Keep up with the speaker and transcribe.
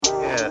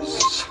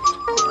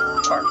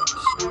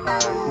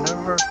I've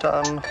never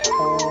done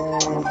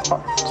whole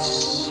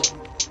hearts.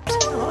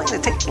 Like they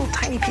take little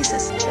tiny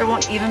pieces. There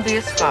won't even be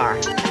a scar.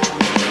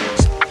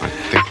 I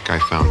think I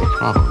found the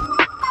problem.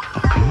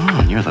 Oh, come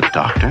on, you're the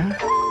doctor.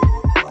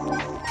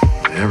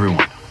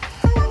 Everyone,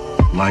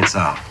 lights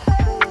out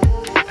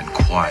and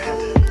quiet.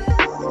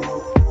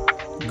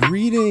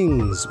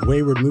 Greetings,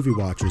 wayward movie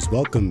watchers.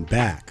 Welcome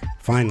back,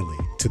 finally,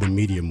 to the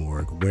Media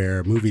Morgue,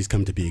 where movies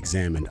come to be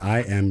examined. I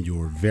am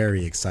your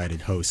very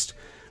excited host,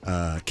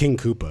 King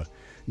Koopa,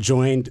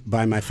 joined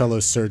by my fellow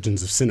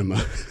surgeons of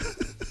cinema.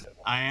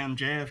 I am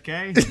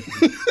JFK.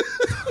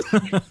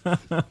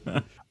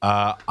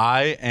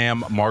 I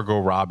am Margot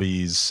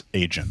Robbie's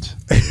agent.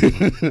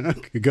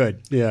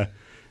 Good, yeah.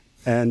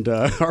 And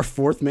our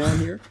fourth man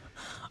here?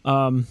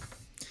 Arthur.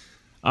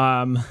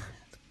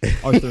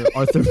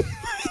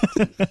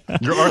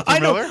 You're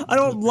Arthur Miller?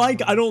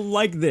 I don't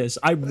like this.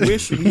 I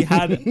wish we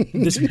had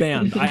this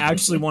band. I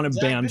actually want a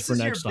band for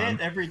next time.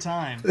 Bit every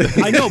time.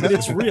 I know, but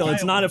it's real.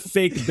 It's not a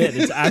fake bit.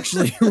 It's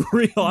actually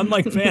real. I'm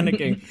like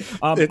panicking.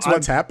 It's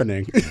what's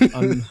happening.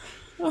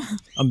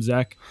 I'm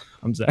Zach.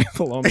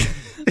 Below me.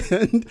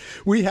 And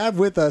we have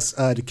with us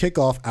to kick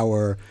off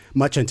our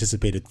much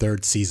anticipated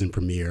third season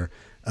premiere,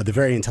 the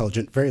very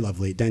intelligent, very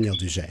lovely Danielle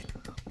Dougé.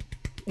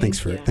 Thanks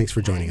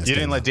for joining us. You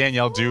didn't let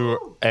Danielle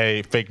do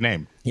a fake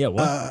name. Yeah,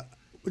 what?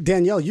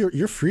 Danielle,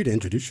 you're free to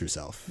introduce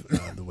yourself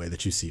the way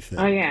that you see fit.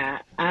 Oh yeah,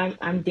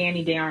 I'm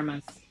Danny De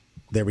Armas.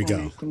 There we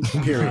go.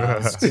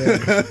 Period.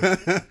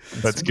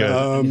 That's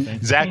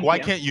good. Zach, why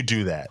can't you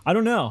do that? I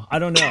don't know. I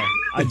don't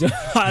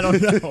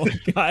know,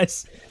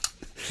 guys.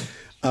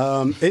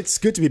 It's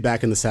good to be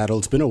back in the saddle.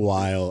 It's been a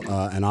while,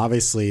 and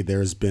obviously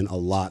there's been a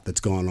lot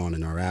that's gone on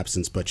in our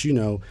absence. But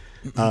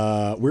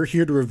we're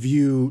here to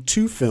review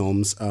two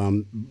films,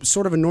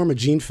 sort of a Norma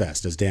Jean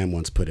fest, as Dan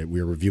once put it.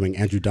 We're reviewing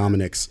Andrew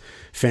Dominik's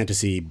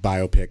fantasy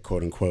biopic,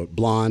 quote unquote,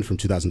 Blonde from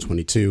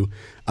 2022,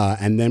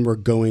 and then we're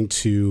going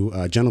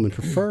to Gentlemen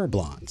Prefer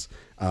Blondes.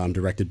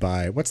 Directed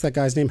by, what's that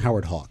guy's name?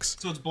 Howard Hawks.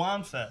 So it's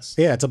Blonde Fest.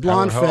 Yeah, it's a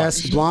Blonde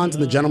Fest. Blondes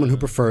and the Gentlemen Who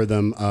Prefer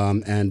Them.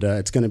 And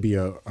it's going to be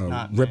a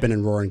ripping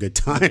and roaring good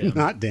time. Yeah.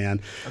 Not Dan.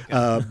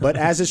 Okay. But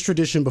as is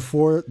tradition,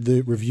 before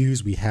the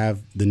reviews, we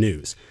have the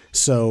news.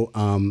 So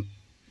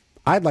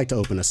I'd like to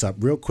open us up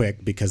real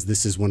quick because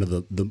this is one of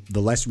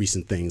the less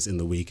recent things in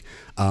the week.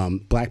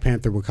 Black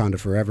Panther Wakanda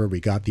Forever.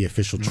 We got the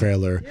official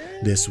trailer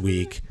this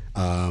week.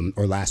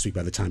 Or last week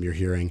by the time you're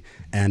hearing.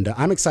 And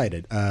I'm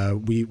excited.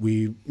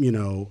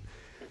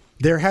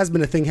 There has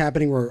been a thing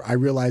happening where I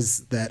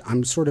realize that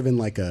I'm sort of in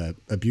like a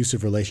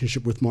abusive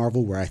relationship with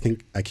Marvel where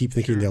I keep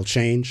thinking they'll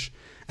change.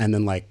 And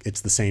then like,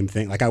 it's the same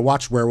thing. Like I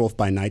watched Werewolf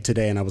by Night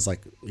today and I was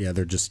like, yeah,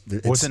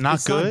 Was it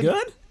not good?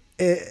 Not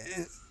good?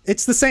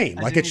 It's the same.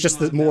 Like it's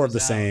just more of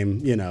the same,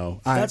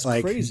 That's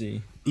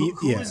crazy.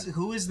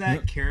 Who is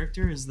that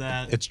character? Is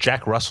that... It's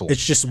Jack Russell.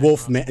 It's just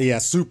Wolfman. Yeah,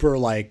 super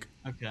like...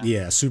 Okay.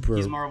 Yeah, super...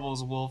 He's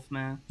Marvel's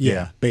Wolfman.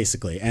 Yeah,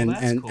 basically. And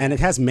cool. And it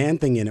has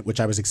Man-Thing in it, which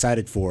I was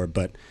excited for,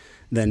 but...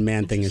 Then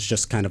Man-Thing is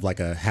just kind of like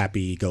a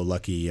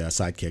happy-go-lucky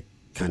sidekick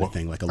kind of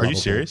thing, like a lovable. Are you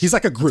serious? He's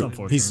like a Groot.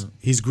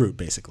 He's Groot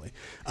basically,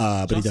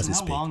 but he doesn't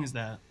speak. How long is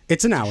that?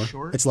 It's an hour.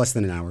 Short? It's less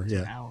than an hour. It's yeah.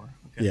 An hour.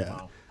 Okay. Yeah.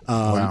 Wow.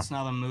 Wow. It's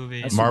not a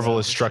movie. Marvel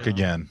is struck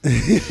again.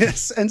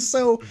 Yes, and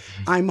so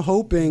I'm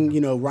hoping,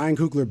 Ryan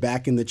Coogler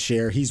back in the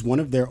chair. He's one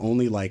of their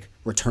only like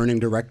returning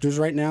directors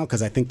right now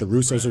because I think the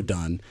Russos are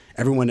done.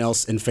 Everyone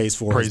else in Phase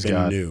 4 has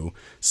been new.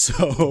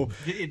 So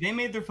they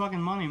made their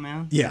fucking money,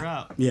 man. Yeah, they're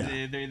out.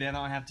 Yeah. They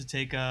don't have to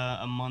take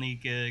a money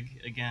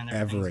gig again.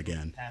 Ever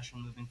again.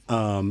 Passion moving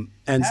forward.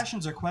 And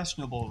passions are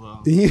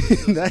questionable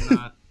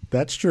though.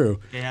 That's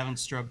true. They haven't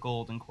struck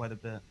gold in quite a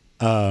bit.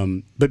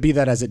 But be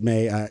that as it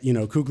may,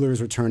 Coogler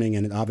is returning,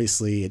 and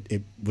obviously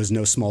it was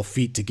no small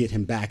feat to get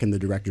him back in the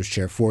director's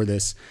chair for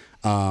this.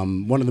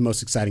 One of the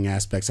most exciting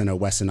aspects, I know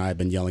Wes and I have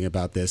been yelling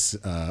about this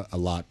a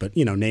lot, but,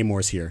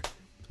 Namor's here.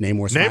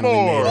 Namor's finally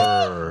made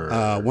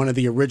it. One of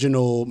the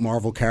original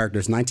Marvel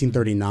characters,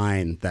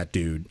 1939, that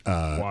dude,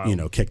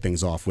 kicked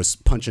things off, was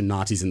punching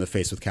Nazis in the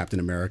face with Captain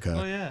America.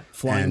 Oh, yeah.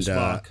 Flying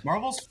Spock.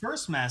 Marvel's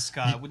first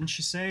mascot, wouldn't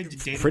you say?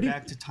 Dating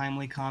back to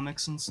Timely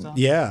Comics and stuff.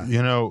 Yeah.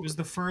 It was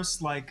the first,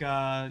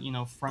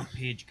 front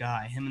page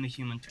guy, him and the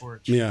Human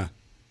Torch. Yeah.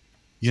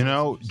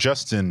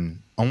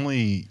 Justin,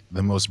 only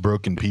the most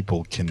broken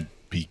people can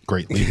be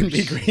great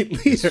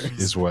leaders.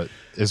 Is what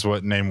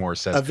Namor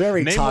says. A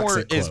very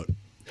toxic quote.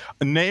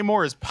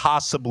 Namor is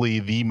possibly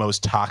the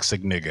most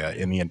toxic nigga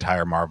in the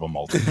entire Marvel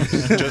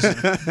multiverse.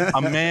 Just a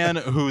man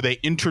who they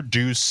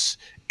introduce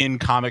in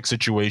comic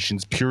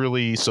situations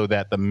purely so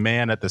that the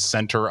man at the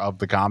center of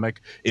the comic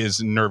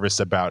is nervous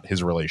about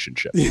his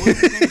relationship. What do you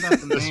think about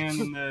the man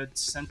in the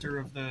center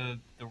of the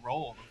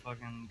role, the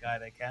fucking guy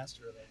they cast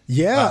her there?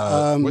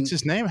 Yeah. What's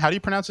his name? How do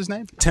you pronounce his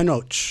name?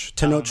 Tenoch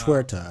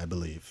Huerta, I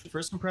believe.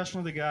 First impression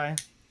of the guy,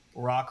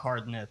 rock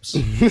hard nips.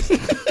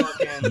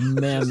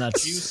 Man,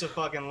 that's juice of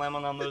fucking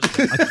lemon on those.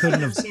 I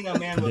couldn't have seen a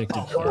man with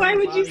a hard Why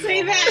would you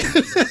say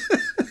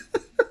that?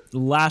 the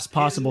last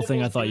possible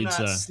thing I thought you'd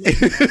say.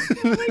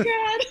 Oh my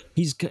god.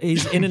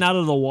 He's in and out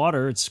of the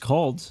water. It's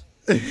cold.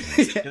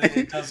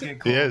 It does get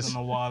cold Yes. in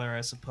the water,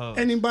 I suppose.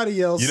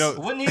 Anybody else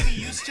Wouldn't he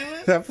be used to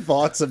it? have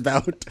thoughts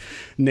about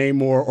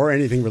Namor or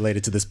anything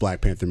related to this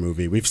Black Panther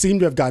movie? We've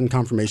seemed to have gotten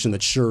confirmation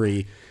that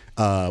Shuri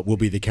will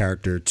be the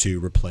character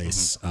to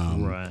replace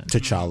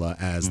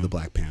T'Challa as the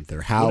Black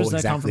Panther. How What is that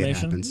exactly it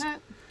confirmation?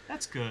 happens?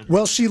 That's good.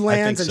 Well, she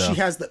lands and so. she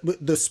has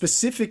the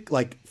specific,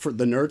 like, for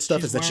the nerd stuff,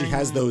 She's is that she wearing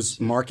has those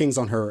markings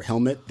on her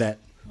helmet that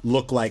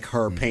look like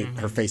her paint,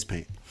 her face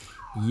paint.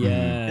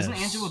 Yeah. Isn't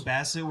Angela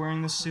Bassett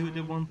wearing the suit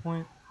at one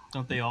point?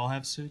 Don't they all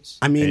have suits?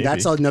 I mean, Maybe.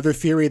 that's another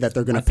theory that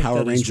they're going I to think Power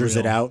that is Rangers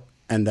it real. out,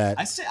 and that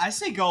I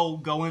say go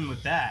in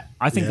with that.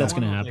 I think that's Go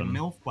going to in with, happen.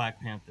 Like MILF Black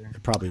Panther.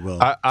 probably will.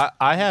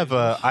 I have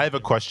a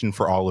question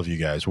for all of you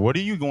guys. What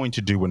are you going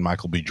to do when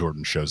Michael B.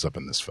 Jordan shows up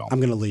in this film?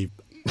 I'm going to leave.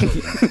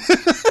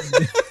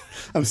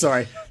 I'm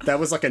sorry. That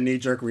was like a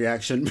knee-jerk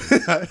reaction.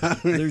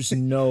 There's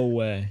no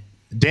way.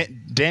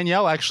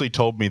 Danielle actually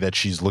told me that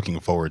she's looking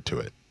forward to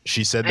it.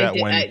 She said that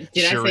when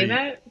did Shuri, I say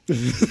that?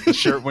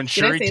 when Did I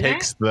Shuri say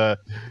takes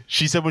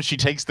she said when she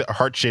takes the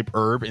heart-shaped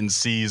herb and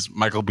sees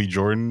Michael B.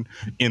 Jordan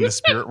in the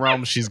spirit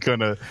realm, she's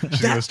gonna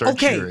start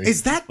cheering.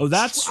 Is that? Oh,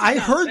 that's- I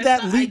heard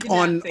that I leak did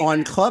not say on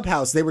that.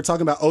 Clubhouse. They were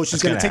talking about,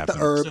 she's going to gonna take the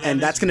happen. herb, So and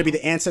that that's is going to be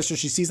real. the ancestor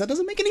she sees. That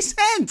doesn't make any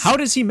sense. How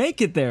does he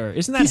make it there?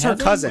 Isn't that He's her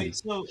heaven? cousin. Wait,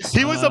 so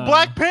He was a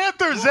Black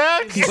Panther,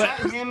 Zach. is that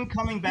him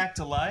coming back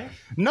to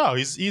life? No,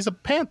 he's a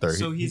Panther.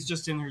 So he's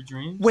just in her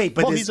dream? Wait,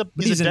 but well, is,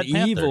 He's a an dead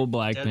Panther. evil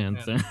Black Dead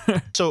Panther.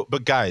 So,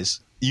 but guys,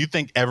 you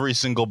think every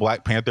single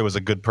Black Panther was a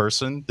good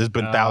person? There's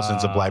been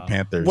thousands of Black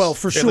Panthers. Well,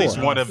 for At least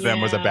sure. one of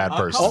them was a Yeah. bad A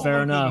person. couple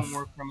Fair of them enough.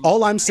 were from-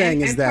 all I'm saying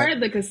is and that part of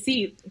the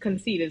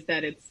conceit is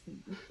that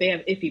they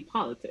have iffy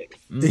politics.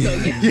 Mm. So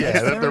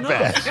yeah. they're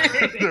bad.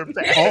 They're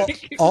bad.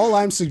 all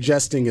I'm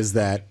suggesting is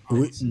that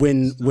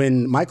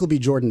when Michael B.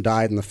 Jordan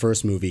died in the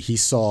first movie, he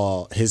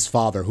saw his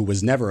father, who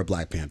was never a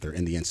Black Panther,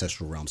 in the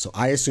ancestral realm. So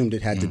I assumed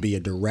it had to be a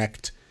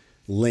direct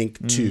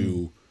link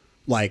to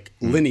like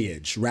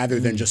lineage rather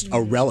than just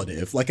a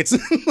relative. Like it's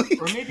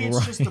like, Or maybe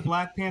it's just the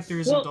Black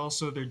Panthers and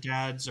also their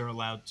dads are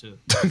allowed to.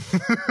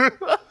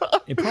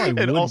 It probably And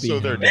would also be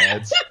their him.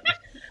 dads.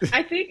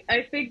 I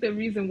think the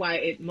reason why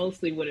it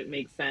mostly wouldn't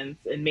make sense,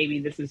 and maybe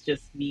this is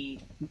just me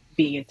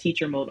being in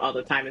teacher mode all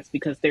the time, is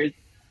because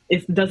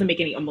it doesn't make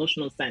any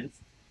emotional sense.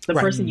 The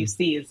Right. person you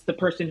see is the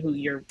person who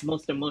you're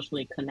most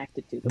emotionally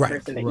connected to, the Right.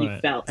 person that you Right.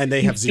 felt And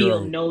they you have zero-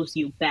 feel knows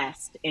you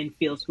best and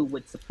feels who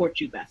would support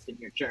you best in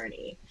your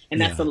journey.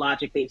 And that's Yeah. the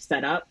logic they've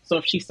set up. So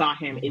if she saw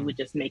him, it would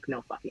just make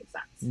no fucking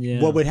sense.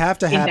 Yeah. what would have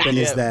to happen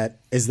that-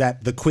 is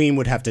that the queen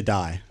would have to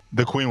die.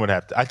 The Queen would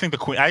have to. I think the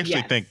Queen. I actually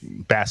Yes. think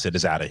Bassett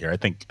is out of here.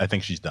 I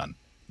think she's done.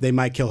 They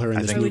might kill her in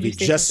this think- Why would movie you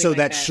say just so something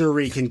that like that?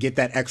 Shuri can get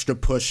that extra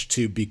push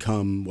to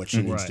become what she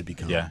needs Right. to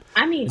become. Yeah.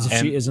 I mean, If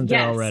she isn't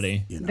there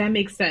already. You know. that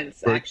makes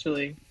sense,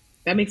 actually.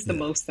 That makes the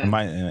most sense.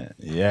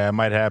 It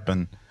might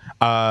happen.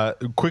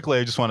 Quickly,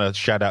 I just want to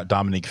shout out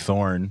Dominique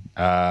Thorne.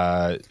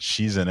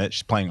 She's in it.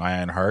 She's playing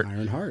Ironheart.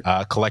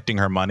 Collecting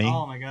her money.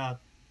 Oh my god.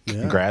 Yeah.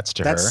 Congrats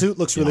to her. That suit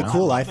looks really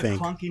cool, I The think.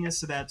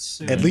 clunkiness of that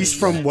suit. At least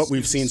from what That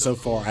we've suit seen is so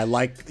far. I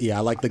like the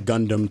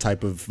Gundam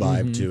type of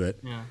vibe to it.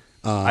 Yeah.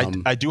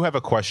 I do have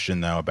a question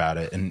though about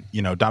it, and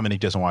Dominique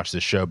doesn't watch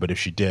this show, but if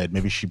she did,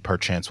 maybe she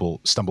perchance will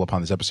stumble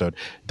upon this episode.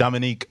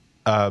 Dominique,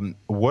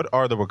 what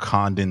are the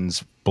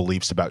Wakandans'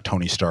 beliefs about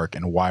Tony Stark,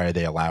 and why are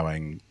they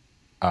allowing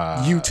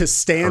You to her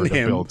stand to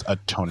him build a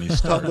Tony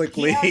Stark?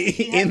 publicly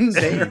He has in the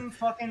there. same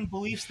fucking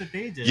beliefs that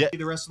they did. Yeah.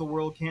 The rest of the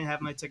world can't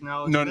have my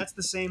technology. No, that's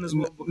the same as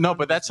what. No,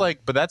 but that's like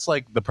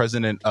the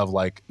president of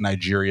like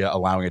Nigeria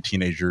allowing a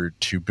teenager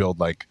to build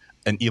like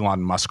an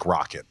Elon Musk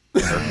rocket.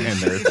 In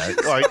their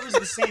It like, covers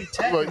the same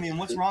tech. I mean,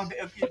 what's wrong?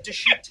 Does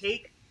she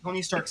take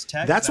Tony Stark's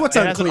tech? That's what's it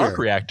has an unclear. arc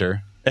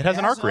reactor. It has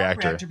an arc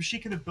reactor. But she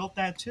could have built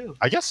that too.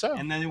 I guess so.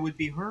 And then it would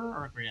be her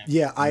arc reactor.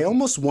 Yeah, I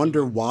almost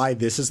wonder why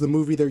this is the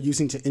movie they're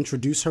using to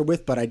introduce her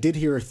with, but I did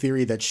hear a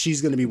theory that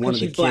she's going to be one of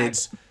the she's black.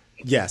 kids.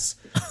 Yes,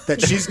 that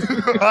she's.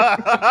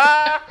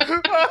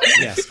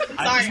 Yes,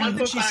 I just I'm hope that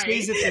so she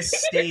sorry. stays at this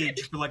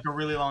stage for like a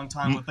really long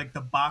time with like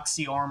the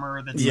boxy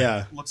armor that's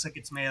like, looks like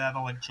it's made out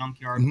of like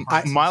junkyard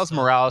parts. and Miles stuff.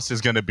 Morales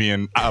is going to be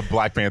in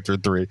Black Panther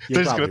 3.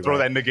 They're just going probably to throw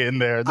right. that nigga in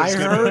there. They're I just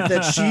gonna- heard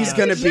that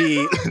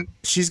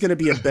she's going to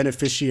be a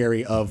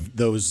beneficiary of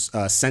those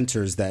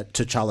centers that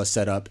T'Challa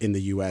set up in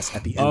the U.S.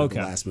 at the end of the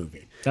Okay. last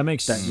movie. That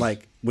makes That sense.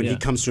 like when he Yeah.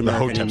 comes to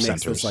America and he Hotep makes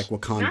centers. those like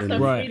Not the Wakandan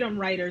Right. freedom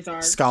writers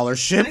are.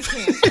 scholarship.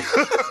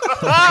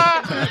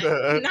 I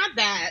can't. Not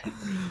that.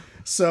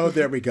 So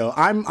there we go.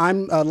 I'm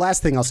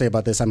last thing I'll say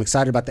about this. I'm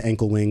excited about the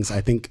ankle wings.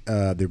 I think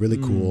they're really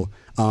cool.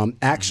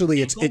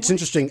 Actually, it's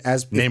interesting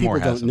as if Namor people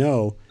has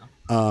don't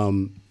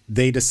know.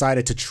 They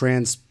decided to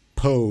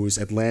transpose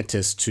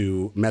Atlantis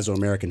to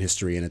Mesoamerican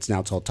history, and it's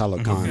now called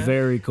Talocan.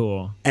 Very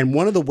cool. And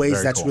one of the ways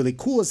Very that's cool. really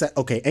cool is that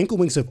ankle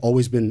wings have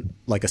always been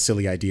like a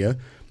silly idea,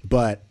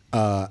 but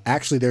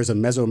actually there's a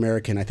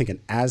Mesoamerican, I think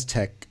an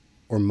Aztec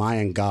or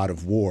Mayan god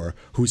of war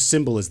whose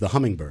symbol is the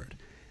hummingbird.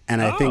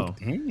 And I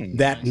think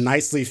that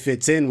nicely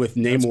fits in with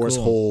Namor's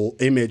whole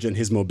image and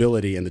his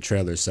mobility in the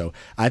trailer. So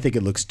I think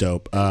it looks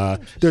dope.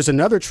 There's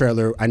another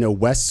trailer. I know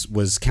Wes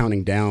was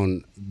counting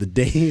down the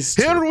days.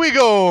 Here we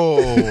go.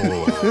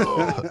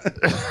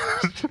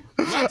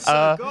 Let's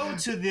go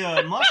to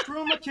the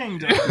Mushroom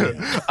Kingdom.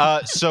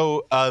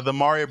 So the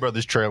Mario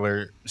Brothers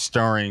trailer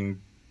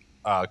starring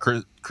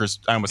Chris.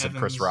 I almost said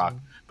Chris Rock,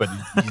 but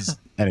he's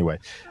anyway.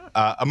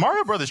 A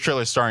Mario Brothers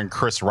trailer starring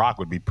Chris Rock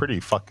would be pretty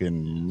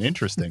fucking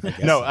interesting.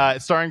 No,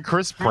 it's starring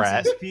Chris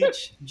Pratt. Princess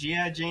Peach,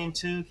 G.I. Jane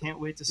 2. Can't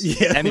wait to see.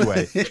 Yeah.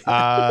 Anyway,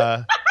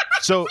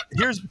 so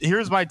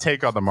here's my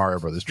take on the Mario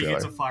Brothers He trailer.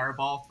 gets a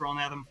fireball thrown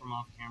at him from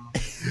off camera.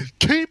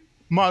 Keep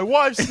my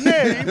wife's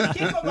name.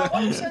 Keep my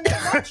wife's name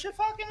out your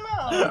fucking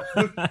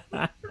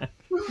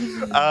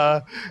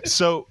mouth.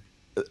 So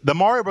the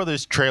Mario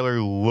Brothers trailer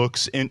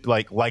looks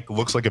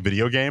looks like a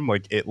video game.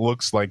 Like it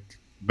looks like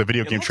the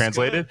video game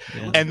translated,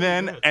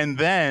 and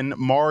then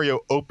Mario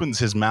opens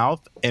his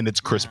mouth and it's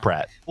Chris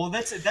Pratt. Well,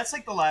 that's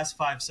like the last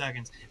 5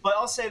 seconds. But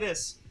I'll say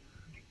this: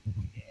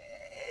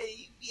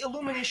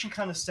 Illumination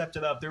kind of stepped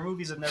it up. Their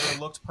movies have never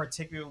looked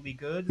particularly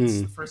good. This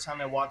is the first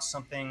time I watched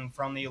something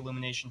from the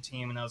Illumination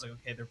team, and I was like,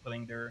 okay, they're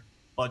putting their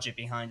budget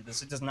behind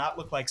this. It does not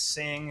look like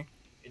Sing.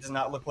 It does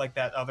not look like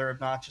that other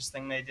obnoxious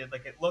thing they did.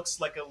 Like it looks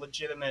like a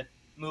legitimate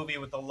movie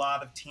with a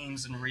lot of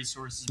teams and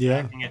resources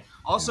backing it.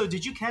 Also,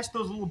 did you catch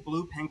those little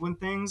blue penguin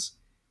things?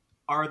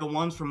 Are the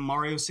ones from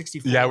Mario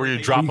 64? Yeah, where you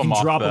drop them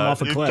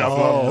off a cliff.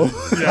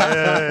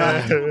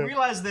 I didn't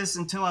realize this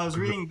until I was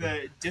reading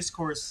the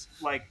discourse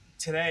like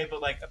today,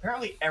 but like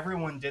apparently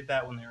everyone did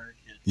that when they were a kid.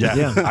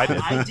 Yeah.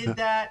 I did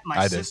that.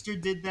 My sister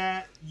did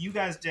that. You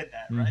guys did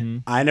that,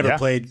 right? I never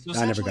played. So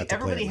I never got to play.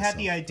 everybody it had myself.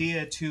 the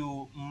idea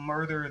to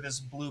murder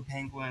this blue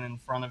penguin in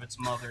front of its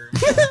mother.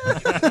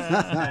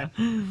 That's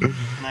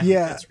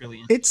really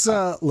interesting. It's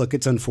look,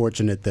 it's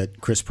unfortunate that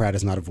Chris Pratt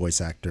is not a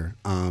voice actor.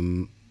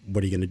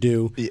 What are you going to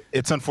do?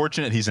 It's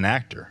unfortunate he's an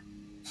actor.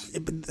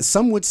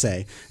 Some would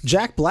say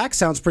Jack Black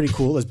sounds pretty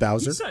cool as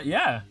Bowser.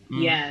 Yes.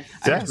 I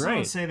just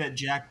want to say that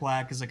Jack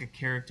Black is like a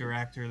character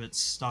actor that's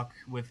stuck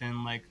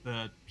within like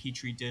the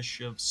petri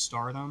dish of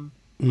stardom,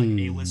 like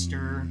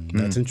A-lister.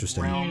 That's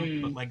interesting.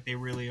 Realm, but like they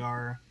really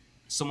are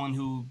someone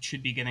who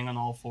should be getting on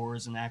all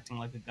fours and acting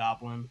like a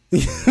goblin.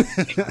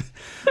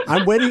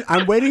 I'm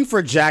waiting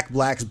for Jack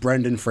Black's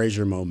Brendan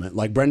Fraser moment.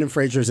 Like Brendan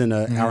Fraser's in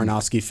a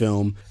Aronofsky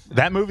film.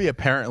 That movie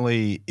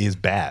apparently is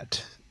bad.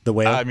 The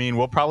way I mean,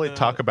 we'll probably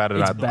talk about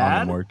it on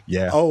the more.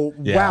 Yeah. Oh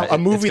wow! A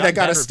movie that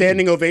got a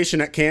standing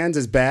ovation at Cannes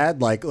is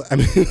bad. Like I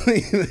mean,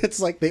 it's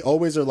like they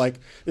always are like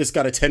it's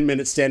got a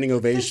 10-minute standing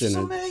ovation,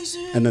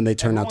 and then they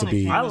turn out to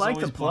be. I like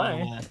the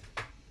play.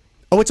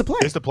 Oh, it's a play.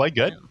 Is the play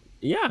good?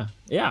 Yeah.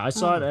 I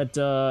saw it at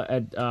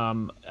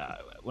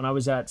when I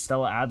was at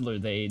Stella Adler.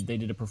 They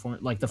did a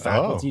performance, like the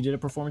faculty did a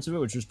performance of it,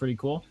 which was pretty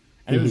cool.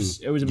 And it was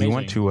amazing. You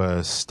went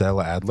to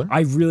Stella Adler? I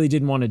really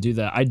didn't want to do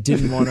that. I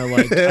didn't want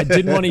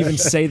to even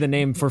say the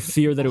name for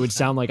fear that it would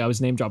sound like I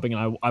was name dropping,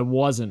 and I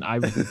wasn't.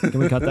 Can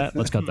we cut that?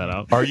 Let's cut that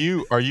out. Are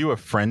you a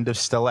friend of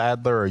Stella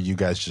Adler, or are you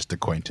guys just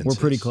acquaintances?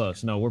 We're pretty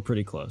close. No, we're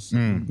pretty close.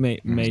 May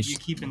you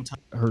keep in touch.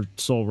 Her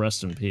soul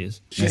rest in peace.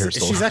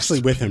 She's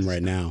actually with him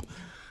right now.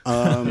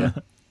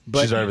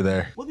 But she's over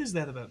there. What is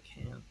that about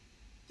Cannes?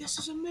 This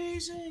is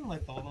amazing.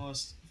 Like all the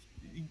most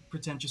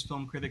pretentious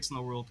film critics in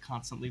the world,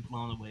 constantly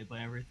blown away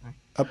by everything.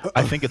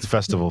 I think it's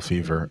festival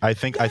fever. I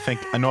think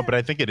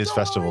it is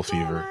festival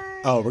fever.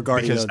 Oh,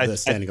 regarding the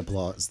standing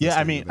applause. Yeah,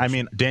 I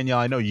mean, Danielle,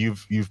 I know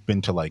you've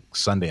been to like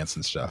Sundance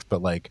and stuff,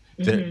 but like,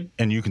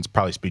 and you can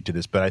probably speak to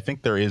this, but I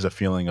think there is a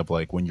feeling of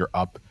like when you're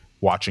up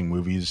watching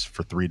movies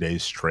for 3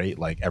 days straight,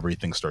 like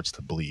everything starts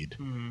to bleed.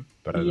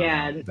 But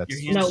I don't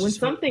know. When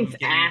something's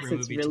ass,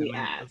 it's really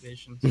ass.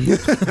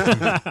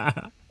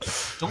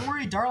 Don't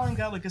worry, Darling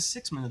got like a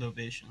 6-minute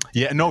ovation.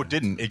 Yeah, no, it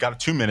didn't. It got a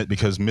 2-minute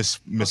because Miss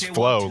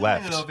Flo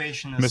left.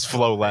 Miss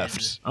Flo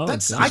left.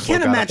 I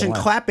can't imagine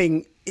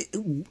clapping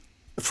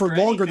for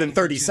longer than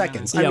 30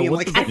 seconds. I mean,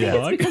 like, I think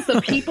it's because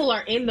the people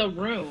are in the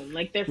room.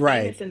 Like, they're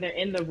famous and they're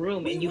in the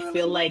room, and you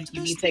feel like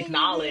you need to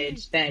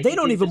acknowledge that. They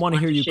don't even want to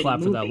hear you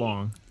clap for that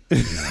long.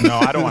 No,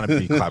 I don't want to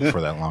be clapped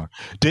for that long.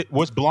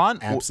 Was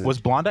Blonde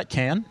at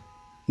Cannes?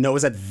 No, it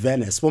was at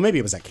Venice. Well, maybe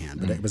it was at Cannes,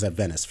 but it was at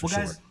Venice for sure.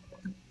 Guys,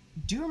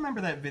 do you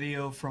remember that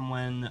video from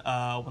when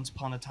Once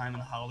Upon a Time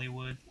in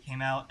Hollywood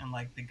came out, and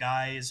like the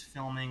guy is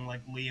filming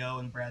like Leo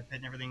and Brad Pitt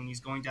and everything, and he's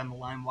going down the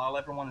line while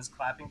everyone is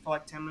clapping for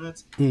like 10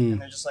 minutes,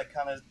 and they're just like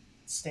kind of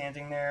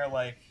standing there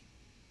like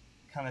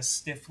kind of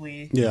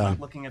stiffly, like,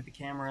 looking at the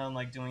camera and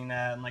like doing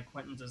that, and like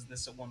Quentin does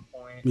this at one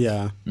point.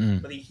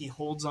 But he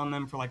holds on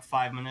them for like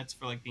 5 minutes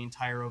for like the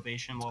entire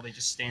ovation while they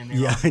just stand there.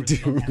 Yeah, I do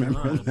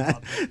remember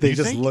that. They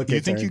just look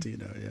at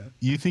Tarantino.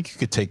 You think you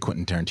could take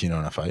Quentin Tarantino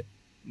in a fight?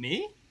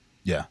 Me?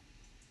 Yeah.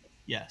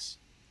 Yes.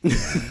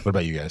 What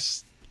about you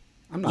guys?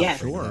 I'm not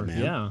sure,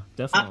 man. Yeah,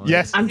 definitely.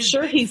 Yes. I'm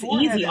sure he's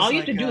easy. All you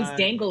have to do is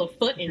dangle a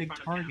foot in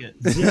front of him.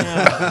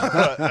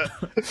 Yeah.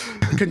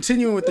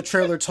 Continuing with the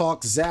trailer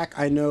talk, Zach,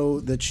 I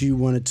know that you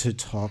wanted to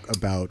talk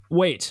about.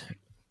 Wait.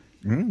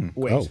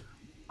 Oh.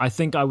 I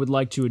think I would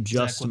like to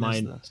adjust Zach, what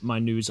is this? my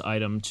news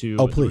item to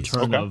Oh, the please.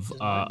 return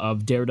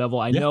of Daredevil.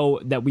 I know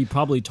that we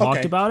probably talked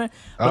Okay. about it,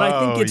 but I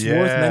think it's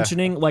worth yeah.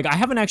 mentioning. Like, I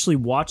haven't actually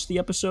watched the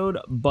episode,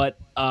 but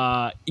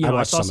I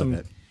watched saw some of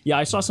it. Yeah,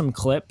 I saw some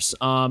clips.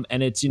 And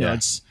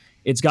it's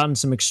it's gotten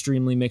some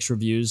extremely mixed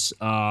reviews.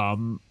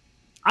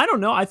 I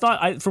don't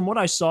know. From what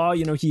I saw,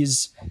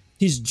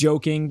 he's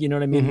joking. You know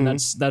what I mean?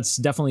 Mm-hmm. That's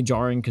definitely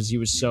jarring because he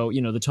was so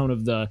the tone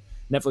of the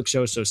Netflix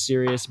show is so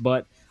serious.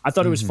 But I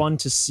thought it was fun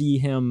to see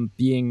him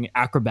being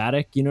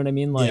acrobatic. You know what I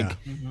mean? Like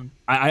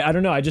I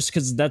don't know. I just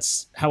because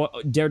that's how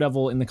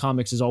Daredevil in the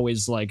comics is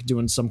always like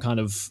doing some kind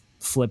of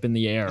flip in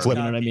the air. Flip.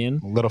 You know what I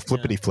mean? A little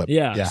flippity flip.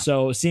 Yeah.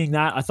 So seeing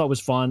that, I thought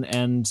was fun,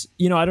 and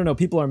I don't know.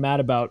 People are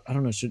mad about. I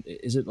don't know.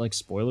 Is it like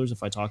spoilers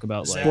if I talk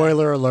about like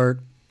Spoiler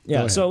alert.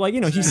 Yeah, so like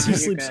he You're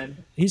sleeps good.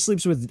 he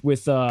sleeps with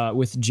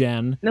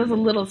Jen. That was a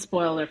little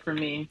spoiler for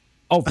me.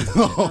 Oh,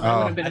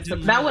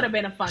 That would have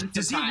been a fun surprise.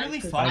 Does he really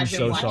 'cause fight? I've I'm been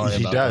so watching sorry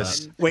He about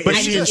does. that. Wait, I is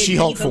she in just- it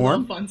She-Hulk needs a little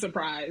form? Fun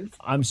surprise.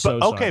 I'm so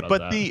But, okay, sorry about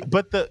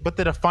but that.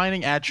 the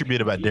defining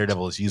attribute about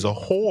Daredevil is he's a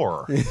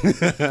whore.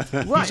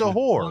 Right. He's a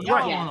whore. Now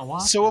I Yes. want to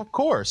watch. So of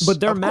course, But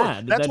they're of course.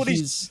 mad That's that what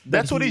he's-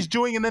 that's that what he- he's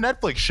doing in the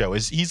Netflix show.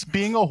 Is he's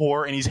being a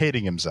whore and he's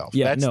hating himself.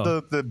 Yeah, That's no.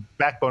 the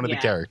backbone of the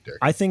Yeah. character.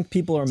 I think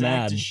people are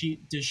Zach, mad.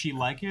 does she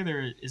like it,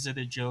 or is it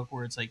a joke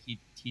where it's like he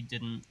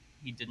didn't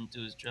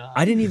do his job?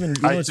 I didn't even.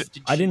 I-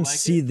 I didn't like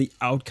see it? the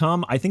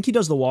outcome. I think he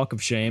does the walk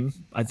of shame.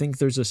 I think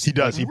there's a. He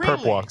does. He perp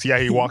Really? walks. Yeah,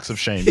 he walks of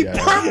shame. Yeah.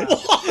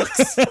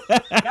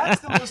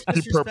 That's the most He perp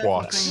disrespectful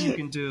walks. thing you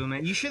can do,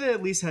 man. You should have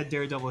at least had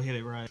Daredevil hit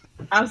it right.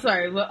 I'm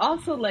sorry, but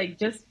also like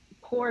just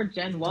poor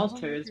Jen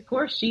Walters,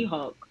 poor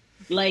She-Hulk.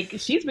 Like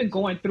she's been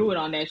going through it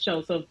on that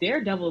show. So if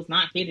Daredevil's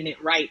not hitting it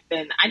right,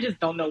 then I just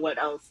don't know what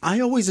else.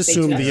 I always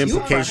assume the That's That's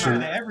implication.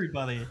 unfair to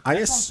everybody. I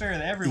That's guess- unfair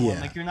to everyone.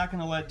 yeah. Like you're not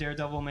gonna let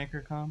Daredevil make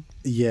her come.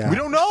 Yeah, We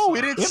don't know.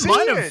 We didn't It see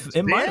might it. have.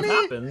 It might have Danny.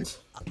 happened.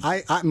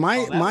 my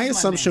that was my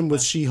assumption main with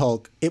question.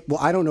 She-Hulk.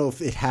 I don't know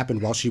if it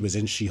happened while she was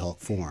in She-Hulk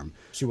form.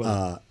 She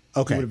would've-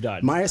 Okay. would've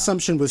died. My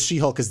assumption with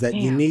She-Hulk is that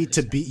you Damn.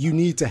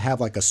 need to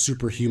have like a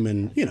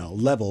superhuman,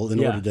 level in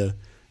Yeah. order to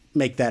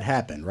make that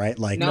happen, right?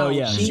 Like, No,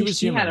 yeah, she, she was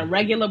she had human. a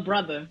regular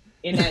brother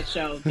in that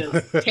show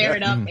just tear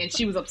it up, and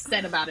she was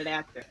upset about it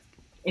after.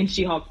 In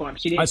She-Hulk form,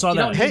 she didn't. I saw she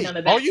that. Don't Hey, need none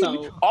of that. all you so need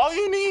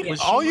Was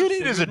all she you much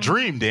need is a bigger?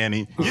 dream,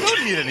 Danny. You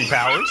don't need any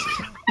powers.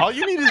 All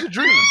you need is a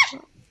dream.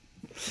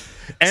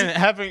 And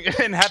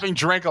having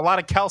drank a lot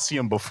of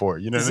calcium before,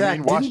 you know what I Zach,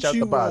 mean? Washed out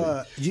didn't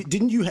the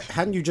you? body.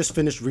 Hadn't you just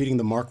finished reading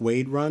the Mark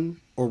Waid run,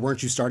 or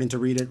weren't you starting to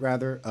read it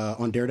rather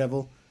on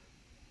Daredevil?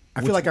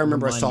 I feel like I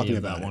remember us Remind me talking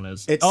of about that it. one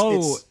is.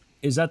 It's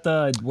Is that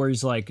the where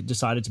he's like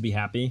decided to be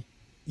happy?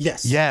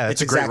 yes, Yeah,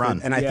 it's a great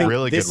run. and I Yeah. think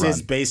Really good this is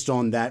run. based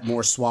on that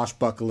more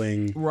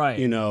swashbuckling, Right.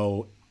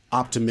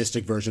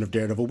 Optimistic version of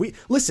Daredevil.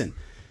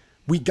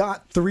 We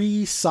got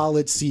 3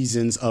 solid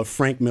seasons of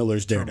Frank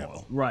Miller's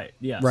Daredevil, Right.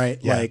 Yeah. right?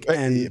 Yeah, Like,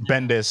 and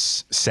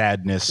Bendis,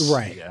 sadness.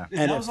 right, Yeah.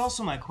 And and that if- was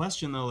also my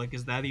question, though. Like,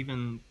 is that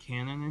even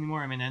canon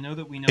anymore? I mean, I know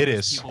that we know It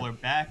those is. people are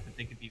back, but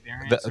they could be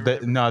variants. or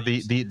whatever, No, but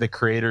the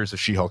creators of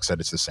She-Hulk said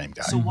it's the same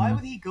guy. So why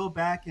would he go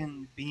back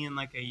and be in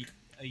like a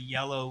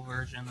yellow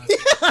version of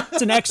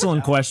It's an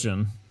excellent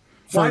question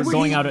Why for would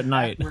going he- out at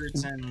night.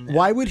 backwards and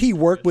why would he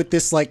work with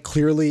this like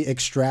clearly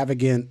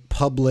extravagant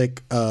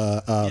public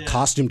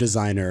costume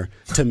designer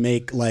to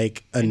make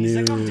like a and he's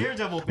new? like, oh,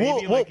 Daredevil, baby.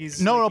 Well, like he's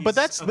no, like no, but he's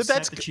that's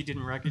upset that she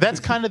didn't recognize that's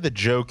kind of the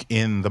joke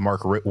in the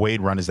Mark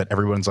Waid run is that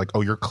everyone's like,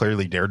 "Oh, you're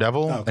clearly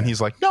Daredevil," Okay. and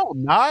he's like, "No,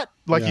 I'm not."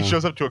 Like Yeah. he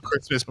shows up to a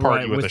Christmas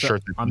party Right, with with a the-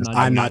 shirt. That I'm says, not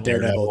I'm not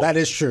Daredevil. That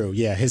is true.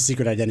 Yeah, his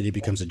secret identity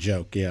becomes a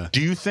joke. Yeah, Do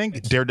you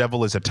think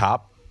Daredevil is a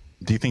top?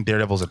 Do you think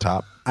Daredevil's a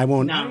top? I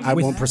won't. No. I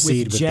won't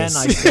proceed with with Jen, this.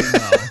 I'd say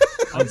no.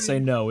 I'd say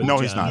no. With No,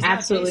 Jen. he's not.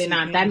 absolutely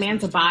not. That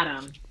man's a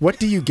bottom. What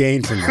do you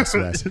gain from this,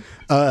 Wes?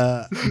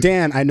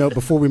 Dan, I know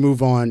before we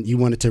move on, you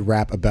wanted to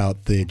rap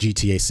about the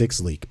GTA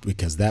 6 leak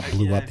because that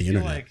blew Yeah, up the I feel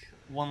internet. like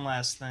one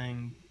last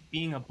thing.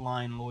 Being a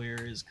blind lawyer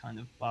is kind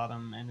of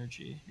bottom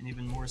energy, and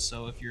even more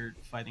so if you're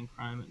fighting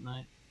crime at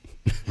night.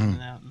 In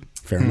and out and-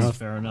 Fair enough.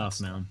 Fair enough,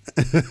 man.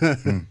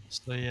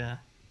 So yeah,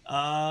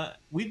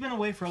 we've been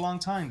away for a long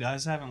time,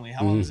 guys, haven't we?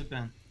 How long has it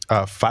been?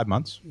 5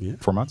 months,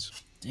 4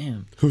 months.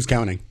 Damn. Who's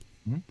counting?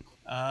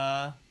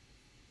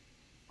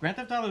 Grand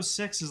Theft Auto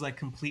 6 is like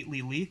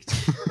completely leaked.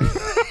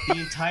 The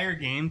entire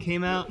game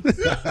came out.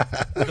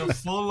 The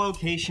full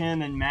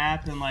location and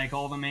map and like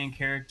all the main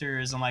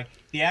characters and like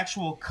the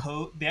actual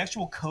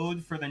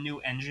code for the new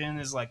engine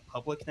is like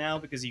public now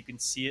because you can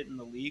see it in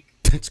the leak.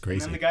 That's And crazy.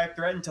 then the guy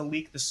threatened to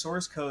leak the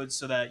source code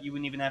so that you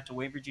wouldn't even have to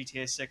wait for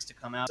GTA 6 to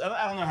come out.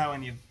 I don't know how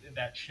any of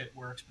that shit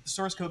works, but the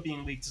source code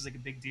being leaked is like a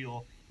big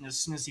deal. And as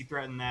soon as he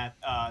threatened that,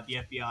 the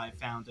FBI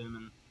found him,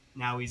 and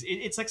now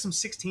it's like some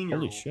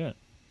 16-year-old. Holy shit.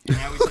 And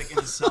now he's like in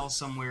a cell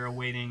somewhere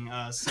awaiting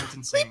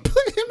sentencing.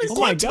 Oh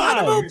my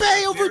god.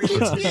 Bay over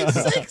GTA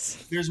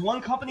 6. There's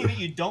one company that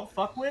you don't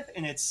fuck with,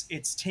 and it's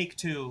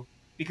Take-Two.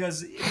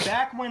 Because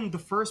back when the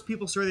first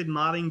people started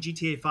modding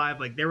GTA 5,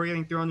 like they were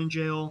getting thrown in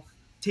jail.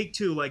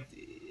 Take-Two, like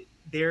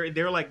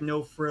they're like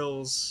no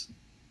frills.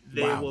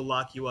 they will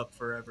lock you up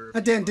forever.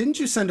 Dan, didn't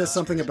you send us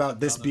something about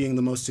this being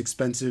the most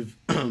expensive?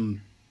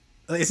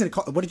 Isn't it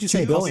called, what did you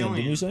say? $2 billion,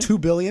 didn't you say?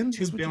 $2 billion?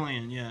 $2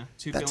 billion, yeah.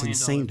 That's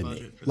insane to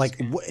me. Like,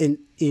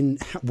 in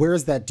where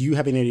is that? Do you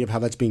have any idea of how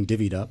that's being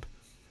divvied up?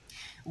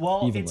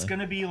 Well, Evenly. it's going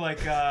to be like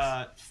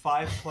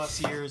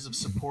 5+ years of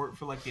support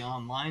for like the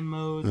online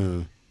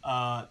mode.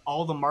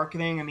 All the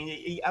marketing. I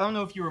mean, I don't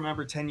know if you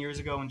remember 10 years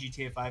ago when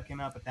GTA 5 came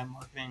out, but that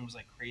marketing was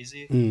like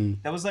crazy.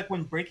 That was like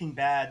when Breaking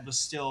Bad was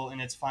still in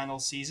its final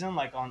season.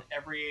 Like on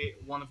every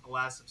one of the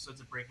last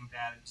episodes of Breaking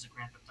Bad, it was a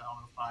Grand Theft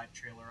Auto 5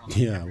 trailer on like,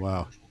 every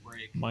commercial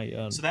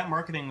break. So that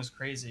marketing was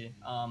crazy.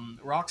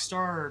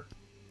 Rockstar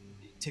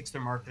takes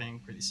their marketing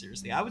pretty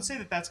seriously. I would say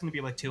that that's going to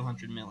be like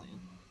 $200 million.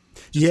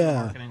 Just for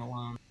marketing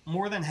alone.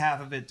 More than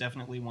half of it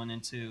definitely went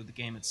into the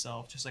game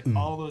itself. Just like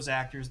all those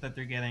actors that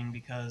they're getting,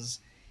 because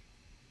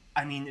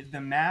I mean, the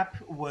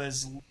map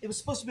was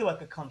supposed to be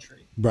like a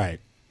country. Right.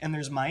 And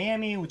there's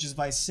Miami, which is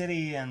Vice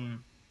City, and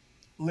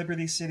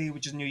Liberty City,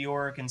 which is New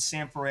York, and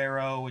San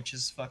Ferrero, which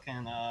is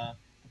fucking the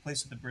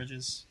place with the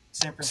bridges.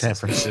 San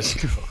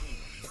Francisco.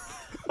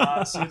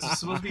 So it's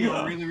supposed to be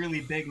a really, really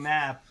big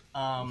map. So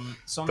I'm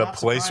the not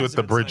place with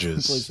the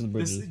bridges. The place with the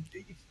bridges.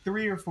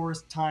 3 or 4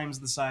 times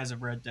the size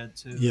of Red Dead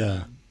 2.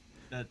 Yeah.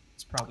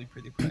 That's probably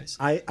pretty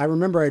pricey. I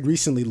remember I'd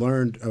recently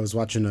learned, I was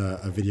watching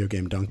a Video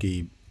Game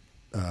Donkey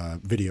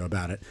video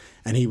about it,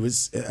 and he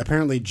was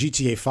apparently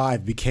GTA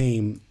 5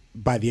 became,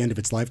 by the end of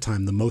its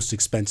lifetime, the most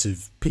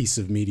expensive piece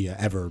of media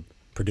ever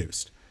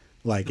produced.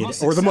 Like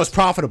the most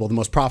profitable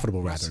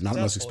rather, not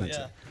most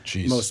expensive.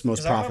 Yeah. Most I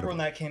profitable. remember when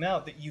that came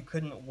out that you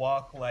couldn't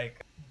walk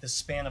like the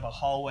span of a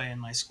hallway in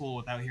my school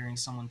without hearing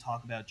someone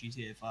talk about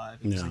GTA 5.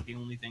 It was like the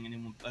only thing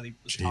anyone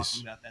was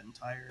talking about that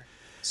entire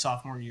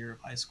sophomore year of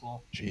high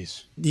school.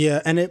 Jeez.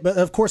 Yeah, but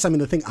of course, I mean,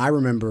 the thing I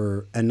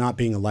remember, and not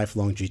being a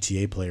lifelong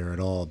GTA player at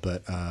all,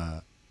 but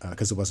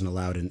because it wasn't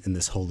allowed in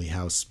this holy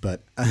house,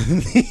 but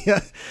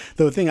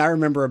the thing I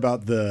remember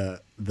about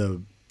the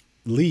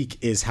leak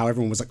is how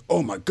everyone was like,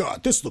 "Oh my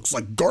god, this looks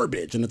like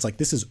garbage," and it's like,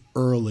 this is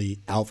early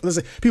alpha. There's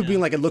like, people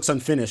being like, "It looks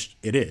unfinished."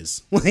 It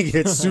is like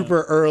it's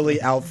super early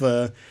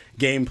alpha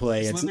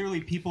gameplay. It's literally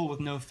people with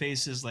no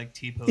faces like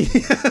T-Pose.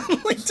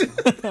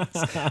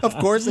 Of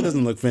course, it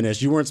doesn't look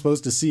finished. You weren't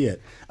supposed to see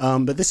it.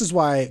 But this is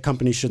why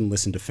companies shouldn't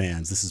listen to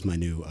fans. This is my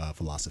new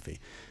philosophy.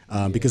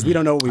 Because we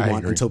don't know what we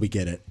want until we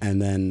get it, and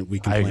then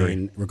we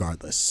complain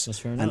regardless. That's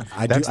fair enough.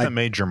 That's the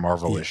major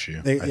Marvel issue,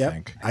 I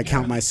think. I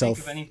count myself.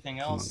 Think of anything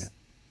else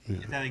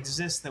that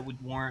exists that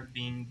would warrant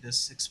being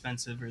this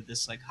expensive or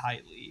this like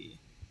highly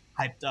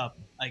hyped up,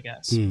 I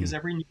guess. Because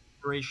every new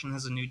iteration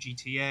has a new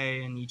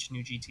GTA, and each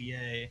new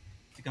GTA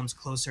becomes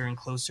closer and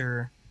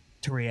closer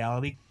to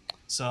reality.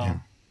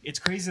 So it's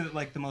crazy that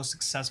like the most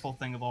successful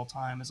thing of all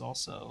time is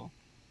also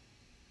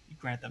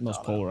Grand Theft Auto.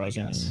 Most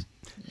polarizing.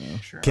 Yeah.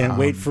 Sure. Can't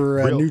wait for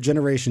a new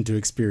generation to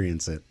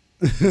experience it.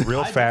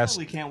 Real I fast.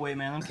 definitely can't wait,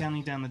 man. I'm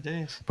counting down the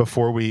days.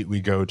 Before we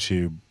go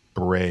to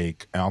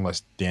break,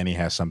 unless Danny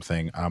has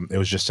something, it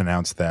was just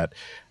announced that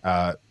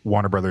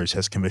Warner Brothers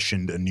has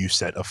commissioned a new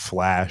set of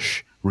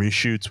Flash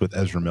reshoots with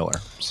Ezra Miller.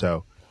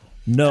 So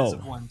As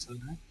of one today.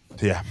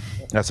 yeah,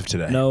 as of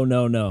today.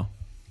 No.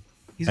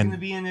 He's going to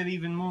be in it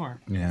even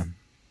more. Yeah.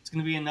 It's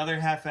going to be another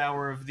half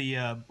hour of the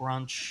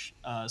brunch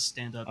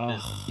stand-up bit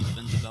that he's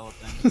been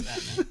developing with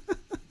Batman.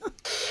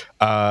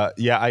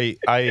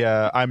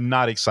 I'm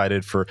not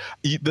excited for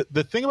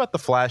the thing about the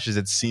Flash is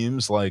it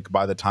seems like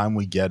by the time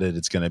we get it,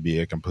 it's going to be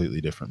a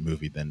completely different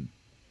movie than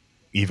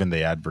even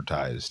they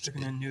advertised. They're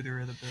going to neuter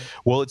it a bit.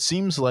 Well, it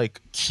seems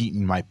like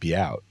Keaton might be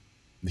out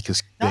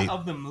because Not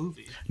of the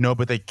movie. No,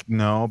 but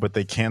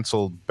they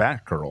canceled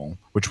Batgirl,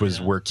 which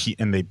was where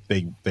Keaton they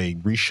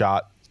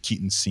reshot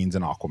Keaton's scenes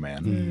in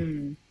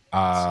Aquaman.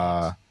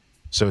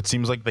 So it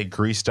seems like they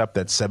greased up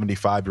that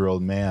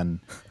 75-year-old man,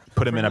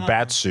 put him in a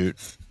bat suit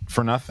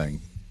for nothing.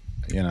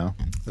 You know,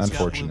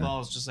 unfortunate. Got blue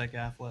balls just like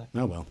Affleck.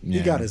 Oh well, he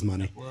got his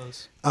money.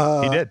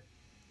 He did.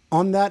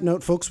 On that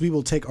note, folks, we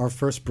will take our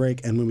first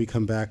break, and when we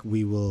come back,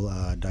 we will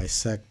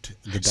dissect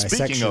the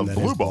dissection. Speaking of that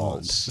blue is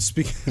balls,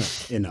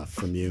 Speaking enough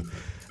from you.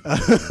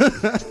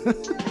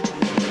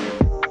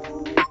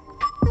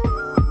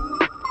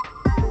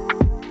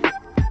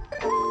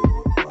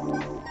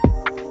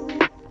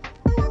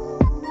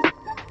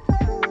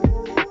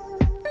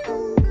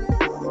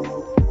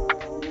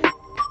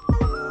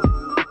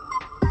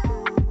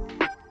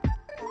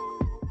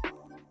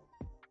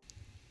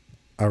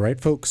 All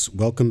right, folks,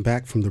 welcome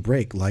back from the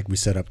break. Like we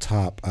said up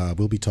top,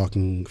 we'll be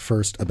talking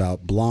first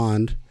about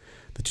Blonde,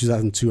 the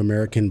 2002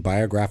 American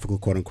biographical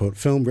quote-unquote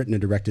film written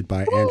and directed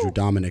by Andrew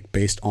Dominic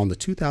based on the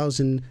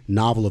 2000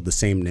 novel of the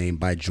same name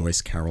by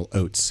Joyce Carol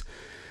Oates.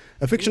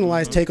 A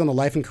fictionalized take on the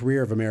life and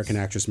career of American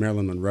actress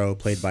Marilyn Monroe,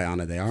 played by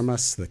Ana de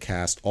Armas. The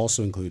cast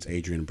also includes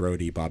Adrian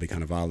Brody, Bobby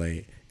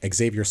Cannavale,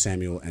 Xavier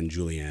Samuel, and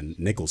Julianne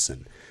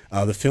Nicholson.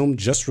 The film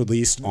just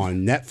released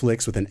on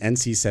Netflix with an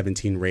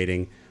NC-17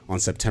 rating, on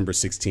September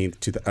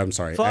 16th. I'm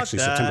sorry, Fuck actually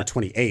that. September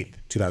 28th,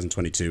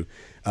 2022.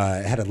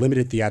 It had a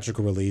limited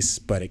theatrical release,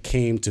 but it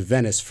came to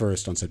Venice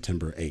first on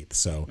September 8th.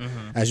 So,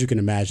 as you can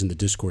imagine, the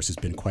discourse has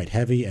been quite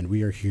heavy, and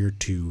we are here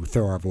to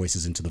throw our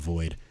voices into the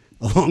void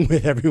along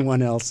with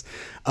everyone else.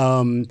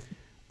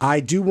 I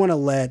do want to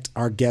let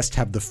our guest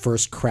have the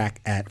first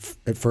crack at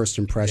first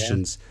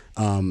impressions,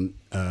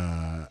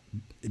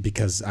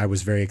 because I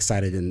was very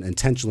excited and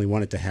intentionally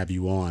wanted to have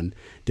you on,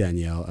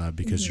 Danielle,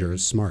 because you're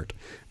smart.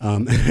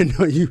 And I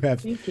know you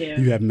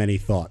have many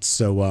thoughts.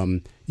 So,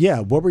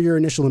 what were your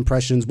initial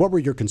impressions? What were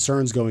your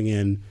concerns going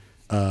in?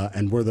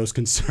 And were those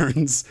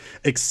concerns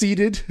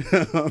exceeded?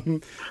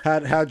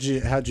 How'd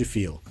you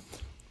feel?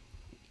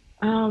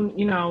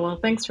 Well,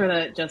 thanks for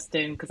that,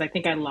 Justin, because I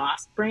think I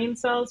lost brain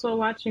cells while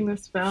watching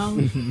this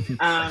film.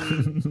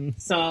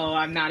 So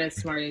I'm not as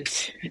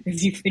smart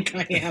as you think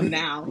I am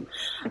now.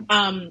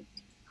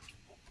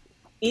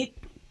 It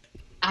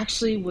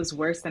actually was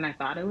worse than I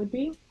thought it would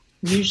be.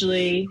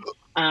 Usually,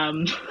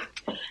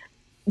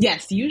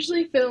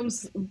 usually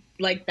films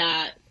like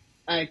that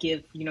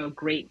give,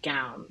 great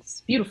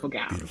gowns, beautiful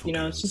gowns.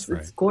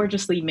 It's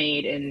gorgeously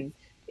made and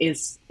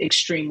is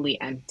extremely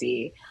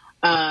empty.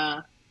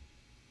 And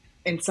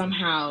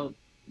somehow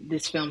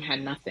this film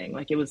had nothing.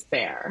 Like, it was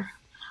there.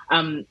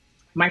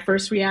 My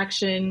first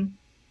reaction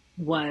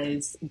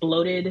was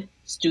bloated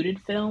student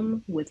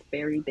film with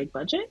very big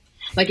budget.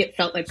 Like, it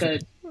felt like a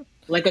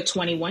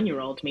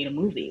 21-year-old made a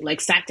movie.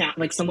 Like, sat down,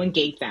 like someone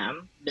gave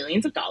them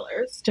millions of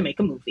dollars to make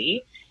a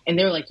movie, and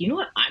they were like, you know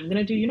what I'm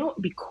gonna do? You know what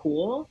would be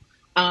cool?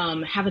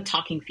 Have a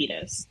talking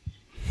fetus.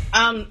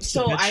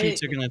 So the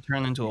sheets are going to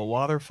turn into a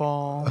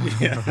waterfall.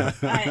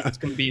 It's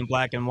going to be in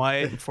black and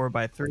white and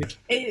 4x3.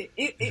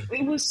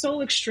 It was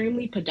so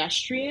extremely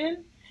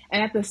pedestrian,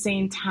 and at the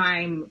same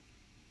time,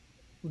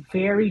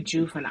 very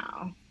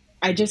juvenile.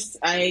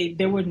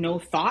 There were no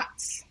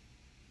thoughts.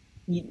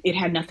 It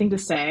had nothing to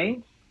say.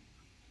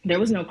 There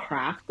was no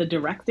craft. The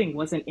directing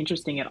wasn't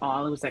interesting at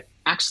all. It was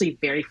actually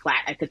very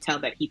flat. I could tell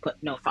that he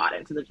put no thought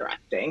into the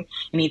directing,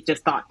 and he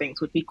just thought things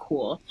would be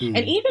cool. And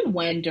even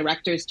when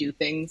directors do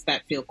things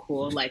that feel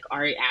cool, like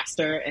Ari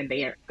Aster, and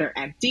they're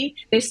empty,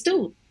 they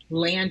still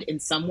land in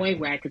some way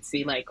where I could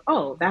see, like,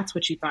 oh, that's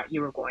what you thought you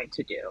were going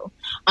to do.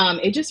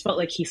 It just felt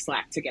like he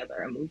slapped together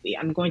a movie.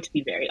 I'm going to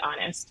be very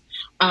honest.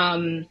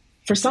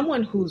 For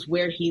someone who's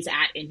where he's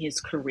at in his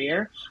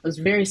career, I was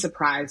very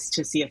surprised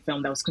to see a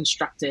film that was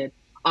constructed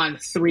on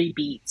 3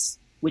 beats,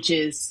 which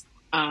is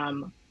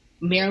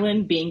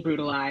Marilyn being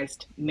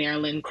brutalized,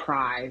 Marilyn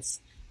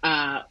cries,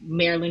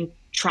 Marilyn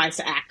tries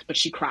to act, but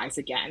she cries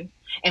again.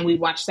 And we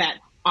watched that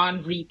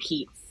on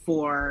repeat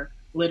for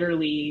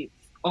literally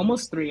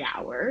almost 3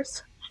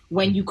 hours,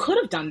 when you could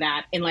have done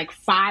that in like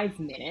 5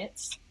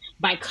 minutes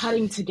by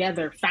cutting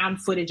together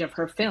found footage of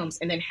her films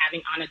and then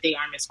having Ana de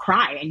Armas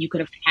cry, and you could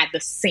have had the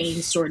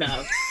same sort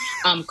of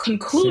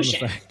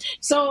conclusion.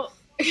 So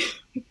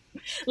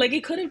like,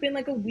 it could have been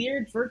like a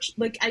weird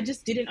like, I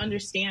just didn't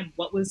understand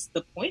what was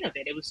the point of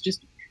it. It was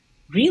just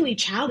really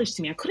childish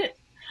to me.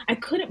 I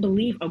couldn't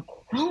believe a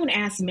grown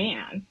ass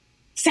man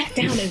sat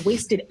down and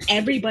wasted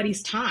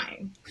everybody's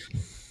time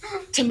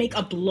to make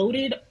a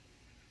bloated,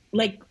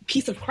 like,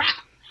 piece of crap.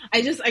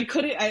 I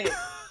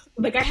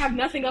have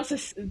nothing else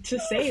to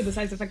say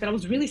besides the fact that I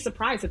was really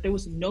surprised that there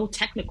was no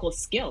technical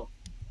skill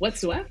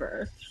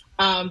whatsoever,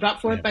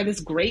 brought forth by this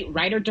great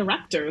writer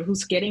director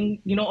who's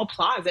getting,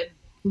 applause at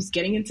who's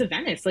getting into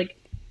Venice. Like,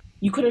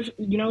 you could have,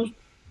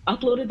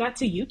 uploaded that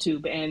to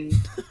YouTube and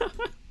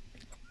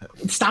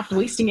stopped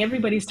wasting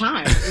everybody's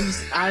time.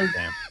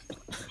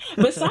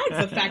 Besides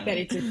the fact that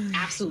it's an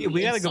absolutely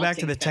we got to go back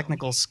to the film.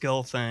 technical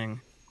skill thing,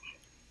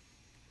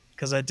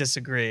 because I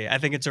disagree. I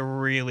think it's a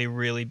really,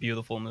 really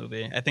beautiful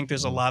movie. I think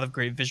there's a lot of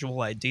great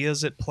visual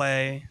ideas at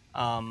play.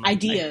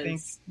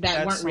 Ideas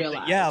that weren't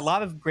realized. Yeah, a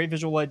lot of great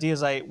visual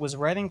ideas. I was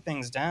writing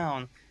things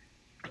down,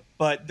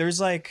 but there's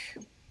like,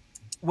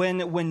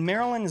 when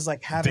Marilyn is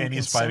like having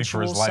Danny's fighting for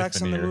consensual his life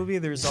sex in the here. movie,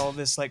 there's all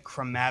this like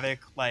chromatic,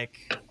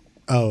 like,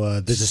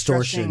 the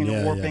distortion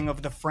and warping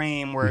of the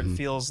frame, where it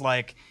feels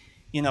like,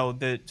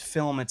 the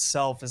film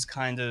itself is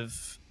kind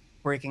of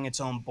breaking its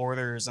own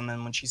borders. And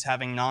then when she's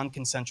having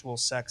non-consensual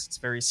sex, it's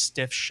very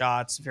stiff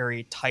shots,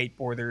 very tight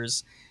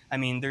borders. I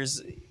mean, the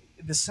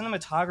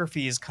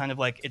cinematography is kind of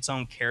like its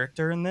own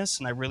character in this,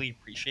 and I really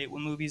appreciate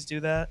when movies do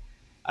that.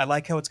 I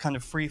like how it's kind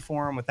of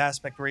freeform with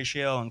aspect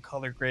ratio and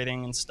color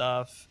grading and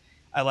stuff.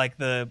 I like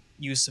the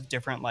use of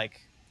different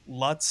like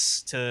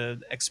LUTs to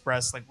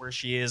express like where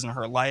she is in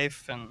her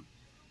life, and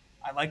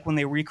I like when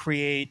they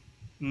recreate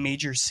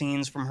major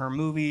scenes from her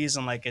movies,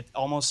 and like it's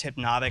almost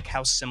hypnotic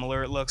how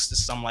similar it looks to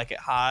Some Like It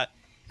Hot.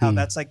 How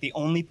that's like the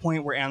only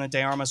point where Ana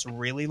de Armas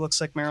really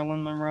looks like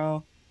Marilyn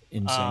Monroe.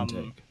 Insane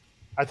take.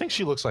 I think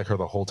she looks like her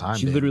the whole time.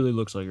 She literally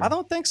looks like her. I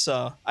don't think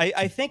so.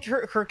 I think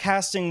her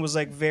casting was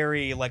like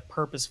very like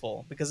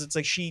purposeful, because it's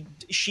like she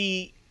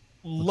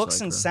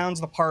looks like and her.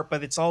 sounds the part,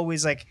 but it's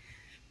always like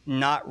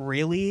not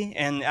really.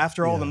 And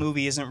after all, the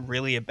movie isn't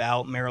really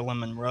about Marilyn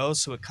Monroe,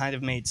 so it kind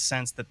of made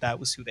sense that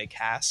was who they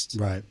cast.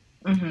 Right.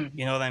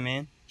 You know what I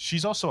mean?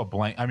 She's also a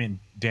blank. I mean,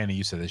 Danny,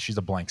 you said this. She's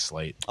a blank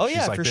slate. Oh she's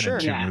yeah, like for been sure. in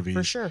 2 Yeah, movies.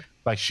 For sure.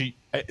 Like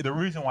the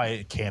reason why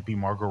it can't be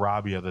Margot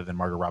Robbie, other than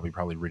Margot Robbie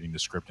probably reading the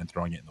script and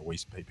throwing it in the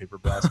waste paper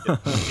basket,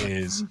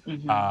 is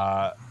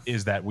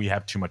that we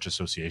have too much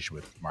association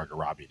with Margot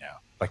Robbie now.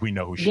 Like we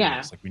know who she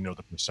is. Like we know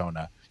the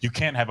persona. You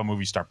can't have a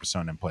movie star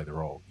persona and play the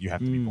role. You have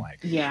to be blank.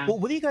 Yeah. Well,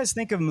 what do you guys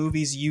think of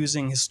movies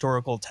using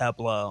historical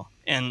tableau?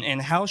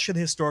 And how should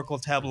historical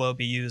tableau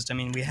be used? I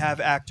mean, we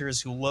have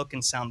actors who look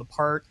and sound the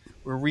part.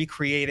 We're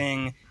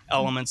recreating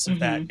elements of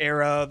that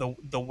era,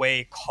 the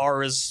way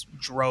cars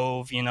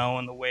drove, you know,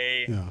 and the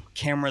way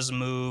cameras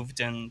moved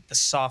and the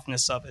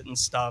softness of it and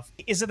stuff.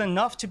 Is it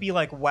enough to be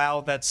like,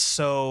 wow, that's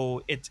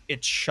so it's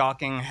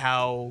shocking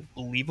how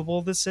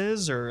believable this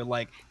is? Or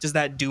like, does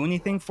that do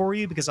anything for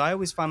you? Because I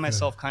always find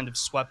myself kind of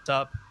swept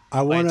up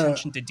by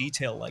attention to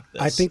detail like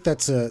this. I think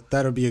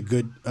that'll be a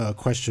good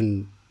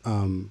question.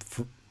 I'm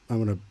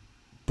going to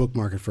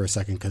bookmark it for a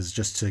second, because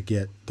just to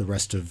get the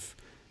rest of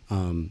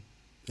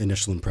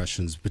initial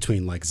impressions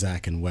between like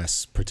Zach and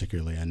Wes,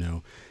 particularly. I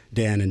know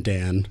Danny and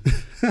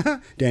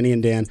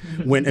Dan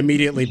went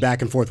immediately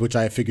back and forth, which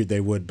I figured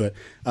they would. But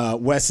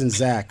Wes and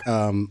Zach,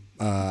 I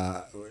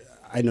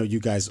know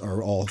you guys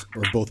are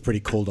both pretty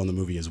cold on the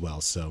movie as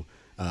well. So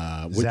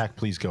Zach,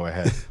 please go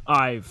ahead.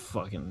 I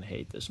fucking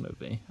hate this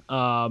movie.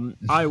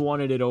 I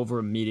wanted it over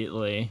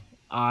immediately.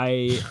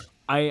 I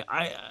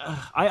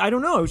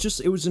don't know.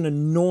 It was an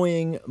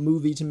annoying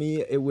movie to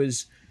me. It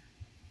was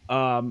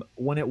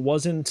when it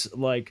wasn't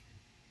like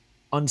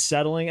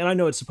unsettling, and I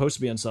know it's supposed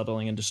to be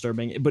unsettling and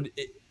disturbing, but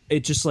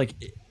it just like,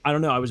 I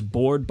don't know. I was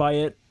bored by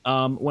it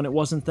when it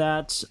wasn't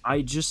that.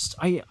 I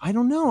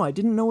don't know. I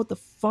didn't know what the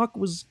fuck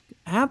was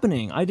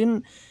happening. I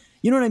didn't.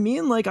 You know what I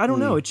mean? Like, I don't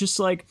know. It's just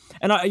like,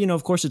 and I,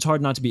 of course it's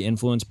hard not to be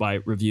influenced by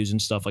reviews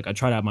and stuff. Like I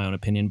try to have my own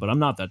opinion, but I'm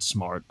not that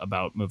smart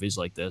about movies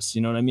like this.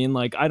 You know what I mean?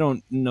 Like, I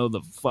don't know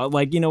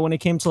like, when it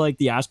came to like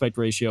the aspect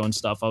ratio and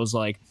stuff, I was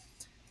like,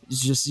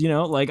 it's just,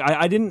 like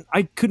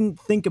I couldn't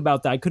think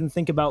about that. I couldn't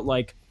think about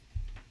like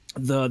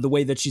the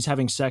way that she's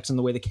having sex and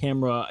the way the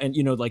camera and,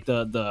 like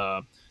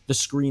the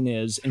screen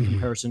is in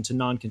comparison to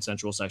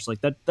non-consensual sex. Like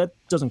that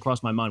doesn't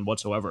cross my mind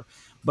whatsoever.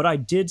 But I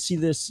did see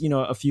this,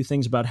 a few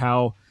things about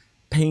how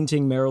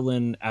painting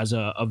Marilyn as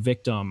a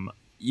victim,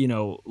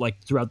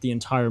 like throughout the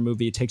entire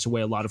movie, it takes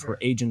away a lot of her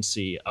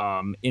agency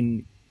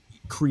in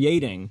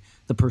creating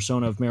the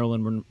persona of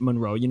Marilyn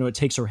Monroe. It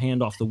takes her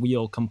hand off the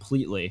wheel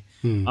completely,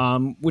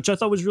 which I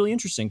thought was really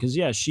interesting because,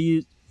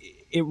 it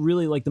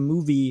really, like, the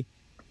movie,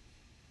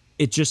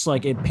 it just,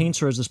 like, it paints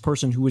her as this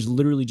person who was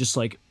literally just,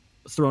 like,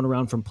 thrown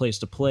around from place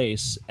to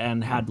place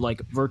and had,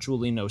 like,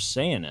 virtually no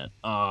say in it,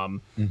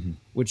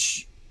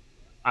 which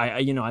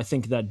I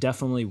think that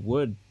definitely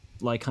would,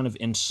 like, kind of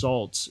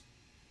insult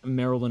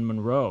Marilyn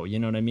Monroe, you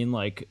know what I mean?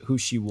 Like, who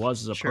she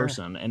was as a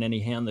person and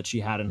any hand that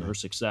she had in her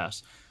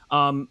success.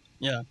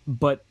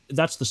 But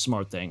that's the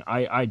smart thing.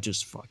 I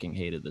just fucking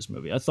hated this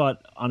movie. I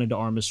thought Ana de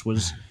Armas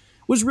was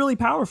really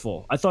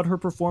powerful. I thought her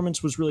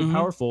performance was really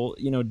powerful,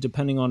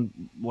 depending on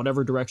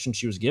whatever direction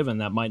she was given,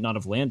 that might not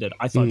have landed.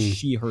 I thought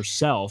she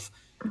herself,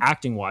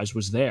 acting-wise,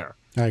 was there.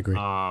 I agree.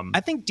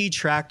 I think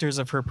detractors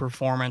of her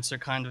performance are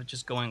kind of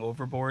just going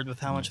overboard with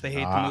how much they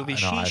hate the movie.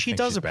 She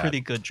does a pretty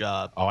good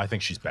job. Oh, I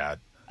think she's bad.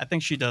 I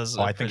think she does.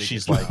 I think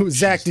she's like.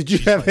 Zach, did you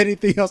have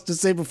anything else to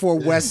say before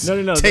Wes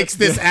takes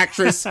this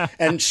actress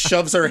and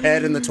shoves her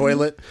head in the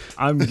toilet?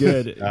 I'm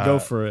good. Go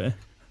for it.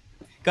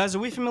 Guys, are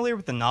we familiar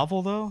with the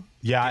novel though?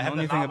 Yeah, I have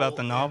anything about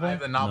the novel. I have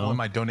the novel in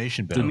my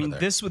donation bin. I mean,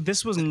 this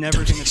was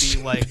never going to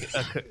be like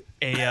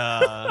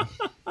a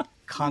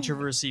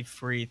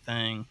controversy-free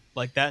thing.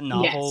 Like that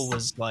novel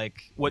was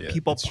like what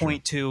people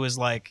point to as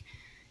like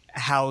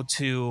how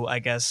to, I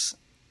guess,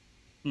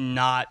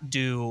 not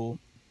do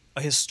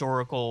a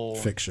historical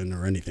fiction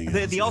or anything.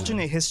 The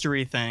alternate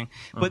history thing,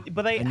 but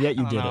and yet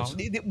you did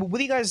it. What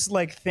do you guys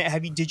like?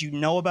 Did you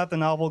know about the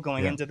novel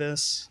going into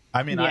this?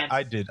 I mean,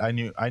 I did. I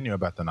knew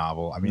about the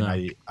novel. I mean,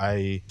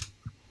 I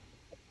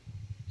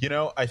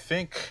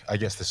think, I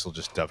guess this will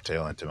just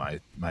dovetail into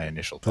my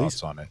initial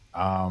thoughts on it.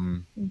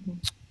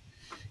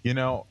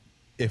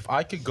 If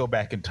I could go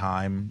back in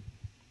time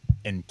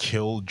and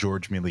kill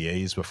George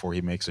Méliès before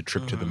he makes a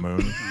trip to the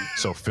moon,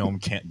 so film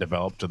can't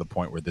develop to the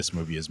point where this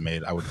movie is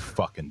made, I would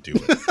fucking do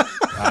it.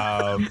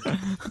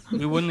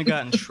 We wouldn't have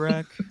gotten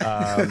Shrek. We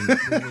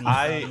wouldn't have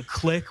gotten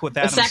Click with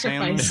Adam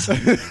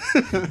Sandler.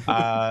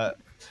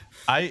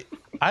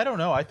 I don't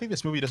know. I think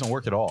this movie doesn't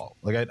work at all.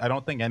 Like I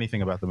don't think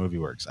anything about the movie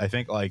works. I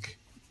think like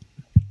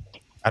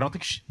I don't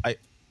think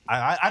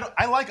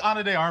I like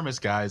Ana de Armas,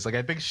 guys. Like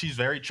I think she's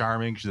very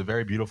charming. She's a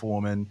very beautiful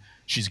woman.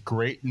 She's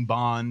great in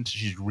Bond.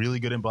 She's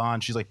really good in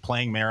Bond. She's like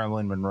playing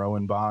Marilyn Monroe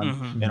in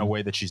Bond in a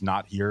way that she's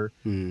not here.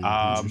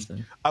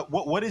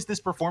 What is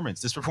this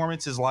performance? This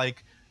performance is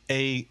like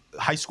a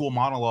high school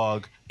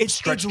monologue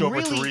stretched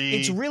over three.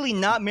 It's really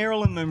not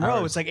Marilyn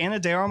Monroe. hours. It's like Ana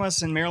de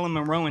Armas and Marilyn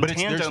Monroe in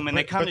tandem, and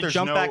they kind of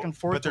jump back and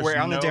forth to where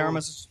Ana de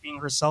Armas is being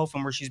herself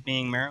and where she's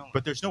being Marilyn.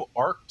 But there's no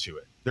arc to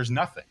it. There's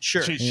nothing.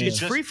 Sure. She's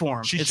just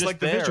freeform. She's It's just like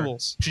the there.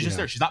 visuals. She's just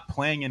there. She's not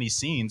playing any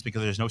scenes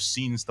because there's no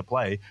scenes to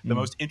play. The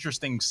most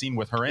interesting scene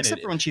with her in Except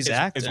it for when she's is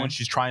acting. when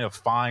she's trying to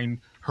find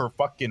her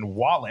fucking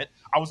wallet.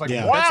 I was like,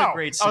 Yeah. wow. That's a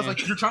great I was scene.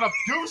 like, you're trying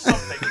to do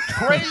something.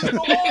 Praise the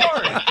Lord.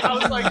 I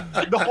was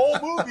like, the whole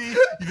movie,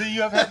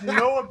 you have had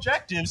no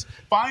objectives.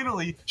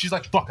 Finally, she's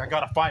like, fuck, I got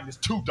to find this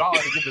 $2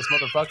 to give this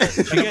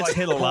motherfucker. She gets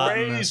hit a lot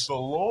in Praise this. the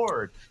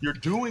Lord. You're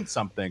doing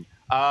something.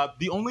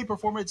 The only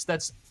performance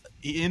that's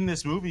in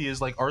this movie is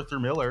like Arthur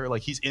Miller.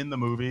 Like, he's in the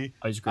movie.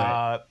 Oh, he's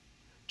great.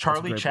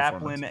 Charlie great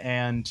Chaplin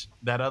and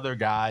that other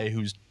guy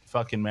who's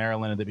fucking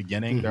Marilyn at the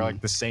beginning, they're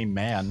like the same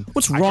man.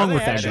 What's wrong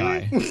with that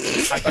guy?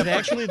 Are they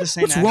actually the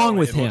same What's actor? wrong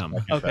with him?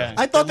 Okay.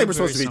 I thought they were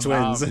look supposed to be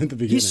very twins at the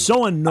beginning. He's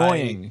so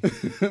annoying.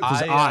 His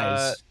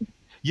eyes.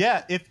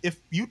 Yeah, if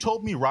you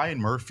told me Ryan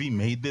Murphy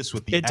made this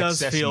with the It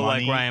does excess feel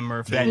like money Ryan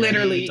Murphy. that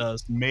Literally. he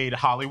made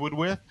Hollywood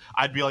with,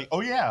 I'd be like, oh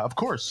yeah, of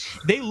course.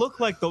 They look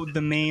like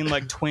the main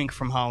like twink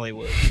from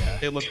Hollywood.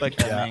 They look like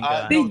the main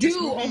guy. They No, this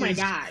do. movie Oh my is-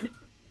 god.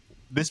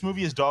 This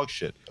movie is dog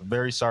shit. I'm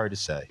very sorry to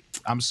say.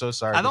 I'm so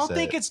sorry. I to don't say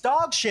think it. it's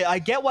dog shit. I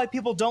get why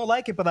people don't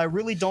like it, but I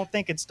really don't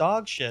think it's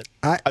dog shit.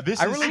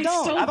 This I is- really I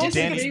don't. so I don't think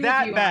disagree it's with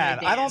that you on bad.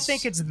 it, I don't Dan.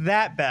 think it's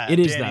that bad. It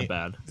is Danny, that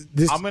bad.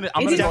 I'm gonna It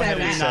go is ahead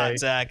that and bad. say, Not,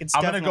 Zach. It's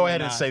I'm gonna go definitely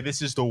ahead and not. say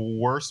this is the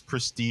worst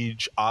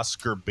prestige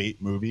Oscar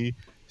bait movie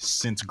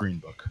since Green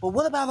Book. But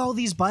what about all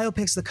these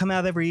biopics that come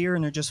out every year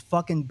and they're just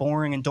fucking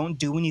boring and don't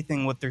do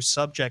anything with their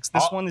subjects?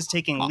 This one is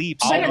taking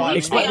leaps. I'll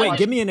watch- Wait,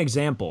 give me an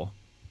example.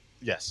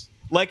 Yes.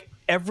 Like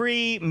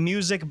every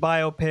music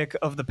biopic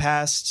of the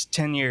past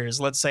 10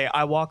 years, let's say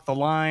I Walk the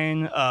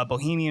Line,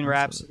 Bohemian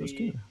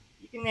Rhapsody.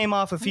 You can name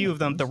off a few of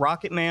them. The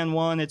Rocket Man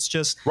one, it's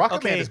just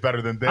Rocket Man is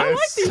better than this. I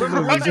like these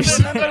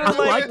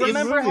movies.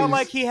 Remember how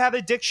like he had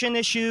addiction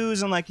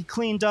issues and like he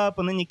cleaned up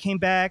and then he came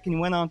back and he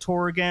went on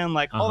tour again.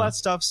 Like all that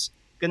stuff's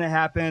gonna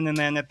happen, and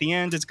then at the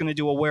end it's gonna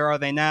do a Where Are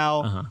They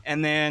Now,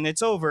 and then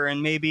it's over,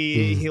 and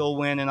maybe he'll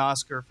win an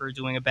Oscar for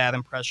doing a bad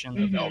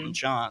impression of Elton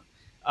John.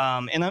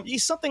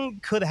 Something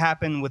could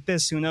happen with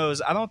this. Who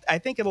knows? I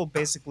think it'll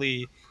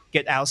basically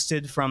get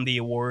ousted from the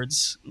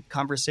awards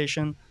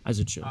conversation. As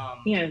it should.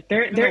 Yeah,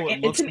 Even though it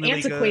it's looks an really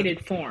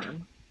antiquated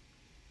form.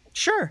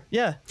 Sure.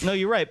 Yeah. No,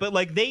 you're right. But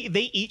like they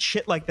eat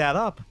shit like that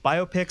up.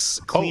 Biopics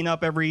clean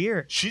up every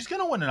year. She's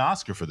gonna win an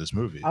Oscar for this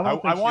movie. I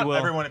don't think I want she will.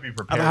 everyone to be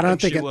prepared. I don't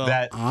think she it, will.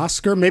 that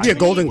Oscar, maybe a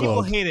Golden People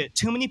Globe. hate it.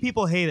 Too many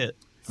people hate it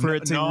for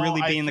it to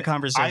really be in the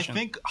conversation. I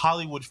think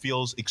Hollywood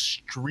feels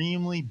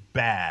extremely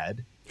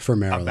bad For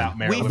Maryland. about we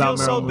Maryland. feel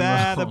so Marilyn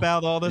bad Monroe.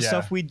 about all the Yeah.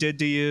 stuff we did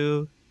to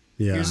you.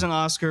 Yeah. Here's an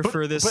Oscar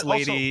for this But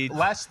lady.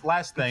 Also,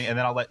 last thing, and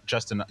then I'll let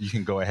Justin. You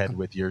can go ahead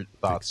with your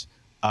thoughts.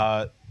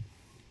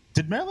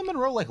 Did Marilyn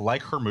Monroe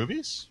like her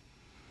movies?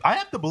 I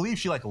have to believe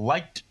she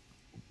liked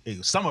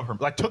some of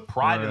her, took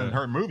pride in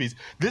her movies.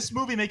 This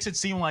movie makes it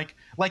seem like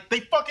they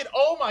fucking,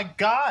 oh my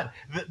god,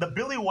 the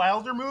Billy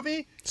Wilder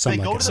movie. Some they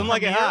Like go It to the Some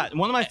Like It premiere, Hot.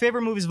 One of my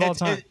favorite movies of all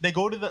time. They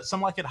go to the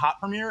Some Like It Hot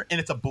premiere, and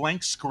it's a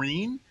blank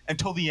screen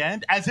until the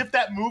end, as if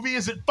that movie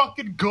isn't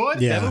fucking good.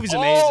 Yeah. That movie's Oh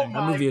amazing.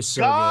 That my movie is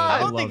so God. good. I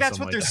don't love think that's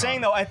Some what Like they're It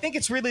saying, Hot. though. I think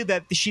it's really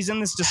that she's in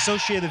this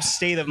dissociative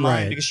state of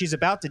mind Right. because she's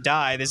about to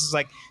die. This is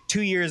like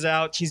 2 years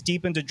out. She's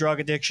deep into drug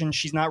addiction.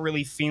 She's not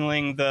really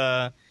feeling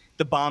the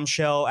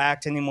bombshell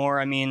act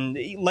anymore. I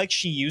mean, like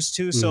she used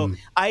to. So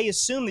I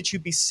assume that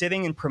she'd be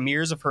sitting in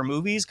premieres of her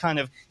movies, kind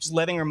of just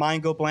letting her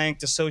mind go blank,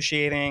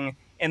 dissociating.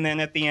 And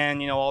then at the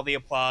end, all the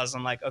applause.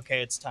 I'm like,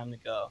 okay, it's time to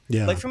go.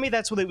 Yeah. Like for me,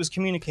 that's what it was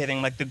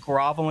communicating. Like the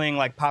groveling,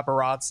 like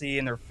paparazzi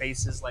and their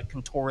faces like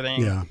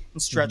contorting Yeah.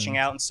 and stretching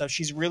out and stuff.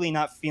 She's really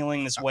not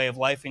feeling this way of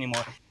life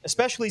anymore,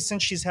 especially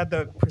since she's had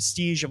the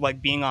prestige of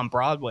like being on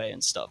Broadway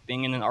and stuff,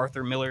 being in an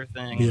Arthur Miller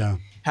thing, Yeah.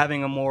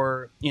 having a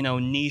more,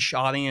 niche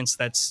audience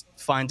that's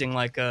finding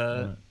like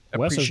a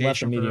Wes has left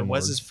the appreciation for medium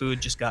Wes's word.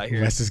 food just got here.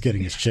 Wes is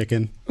getting his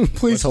chicken.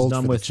 Please Wes is hold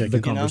done for with the the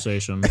chicken.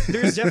 conversation.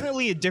 There's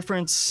definitely a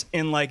difference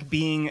in like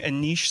being a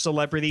niche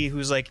celebrity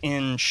who's like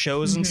in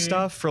shows and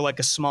stuff for like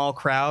a small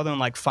crowd and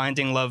like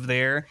finding love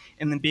there,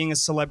 and then being a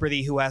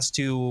celebrity who has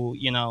to,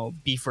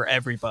 be for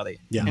everybody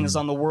Yeah. and is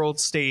on the world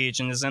stage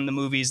and is in the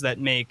movies that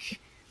make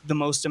the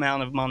most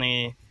amount of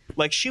money.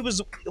 Like she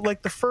was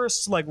like the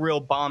first like real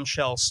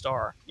bombshell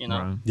star,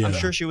 Right. Yeah. I'm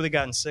sure she would have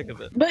gotten sick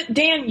of it. But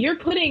Dan, you're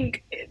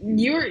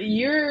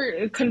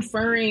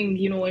conferring,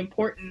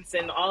 importance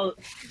and all,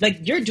 like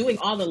you're doing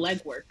all the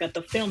legwork that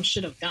the film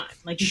should have done.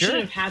 Like you Sure. should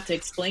have had to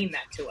explain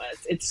that to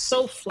us. It's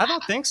so I flat.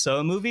 don't think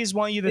so. Movies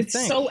want you to It's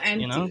think. so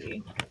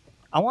empty.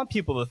 I want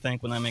people to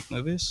think when I make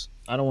movies.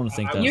 I don't want to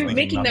think that. You're like,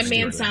 making I'm that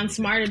man stupid. sound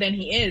smarter than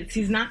he is.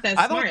 He's not that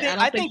I smart.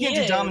 think he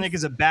Andrew is. Dominic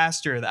is a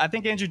bastard. I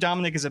think Andrew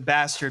Dominic is a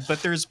bastard,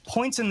 but there's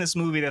points in this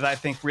movie that I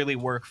think really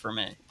work for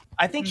me.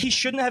 I think he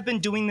shouldn't have been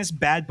doing this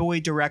bad boy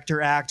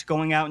director act,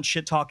 going out and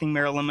shit talking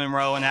Marilyn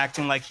Monroe and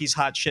acting like he's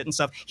hot shit and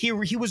stuff. He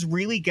was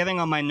really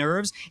getting on my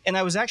nerves, and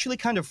I was actually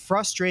kind of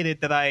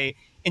frustrated that I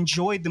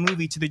enjoyed the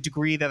movie to the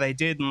degree that I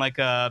did in like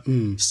a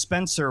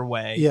Spencer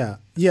way. Yeah.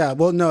 Yeah.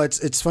 Well, no,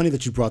 it's funny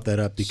that you brought that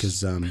up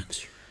because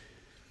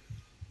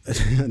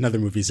another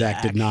movie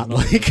Zach did not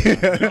like.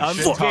 A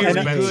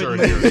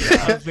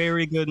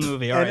very good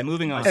movie. All right,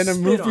 moving on. And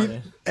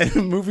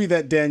a movie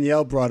that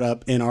Danielle brought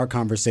up in our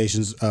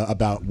conversations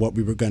about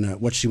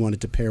what she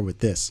wanted to pair with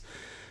this.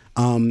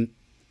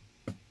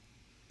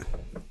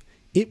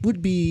 It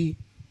would be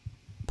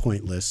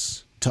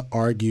pointless to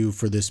argue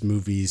for this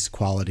movie's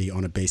quality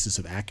on a basis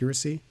of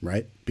accuracy,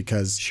 right?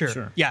 Because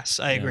sure. Yes,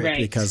 I agree. Right.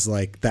 Because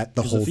like that,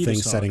 the whole thing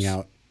setting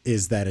out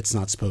is that it's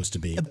not supposed to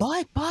be.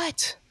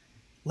 But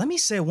let me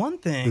say one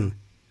thing.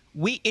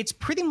 It's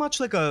pretty much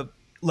like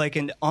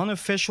an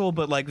unofficial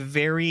but like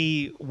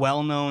very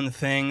well-known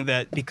thing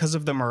that because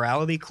of the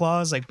morality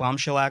clause, like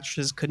bombshell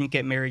actresses couldn't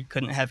get married,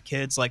 couldn't have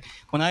kids. Like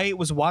when I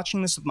was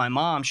watching this with my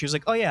mom, she was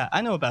like, "Oh yeah,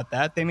 I know about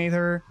that. They made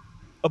her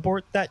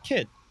abort that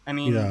kid." I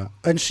mean,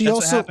 and she that's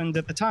also what happened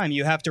at the time.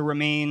 You have to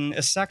remain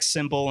a sex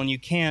symbol, and you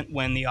can't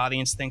when the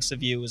audience thinks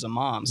of you as a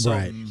mom. So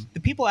the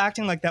people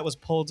acting like that was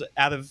pulled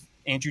out of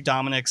Andrew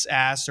Dominik's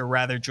ass, or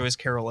rather Joyce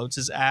Carol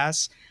Oates'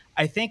 ass,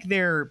 I think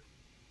they're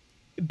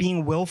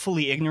being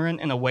willfully ignorant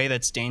in a way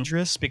that's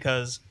dangerous,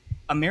 because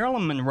a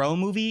Marilyn Monroe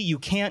movie, you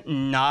can't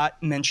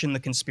not mention the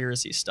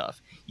conspiracy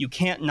stuff. You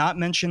can't not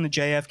mention the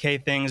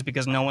JFK things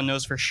because no one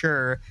knows for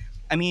sure.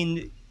 I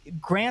mean,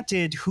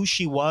 granted who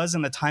she was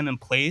and the time and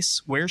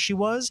place where she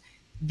was,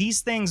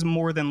 these things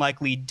more than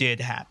likely did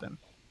happen.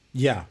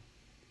 Yeah.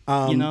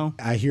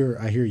 I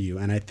hear you.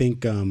 And I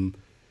think,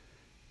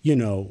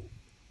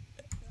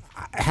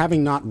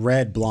 having not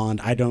read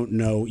Blonde, I don't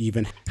know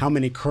even how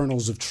many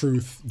kernels of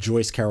truth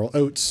Joyce Carol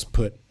Oates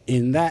put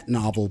in that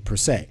novel per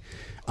se.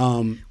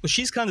 Well,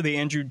 she's kind of the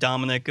Andrew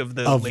Dominik of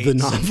the late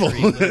novel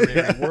century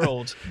literary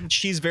world.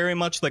 She's very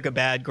much like a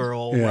bad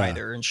girl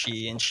writer, and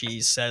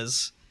she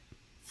says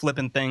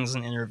flippant things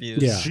in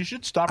interviews. Yeah. She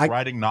should stop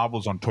writing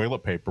novels on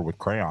toilet paper with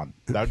crayon.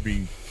 That'd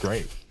be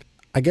great.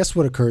 I guess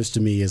what occurs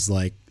to me is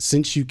like,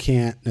 since you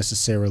can't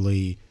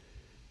necessarily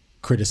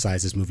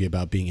criticize this movie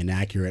about being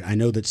inaccurate, I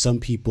know that some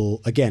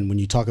people, again, when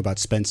you talk about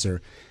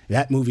Spencer,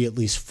 that movie at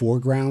least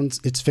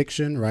foregrounds its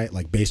fiction, right?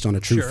 Like based on a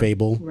true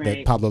fable,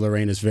 that Pablo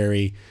Larraín is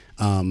very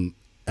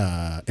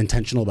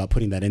intentional about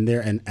putting that in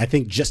there. And I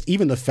think just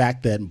even the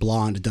fact that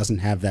Blonde doesn't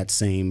have that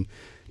same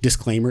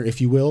disclaimer, if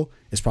you will,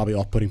 is probably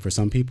off-putting for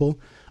some people.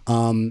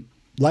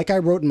 Like I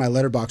wrote in my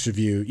Letterboxd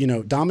review,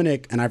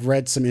 Dominik, and I've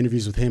read some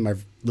interviews with him,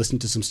 I've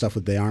listened to some stuff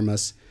with De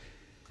Armas.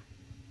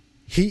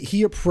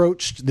 He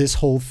approached this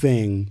whole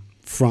thing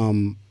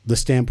from the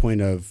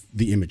standpoint of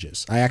the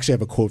images. I actually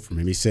have a quote from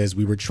him. He says,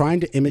 "We were trying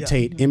to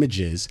imitate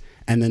images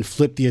and then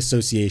flip the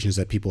associations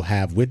that people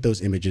have with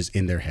those images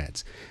in their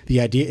heads.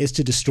 The idea is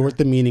to distort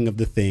the meaning of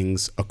the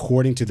things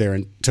according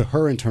to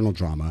her internal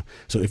drama.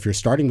 So if you're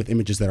starting with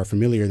images that are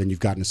familiar, then you've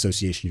got an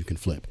association you can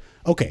flip."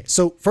 Okay,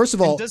 so first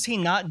of all, and does he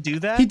not do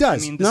that? He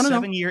does. I mean, No.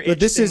 7-year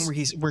itch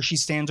thing where she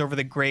stands over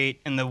the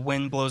grate and the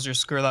wind blows her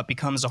skirt up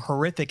becomes a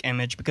horrific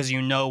image because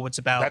you know what's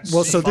about.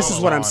 Well, so this is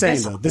what I'm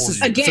saying though. This is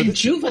again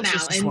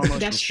juvenile and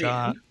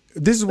pedestrian.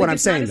 This is what I'm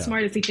saying though. It's not as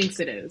smart as he thinks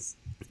it is.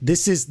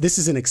 This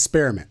is an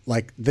experiment.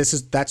 Like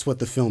that's what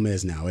the film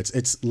is now.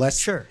 It's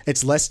less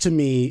it's less to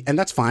me, and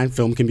that's fine.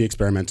 Film can be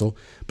experimental,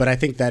 but I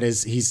think that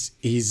is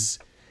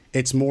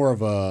it's more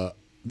of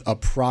a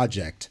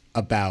project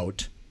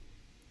about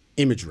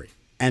imagery.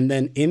 And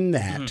then in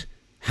that,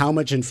 how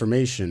much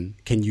information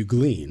can you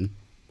glean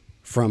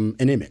from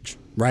an image,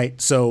 right?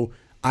 So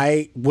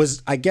I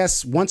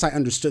guess once I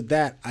understood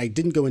that, I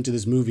didn't go into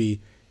this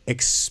movie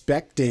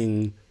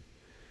expecting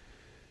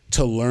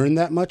to learn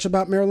that much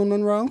about Marilyn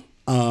Monroe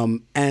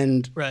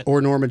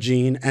or Norma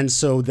Jean. And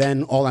so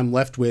then all I'm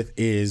left with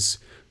is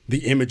the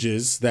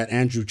images that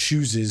Andrew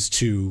chooses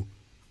to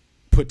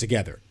put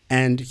together.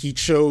 And he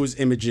chose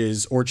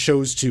images or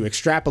chose to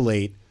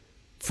extrapolate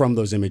from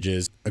those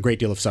images a great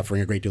deal of suffering,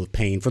 a great deal of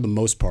pain for the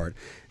most part,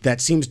 that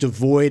seems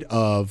devoid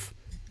of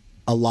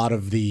a lot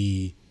of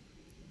the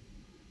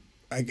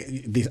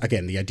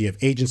idea of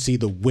agency,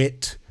 the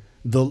wit,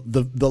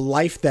 the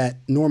life that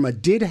Norma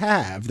did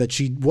have that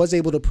she was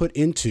able to put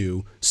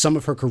into some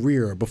of her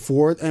career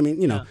before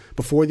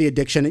the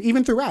addiction, and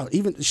even throughout,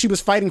 even she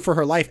was fighting for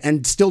her life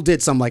and still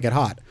did Some Like It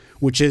Hot,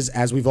 which is,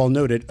 as we've all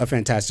noted, a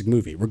fantastic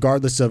movie,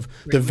 regardless of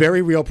the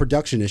very real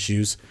production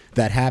issues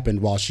that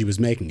happened while she was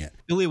making it.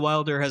 Billy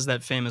Wilder has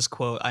that famous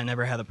quote, "I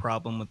never had a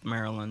problem with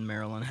Marilyn.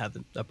 Marilyn had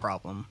a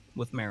problem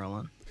with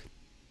Marilyn."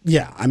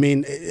 Yeah, I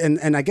mean,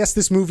 and I guess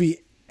this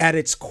movie at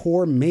its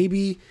core,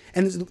 maybe,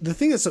 and the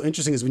thing that's so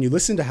interesting is when you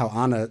listen to how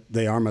Ana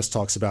de Armas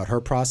talks about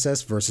her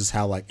process versus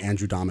how like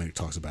Andrew Dominik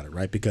talks about it,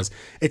 right? Because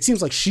it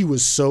seems like she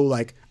was so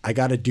like, I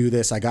got to do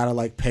this, I got to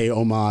like pay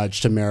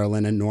homage to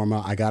Marilyn and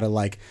Norma, I got to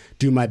like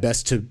do my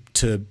best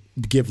to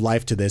give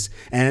life to this,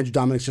 and Andrew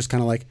Dominik's just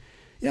kind of like,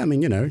 yeah, I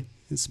mean,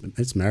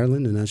 it's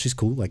Marilyn and she's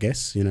cool, I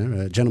guess,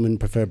 Gentlemen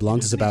Prefer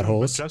Blondes is about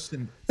hoes.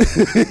 Justin,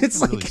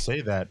 it's really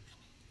say that.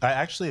 I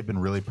actually have been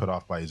really put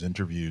off by his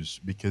interviews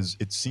because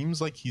it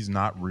seems like he's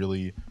not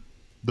really.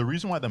 The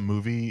reason why the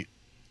movie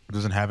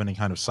doesn't have any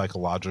kind of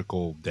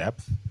psychological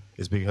depth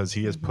is because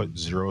he has put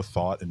zero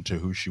thought into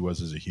who she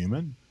was as a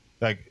human.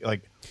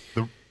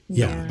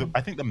 Yeah.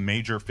 I think the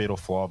major fatal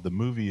flaw of the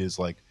movie is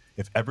like,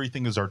 if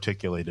everything is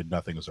articulated,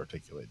 nothing is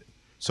articulated.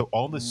 So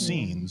all the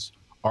scenes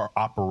are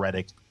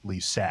operatically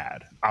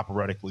sad,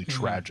 operatically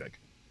tragic.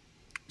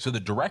 So the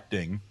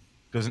directing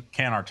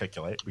can't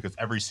articulate, because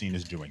every scene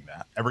is doing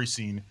that. Every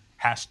scene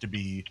has to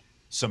be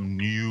some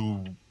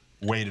new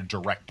way to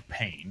direct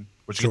pain,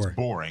 which gets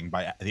boring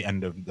by the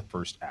end of the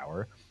first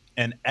hour.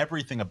 And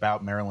everything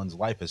about Marilyn's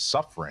life is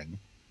suffering,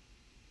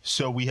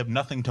 so we have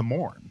nothing to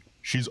mourn.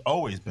 She's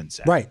always been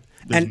sad. Right.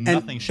 There's And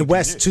nothing she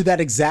Wes, can do. to that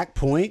exact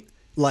point,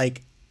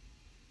 like,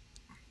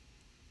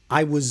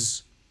 I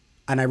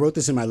wrote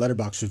this in my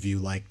Letterboxd review,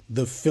 like,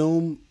 the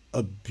film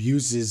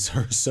abuses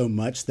her so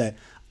much that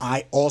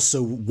I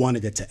also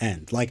wanted it to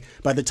end. Like,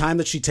 by the time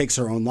that she takes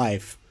her own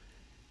life,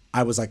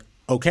 I was like,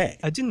 okay.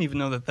 I didn't even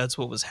know that that's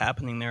what was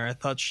happening there. I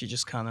thought she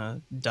just kind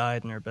of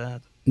died in her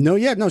bed. No,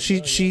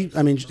 she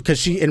I mean, because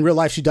she, in real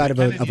life, she died of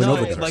an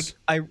overdose. Like,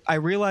 I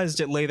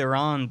realized it later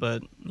on,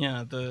 but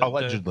yeah,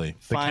 allegedly,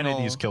 the final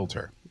Kennedys killed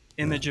her.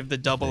 Image of the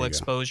double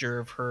exposure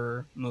of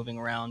her moving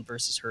around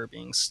versus her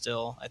being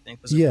still, I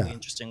think, was a really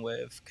interesting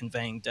way of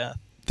conveying death.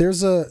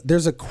 There's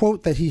a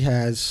quote that he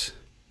has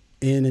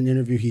in an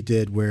interview he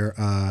did where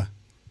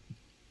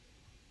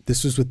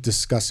this was with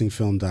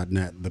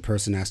discussingfilm.net. The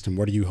person asked him,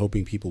 what are you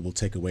hoping people will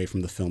take away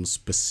from the film's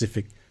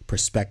specific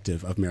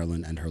perspective of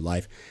Marilyn and her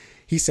life?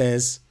 He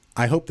says,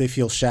 I hope they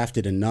feel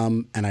shafted and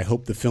numb, and I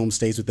hope the film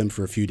stays with them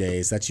for a few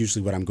days. That's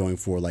usually what I'm going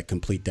for, like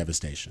complete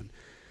devastation.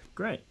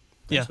 Great.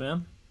 Thanks,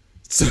 man.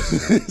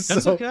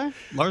 That's okay.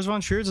 Lars von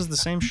Trier does the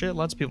same shit.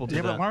 Lots of people do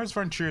that. But Lars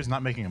von Trier is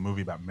not making a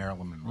movie about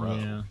Marilyn Monroe.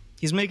 Yeah.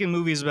 He's making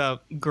movies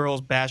about girls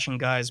bashing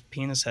guys'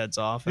 penis heads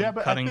off and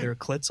cutting their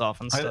clits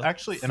off and stuff.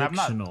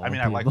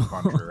 I like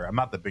Von Trier. I'm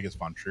not the biggest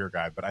Von Trier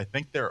guy, but I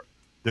think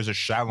there's a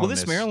shallowness. Well,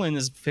 this Marilyn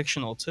is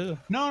fictional too.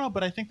 No,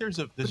 but I think there's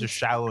a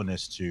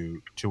shallowness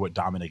to what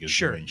Dominic is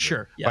doing.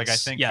 Sure. Yes, like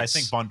I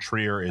think Von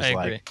Trier is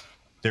like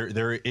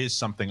there is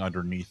something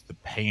underneath the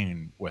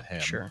pain with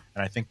him. Sure.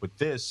 And I think with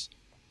this,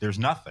 there's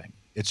nothing.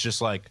 It's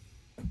just like,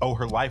 oh,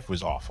 her life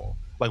was awful.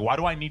 Like, why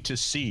do I need to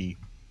see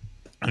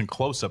in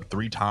close up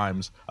 3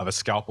 times of a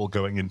scalpel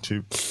going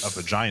into a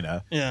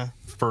vagina? Yeah.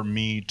 For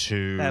me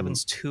to that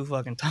happens 2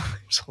 fucking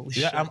times. Holy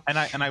shit. I'm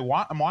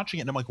watching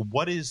it and I'm like,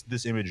 what is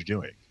this image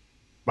doing?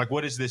 Like,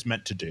 what is this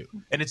meant to do?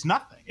 And it's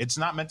nothing. It's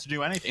not meant to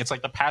do anything. It's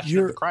like the Passion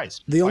of the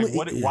Christ.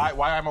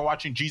 Why am I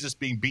watching Jesus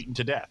being beaten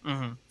to death?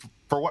 Mm-hmm.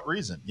 For what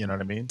reason? You know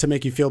what I mean? To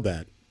make you feel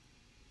bad.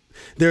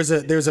 There's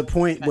a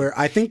point where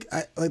I think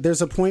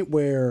there's a point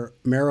where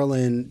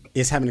Marilyn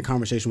is having a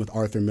conversation with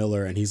Arthur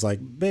Miller, and he's like,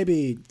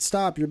 "Baby,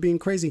 stop! You're being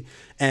crazy."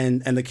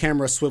 And the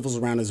camera swivels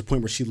around. There's a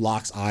point where she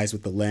locks eyes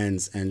with the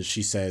lens, and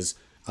she says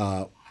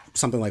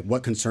something like,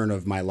 "What concern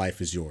of my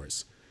life is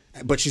yours?"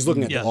 But she's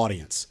looking at the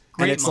audience.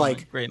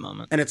 Great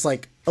moment. And it's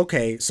like,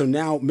 okay, so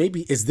now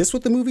maybe is this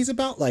what the movie's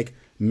about? Like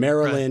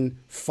Marilyn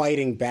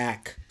fighting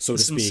back, so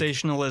to speak,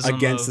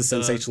 against the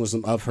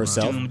sensationalism of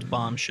herself. Doomed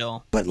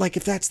bombshell. But like,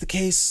 if that's the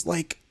case,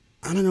 like,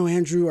 I don't know,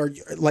 Andrew,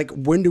 like,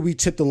 when do we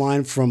tip the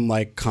line from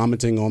like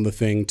commenting on the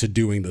thing to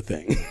doing the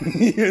thing?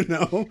 You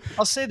know?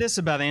 I'll say this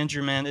about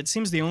Andrew, man. It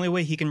seems the only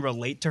way he can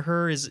relate to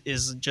her is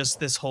just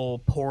this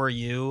whole poor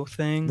you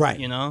thing. Right.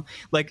 You know?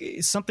 Like,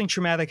 something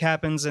traumatic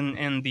happens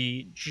and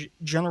the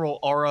general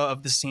aura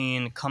of the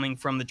scene coming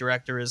from the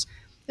director is,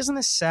 isn't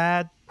this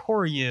sad?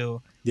 Poor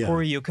you. Yeah.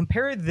 Poor you.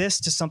 Compare this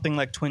to something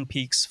like Twin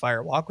Peaks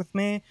Fire Walk with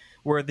Me,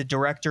 where the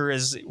director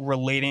is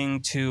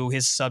relating to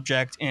his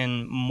subject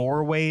in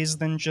more ways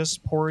than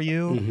just poor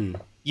you. Mm-hmm.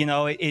 You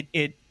know,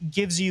 it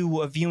gives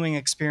you a viewing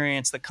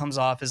experience that comes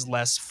off as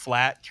less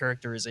flat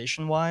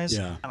characterization wise.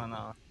 Yeah. I don't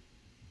know.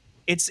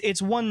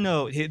 It's one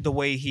note the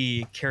way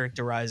he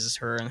characterizes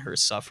her and her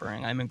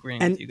suffering. I'm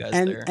agreeing with you guys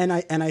there. And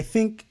I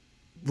think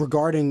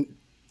regarding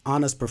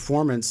Anna's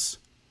performance,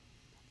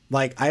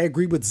 like, I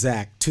agree with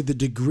Zach to the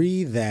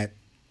degree that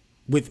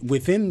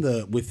within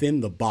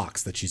the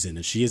box that she's in,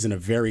 and she is in a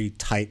very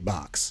tight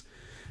box.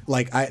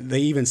 Like,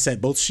 they even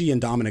said, both she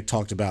and Dominic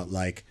talked about,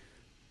 like,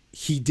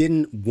 he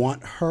didn't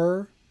want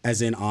her,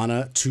 as in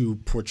Anna, to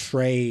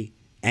portray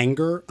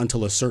anger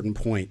until a certain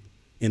point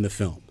in the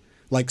film.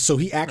 Like, so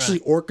he actually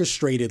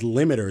orchestrated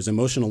limiters,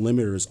 emotional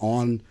limiters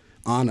on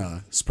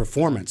Anna's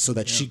performance so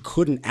that she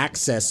couldn't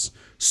access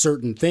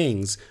certain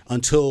things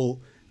until,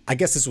 I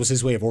guess this was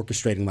his way of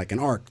orchestrating like an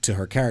arc to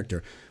her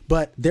character.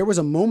 But there was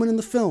a moment in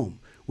the film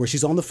where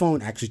she's on the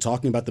phone actually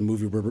talking about the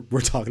movie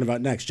we're talking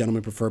about next,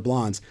 Gentlemen Prefer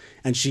Blondes,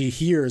 and she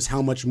hears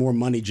how much more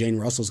money Jane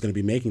Russell's going to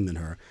be making than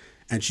her.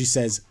 And she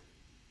says,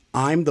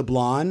 I'm the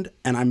blonde,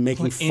 and I'm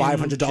making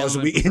 $500 a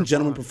week in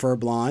Gentlemen Prefer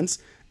Blondes,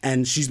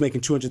 and she's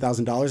making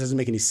 $200,000. Doesn't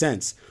make any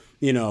sense,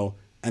 you know.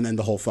 And then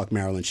the whole "fuck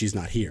Marilyn, she's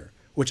not here."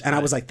 And I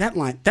was like, that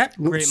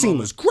scene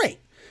was great.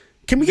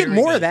 Can we get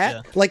more of that?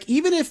 Yeah. Like,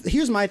 even if,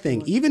 here's my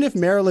thing, even if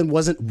Marilyn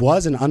was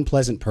an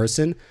unpleasant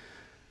person,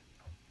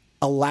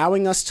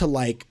 allowing us to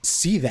like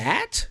see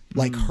that,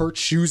 like her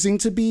choosing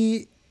to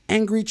be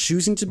angry,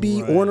 choosing to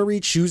be ornery,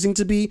 choosing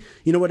to be,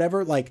 you know,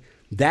 whatever, like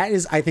that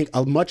is, I think,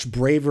 a much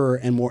braver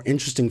and more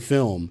interesting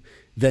film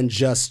than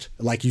just,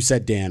 like you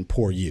said, Dan,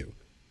 poor you.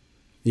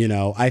 You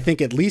know, I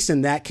think at least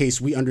in that case,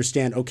 we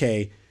understand,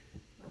 okay,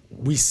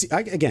 we see,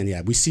 again,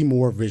 yeah, we see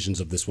more visions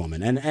of this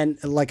woman.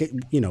 And like,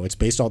 you know, it's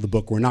based off the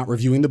book. We're not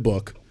reviewing the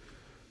book.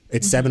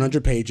 It's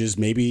 700 pages.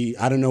 Maybe,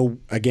 I don't know,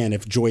 again,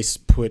 if Joyce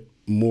put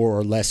more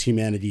or less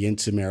humanity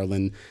into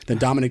Marilyn than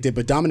Dominic did.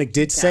 But Dominic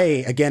did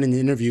say, again, in the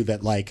interview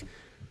that, like,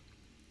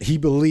 he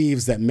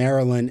believes that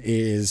Marilyn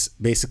is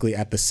basically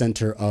at the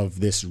center of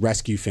this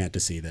rescue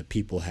fantasy that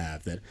people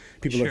have, that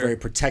people are very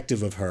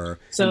protective of her.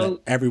 So and that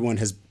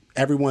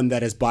everyone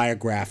that has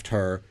biographed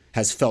her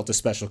has felt a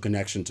special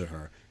connection to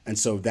her. And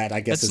so that, I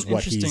guess, is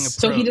what he's...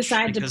 So he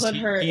decided to put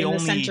her in the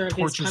center of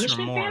his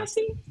punishment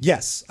fantasy?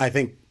 Yes, I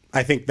think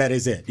that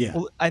is it, yeah.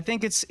 Well, I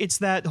think it's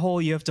that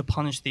whole you have to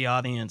punish the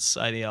audience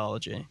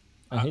ideology.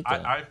 I hate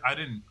that. I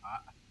didn't...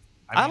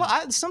 I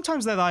mean,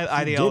 sometimes that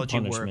ideology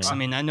works. I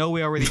mean, I know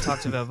we already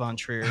talked about Von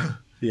Trier.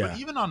 Yeah. But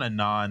even on a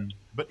non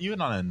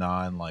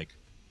like,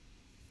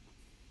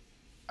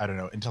 I don't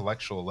know,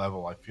 intellectual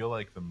level, I feel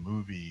like the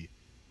movie,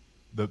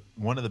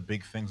 one of the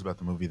big things about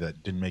the movie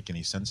that didn't make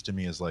any sense to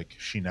me is, like,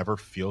 she never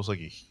feels like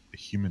a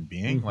human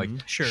being. Mm-hmm. Like,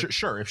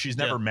 sure, if she's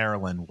never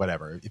Marilyn,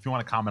 whatever. If you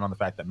want to comment on the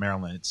fact that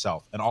Marilyn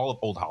itself and all of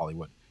old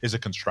Hollywood is a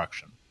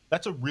construction,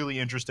 that's a really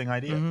interesting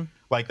idea. Mm-hmm.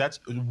 Like, that's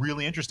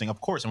really interesting,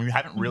 of course. And we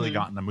haven't really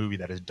gotten a movie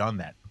that has done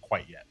that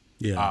quite yet.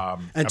 Yeah.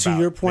 And to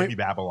your point, maybe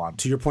Babylon.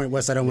 To your point,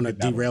 Wes, I don't want to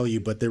derail you,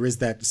 but there is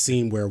that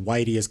scene where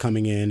Whitey is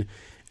coming in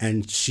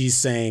and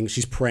she's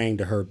praying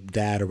to her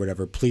dad or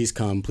whatever, please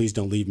come, please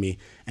don't leave me.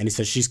 And he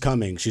says, she's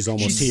coming, she's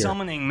almost here.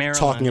 Summoning Marilyn.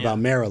 Talking about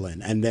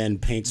Marilyn, and then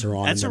paints her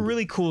on. That's a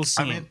really cool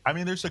scene. I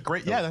mean, there's a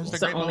great, that's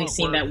the only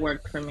scene that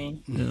worked for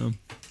me. Yeah.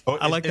 Oh,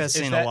 I like that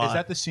scene a lot. Is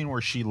that the scene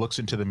where she looks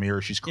into the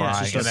mirror, she's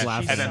crying, she starts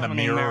laughing. and then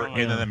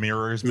the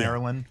mirror is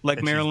Marilyn?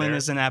 Like Marilyn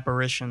is an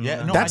apparition.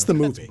 Yeah, no, that's the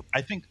movie.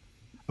 I think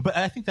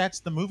that's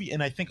the movie,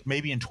 and I think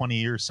maybe in 20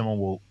 years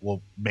someone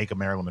will make a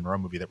Marilyn Monroe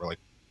movie that we're like,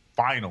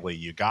 finally,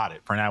 you got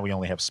it. For now, we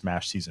only have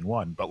Smash season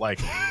 1, but like,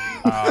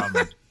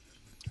 no,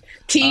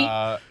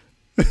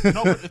 but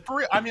for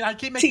real, I mean, I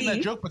keep making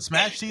that joke, but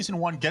Smash season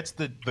 1 gets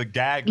the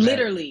gag.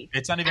 Literally,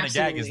 it's not even a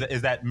gag.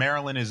 Is that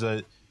Marilyn is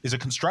a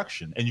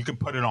construction, and you can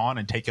put it on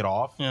and take it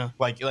off. Yeah,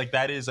 like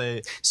that is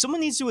a.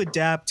 Someone needs to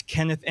adapt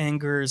Kenneth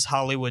Anger's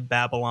Hollywood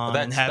Babylon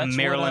and have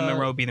Marilyn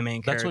Monroe be the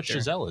main character. That's what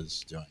Giselle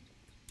is doing.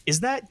 Is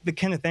that the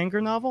Kenneth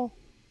Anger novel?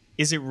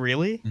 Is it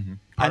really? Mm-hmm.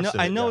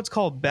 I know it's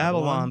called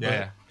Babylon,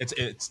 but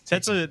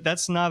yeah,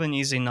 that's not an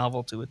easy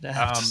novel to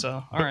adapt.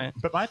 So all right.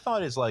 But my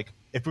thought is, like,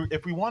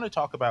 if we want to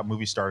talk about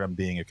movie stardom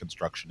being a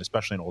construction,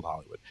 especially in old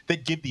Hollywood, they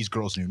give these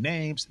girls new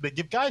names, they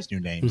give guys new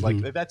names.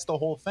 Mm-hmm. Like, that's the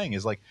whole thing.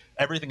 Is like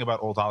everything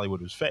about old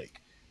Hollywood was fake.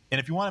 And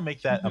if you want to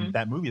make that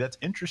that movie, that's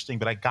interesting.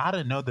 But I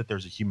gotta know that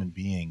there's a human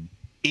being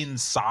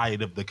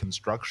inside of the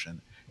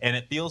construction, and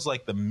it feels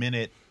like the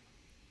minute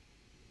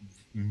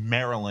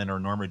Marilyn or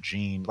Norma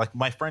Jean, like,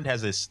 my friend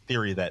has this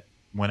theory that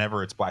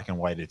whenever it's black and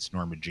white, it's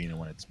Norma Jean, and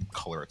when it's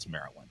color, it's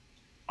Marilyn.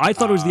 I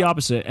thought it was the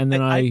opposite, and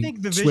then I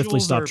think the swiftly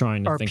visuals stopped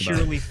trying to think about it. are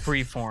purely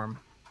freeform.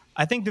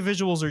 I think the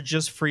visuals are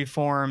just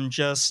freeform.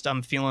 Just,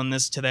 I'm feeling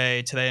this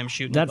today. Today I'm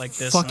shooting that it like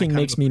this. fucking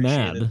makes me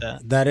mad.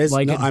 That is,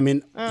 like, no, I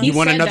mean, you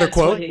want another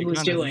quote? What he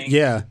was doing.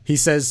 Yeah, he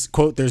says,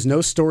 "quote There's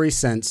no story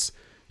sense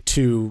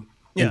to."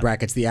 In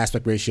brackets, the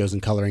aspect ratios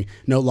and coloring,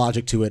 no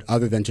logic to it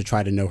other than to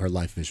try to know her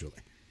life visually.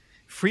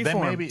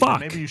 Freeform. Then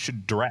maybe you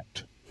should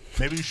direct.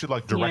 Maybe you should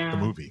direct the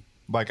movie.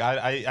 Like,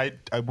 I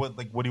would,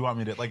 like, what do you want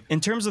me to, like? In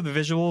terms of the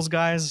visuals,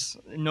 guys,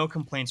 no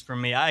complaints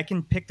from me. I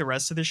can pick the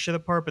rest of this shit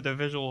apart, but the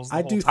visuals.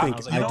 I do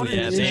think.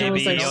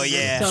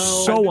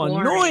 So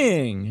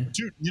annoying.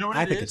 Dude, you know what?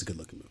 I think it's a good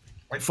looking movie.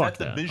 Like, Fuck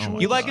the that.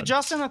 visuals. You like it,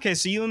 Justin? Okay,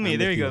 so you and me.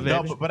 There you go,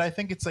 baby. No, but I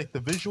think it's like the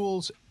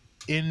visuals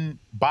in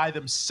by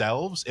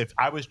themselves. If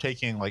I was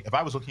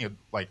looking at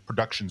like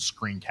production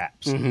screen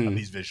caps of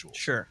these visuals,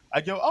 sure,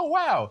 I'd go, oh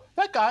wow,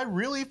 that guy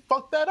really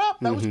fucked that up.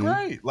 That was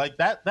great. Like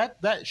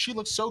that she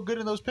looked so good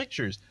in those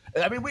pictures.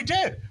 I mean, we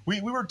did.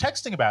 We were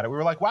texting about it. We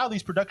were like, wow,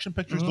 these production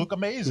pictures look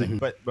amazing.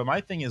 But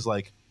my thing is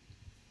like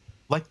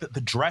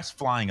the dress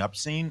flying up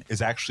scene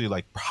is actually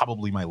like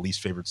probably my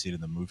least favorite scene in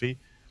the movie.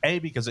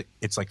 Because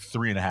it's like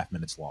 3.5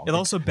 minutes long. It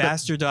also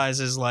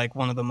bastardizes like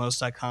one of the most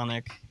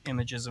iconic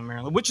images of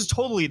Marilyn, which is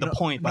totally the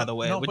point, by the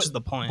way. Which is the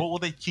point. Well,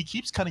 he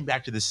keeps cutting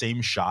back to the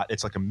same shot.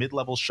 It's like a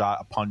mid-level shot,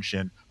 a punch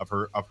in of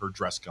her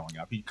dress going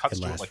up. He cuts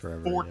to it like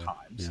four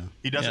times. Yeah.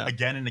 He does it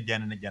again and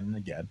again and again and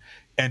again,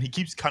 and he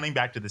keeps cutting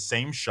back to the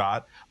same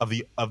shot of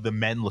the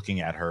men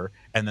looking at her,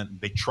 and then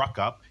they truck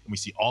up, and we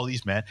see all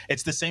these men.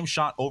 It's the same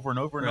shot over and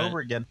over and over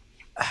again.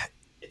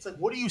 It's like,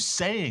 what are you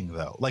saying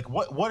though? Like,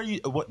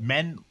 what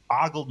men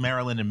ogled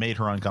Marilyn and made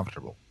her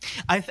uncomfortable?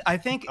 I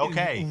think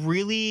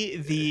really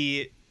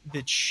the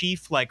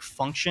chief like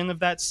function of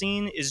that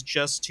scene is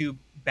just to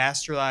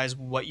bastardize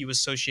what you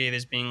associate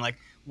as being like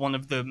one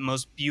of the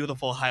most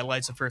beautiful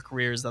highlights of her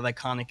career is that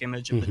iconic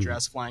image of the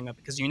dress flying up,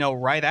 because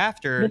right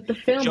after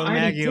Joe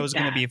Maggio is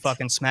going to be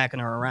fucking smacking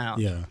her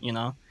around,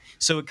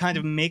 so it kind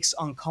of makes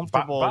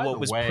uncomfortable what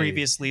was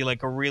previously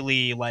like a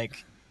really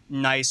like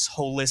nice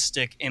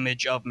holistic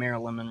image of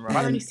Marilyn Monroe. I've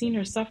already seen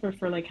her suffer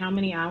for like how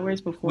many hours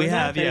before We that,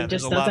 have, that yeah, it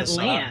just there's a lot of doesn't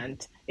stuff.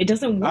 land. It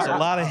doesn't work. There's a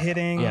lot of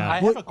hitting. Yeah, I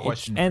have a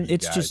question, and for you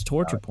it's guys just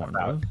torture porn,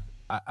 bro.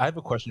 I have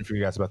a question for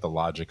you guys about the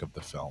logic of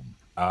the film.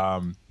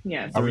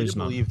 Yes. Are we is to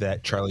none. believe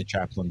that Charlie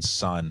Chaplin's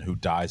son, who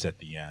dies at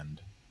the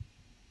end,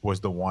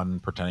 was the one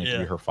pretending to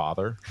be her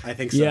father? I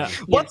think so. Yeah.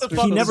 What the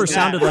fuck He never was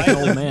sounded that? like an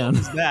old man. What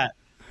was that?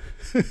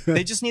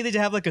 They just needed to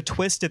have like a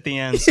twist at the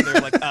end. So they're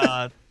like,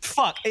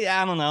 fuck.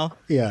 I don't know.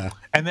 Yeah.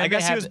 And then I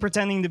guess they he had- was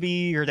pretending to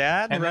be your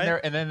dad, and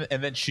right? then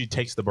and then she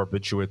takes the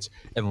barbiturates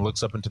and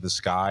looks up into the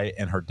sky,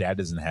 and her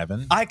dad is in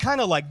heaven. I kind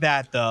of like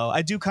that, though.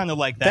 I do kind of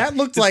like that. That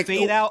looked the like-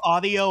 fade out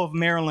audio of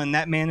Marilyn.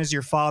 That man is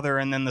your father,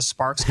 and then the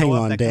sparks Hang go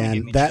up. on, that kinda Dan.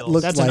 gave me That chills.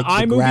 looked That's like an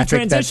the iMovie graphic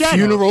that transition.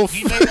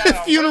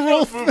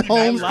 funeral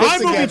homes put iMovie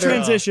together.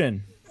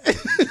 transition.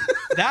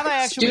 that I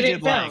actually Student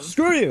did like. film.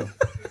 Screw you.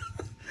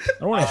 I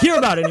don't want to hear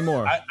about it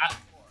anymore. I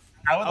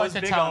would I like was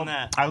to big tell. on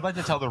that. I would like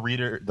to tell the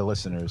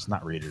listeners,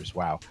 not readers.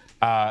 Wow,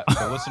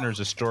 the listeners,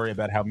 a story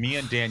about how me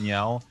and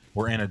Danielle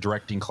were in a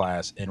directing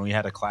class, and we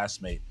had a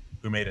classmate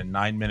who made a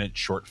 9-minute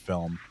short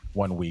film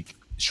one week.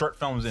 Short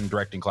films in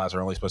directing class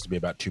are only supposed to be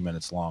about 2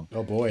 minutes long.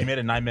 Oh, boy. He made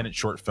a 9-minute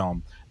short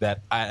film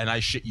that, I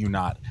shit you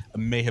not,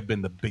 may have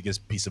been the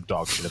biggest piece of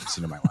dog shit I've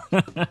seen in my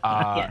life.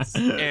 Yes.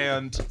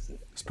 And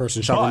This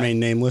person shall But- remain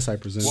nameless, I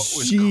presume. what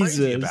was Jesus.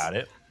 crazy about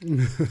it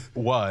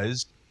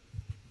was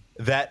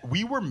that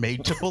we were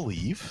made to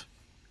believe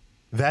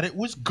that it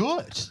was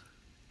good.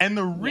 And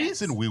the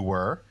reason we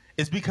were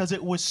is because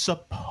it was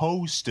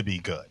supposed to be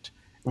good,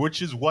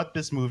 which is what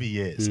this movie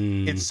is.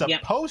 It's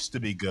supposed to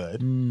be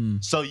good.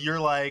 So you're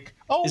like,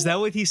 oh. Is that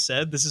what he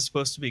said? This is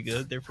supposed to be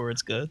good, therefore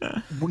it's good.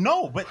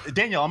 No, but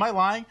Danielle, am I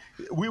lying?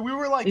 We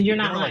were like, You're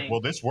not they were lying. like, well,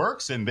 this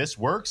works and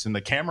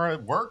the camera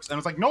works, and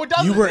it's like, no, it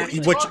doesn't. You were What are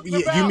you what talking you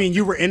about? mean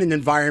you were in an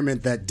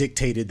environment that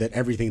dictated that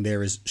everything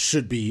there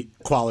should be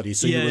quality.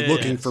 So you were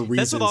looking for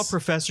reasons. That's what all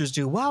professors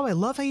do. Wow, I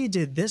love how you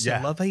did this. I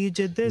Yeah. love how you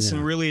did this. Yeah.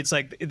 And really, it's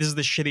like, this is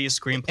the shittiest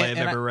screenplay I've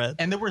ever read.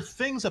 And there were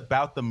things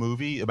about the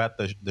movie, about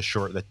the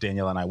short that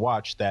Danielle and I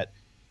watched, that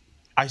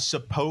I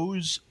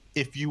suppose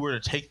if you were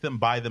to take them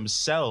by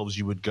themselves,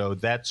 you would go,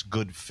 that's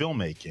good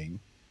filmmaking.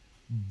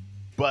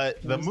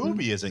 But the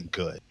movie isn't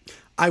good.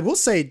 I will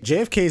say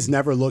JFK's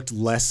never looked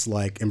less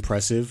like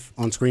impressive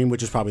on screen,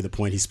 which is probably the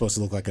point. He's supposed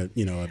to look like a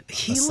He looks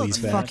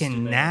sleazebag.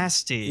 fucking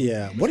nasty.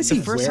 Yeah. What is The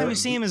he first time wearing? you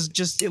see him is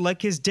just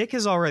like his dick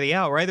is already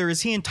out, right? Or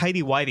is he in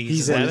tighty whities? He's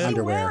Is in that it?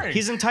 underwear.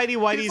 He's in tighty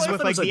whities like-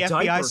 with I like thought it the was a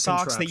FBI diaper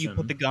socks that you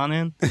put the gun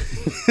in.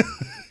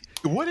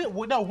 What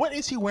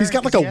is he wearing? He's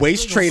got like a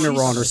waist trainer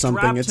on or something.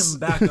 Strapped It's him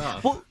back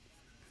up. Well,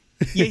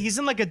 yeah, he's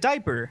in like a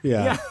diaper,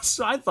 yeah. Yeah,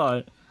 so I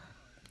thought.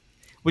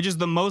 which is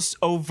the most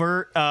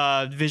overt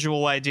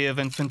visual idea of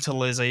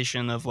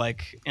infantilization of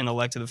like an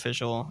elected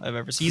official I've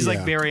ever seen. He's Yeah.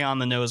 like very on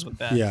the nose with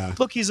that. Yeah.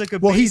 Look, he's like a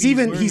Well, baby. he's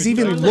even wearing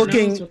a on the nose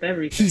looking. with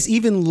everything. He's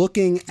even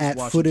looking at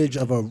watching footage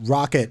of a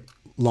rocket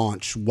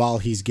launch while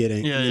he's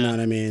getting. Yeah, you know yeah. what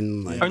I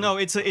mean? Like, Or no,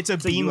 it's a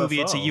B movie.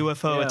 It's a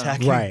UFO Yeah.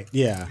 attacking. right.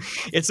 Yeah.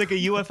 It's like a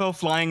UFO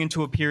flying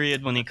into a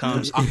period when he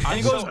comes. And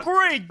he goes,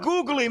 great,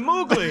 googly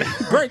moogly.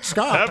 Great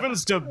Scott.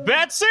 Heavens to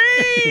Betsy!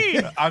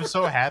 I'm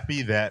so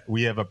happy that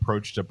we have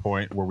approached a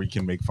point where we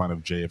can make fun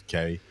of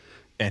JFK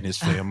and his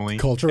family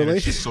Culturally? and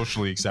it's just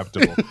socially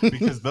acceptable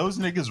because those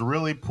niggas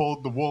really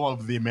pulled the wool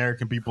over the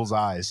American people's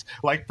eyes.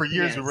 Like for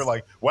years we were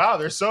like, wow,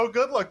 they're so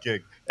good looking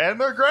and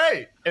they're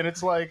great, and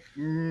it's like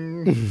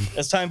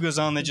As time goes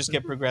on, they just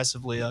get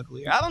progressively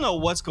uglier. I don't know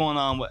what's going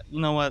on. You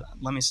know what?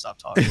 Let me stop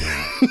talking.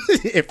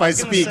 if I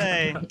speak,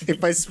 say,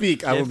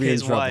 I will be in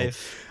JFK's trouble.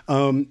 wife.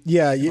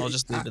 Yeah, I'll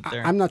just leave it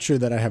there. I'm not sure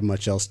that I have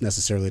much else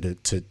necessarily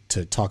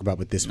to talk about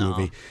with this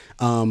movie.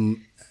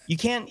 You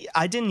can't.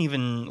 I didn't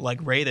even like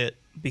rate it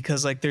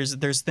because like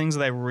there's things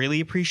that I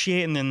really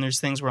appreciate, and then there's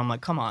things where I'm like,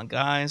 come on,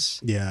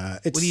 guys. Yeah,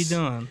 it's, What are you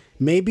doing?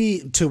 Maybe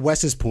to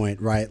Wes's point,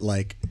 right?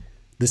 Like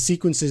the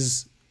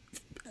sequences,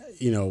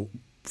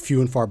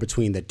 few and far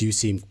between that do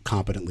seem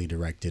competently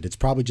directed. It's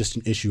probably just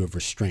an issue of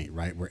restraint,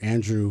 right? Where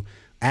Andrew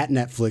at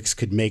Netflix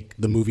could make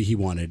the movie he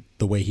wanted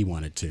the way he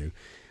wanted to.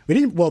 We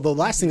didn't. Well, the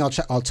last thing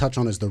I'll touch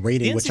on is the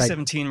rating, The which I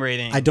NC-17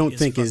 rating. I don't is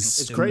think fucking is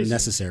stupid.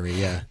 necessary.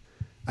 Yeah,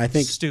 I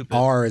think Stupid.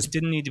 R is It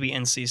didn't need to be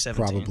NC-17.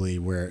 probably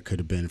where it could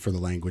have been for the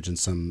language in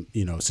some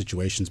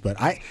situations. But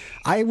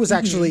I was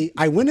actually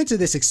I went into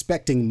this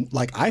expecting,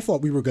 like, I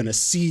thought we were going to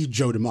see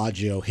Joe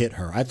DiMaggio hit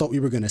her. I thought we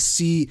were going to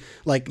see,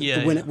 like,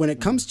 when it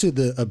comes to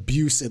the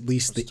abuse, at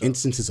least the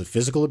instances of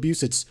physical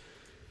abuse, it's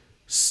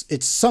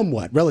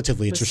somewhat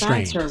relatively it's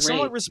Besides restrained. her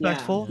Somewhat rape,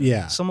 respectful.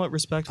 Yeah. Somewhat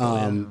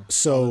respectful.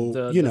 So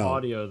The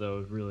audio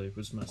though really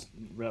was messed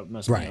me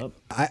right. up.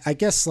 I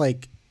guess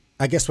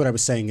what I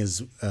was saying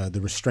is the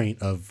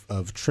restraint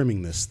of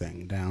trimming this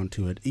thing down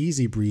to an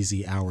easy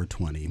breezy hour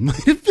 20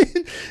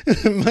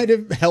 might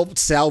have helped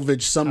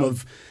salvage some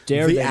of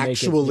Dare the they make it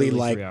actually nearly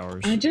like 3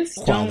 hours. I just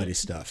quality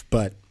stuff.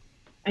 But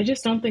I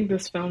just don't think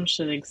this film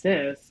should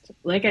exist.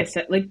 Like I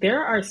said, like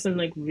there are some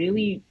like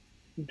really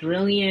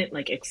brilliant,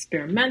 like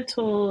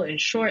experimental and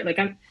short, like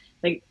I'm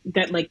like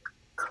that, like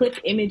clip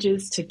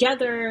images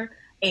together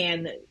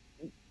and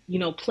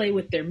play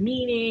with their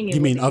meaning. And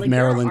You mean of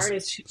Marilyn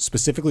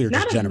specifically, or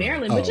not just of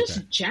generally? Marilyn, but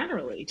just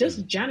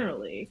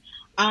generally.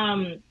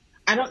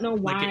 I don't know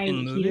why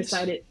he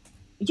decided.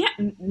 Yeah,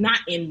 not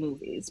in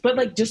movies, but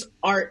like just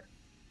art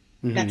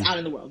that's out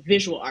in the world,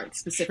 visual art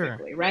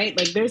specifically, right?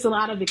 Like there's a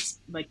lot of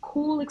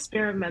cool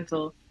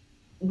experimental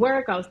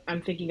work.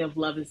 I'm thinking of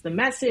Love is the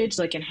Message,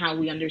 like in how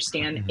we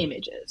understand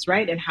images,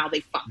 right? And how they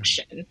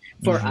function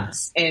for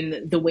us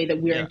and the way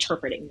that we're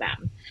interpreting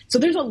them. So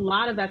there's a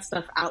lot of that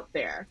stuff out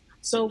there.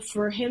 So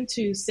for him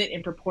to sit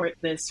and purport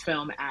this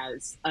film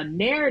as a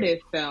narrative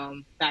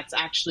film, that's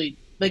actually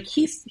like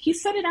he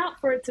set it out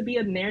for it to be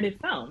a narrative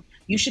film.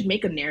 You should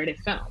make a narrative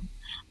film.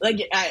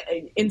 Like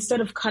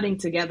instead of cutting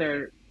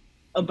together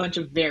a bunch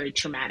of very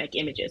traumatic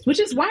images, which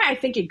is why I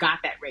think it got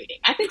that rating.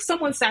 I think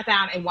someone sat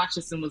down and watched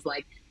this and was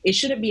like, it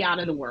shouldn't be out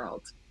in the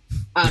world.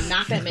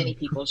 Not that many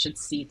people should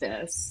see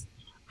this.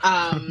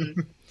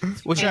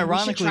 Which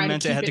ironically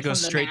meant it had to go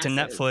straight to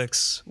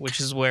Netflix, which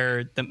is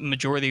where the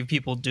majority of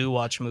people do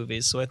watch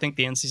movies. So I think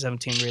the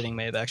NC-17 rating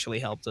may have actually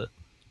helped it.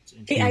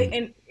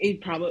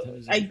 It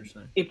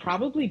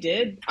probably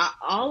did.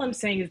 All I'm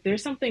saying is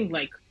there's something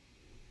like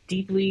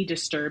deeply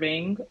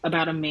disturbing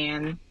about a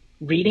man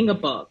reading a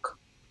book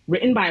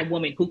written by a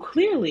woman who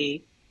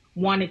clearly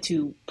wanted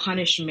to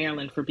punish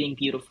Marilyn for being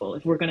beautiful,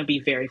 if we're going to be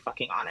very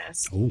fucking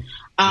honest.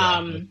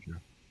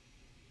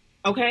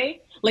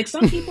 Okay? Like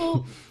some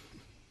people,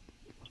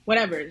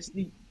 whatever.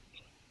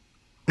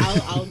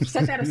 I'll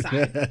set that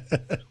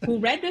aside. Who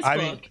read this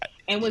book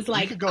and was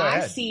like, I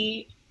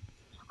see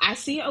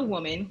a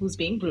woman who's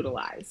being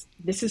brutalized.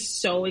 This is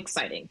so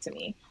exciting to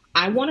me.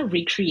 I want to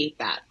recreate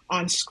that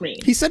on screen.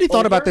 He said he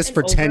thought about this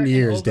for 10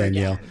 years,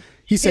 Danielle. Again.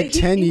 He said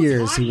 10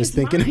 years he was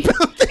thinking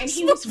about this. And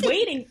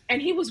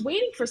he was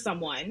waiting for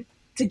someone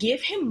to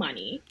give him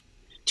money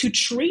to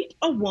treat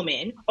a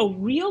woman, a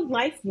real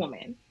life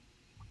woman,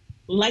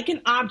 like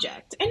an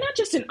object. And not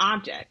just an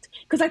object.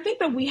 Because I think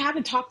that we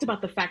haven't talked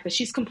about the fact that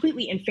she's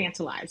completely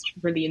infantilized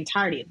for the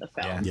entirety of the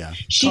film. Yeah.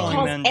 She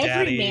calls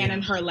every man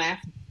in her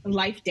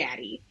life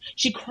daddy.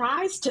 She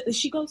cries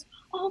she goes,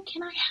 oh,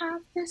 can I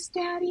have this,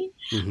 daddy?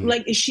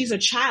 Like she's a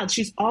child.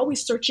 She's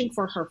always searching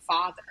for her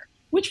father,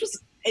 which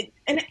was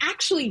an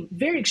actually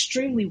very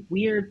extremely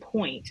weird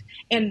point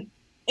and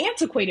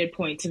antiquated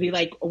point to be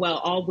like, well,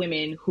 all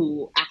women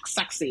who act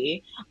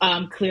sexy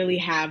clearly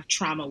have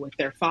trauma with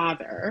their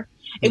father.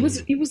 It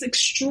was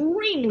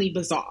extremely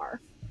bizarre.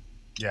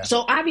 Yeah.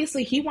 So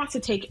obviously he wants to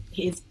take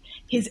his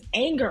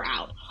anger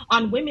out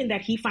on women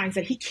that he finds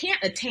that he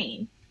can't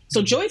attain.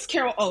 So Joyce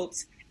Carol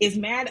Oates is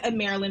mad at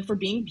Marilyn for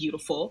being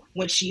beautiful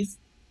when she's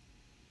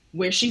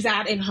where she's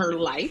at in her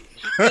life.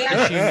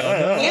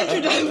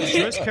 Andrew Dominic,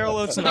 Joyce Carol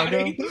Oates and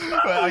Andrew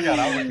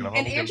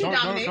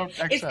Dominic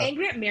is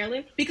angry at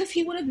Marilyn because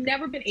he would have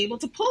never been able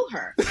to pull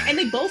her, and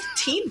they both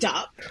teamed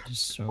up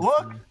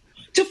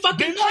to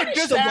fucking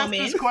punish the woman.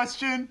 This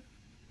question.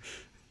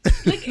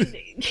 Like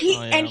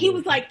he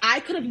was like, I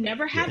could have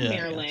never had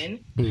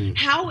Marilyn.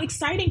 How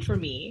exciting for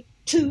me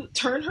to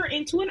turn her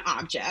into an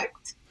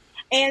object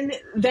and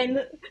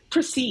then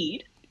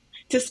proceed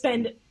to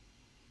spend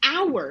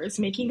hours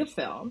making a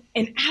film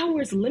and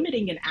hours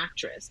limiting an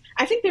actress.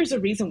 I think there's a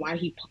reason why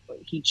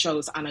he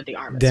chose Ana de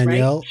Armas,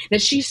 Danielle? right?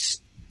 That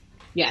she's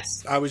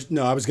yes. I was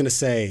going to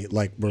say,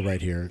 like, we're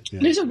right here. Yeah.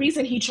 There's a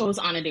reason he chose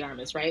Ana de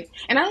Armas, right?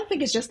 And I don't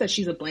think it's just that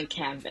she's a blank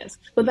canvas,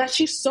 but that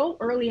she's so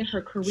early in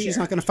her career. She's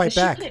not going to fight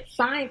back.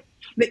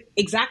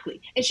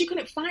 Exactly. And she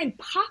couldn't find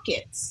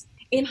pockets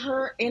in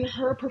her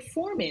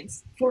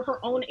performance for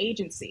her own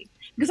agency.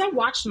 Because I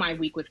watched My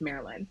Week with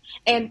Marilyn,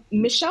 and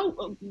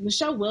Michelle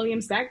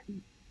Williams,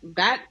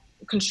 that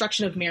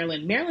construction of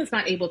Marilyn's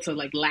not able to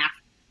like laugh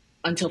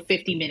until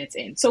 50 minutes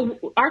in.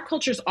 So our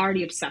culture is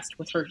already obsessed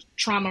with her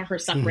trauma, her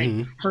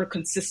suffering, her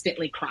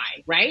consistently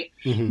crying, right?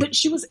 But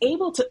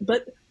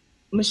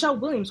Michelle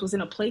Williams was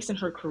in a place in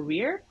her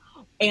career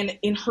and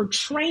in her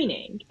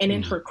training and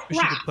in her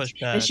craft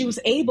that she was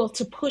able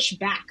to push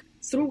back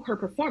through her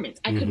performance.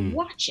 I could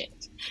watch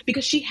it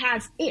because she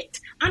has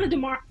it. Ana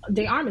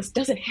de Armas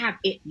doesn't have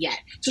it yet.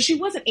 So she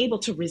wasn't able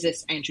to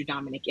resist Andrew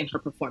Dominic in her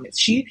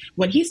performance.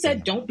 When he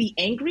said, don't be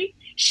angry,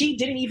 she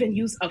didn't even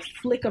use a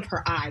flick of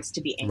her eyes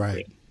to be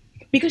angry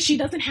because she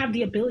doesn't have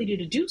the ability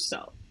to do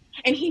so.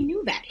 And he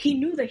knew that. He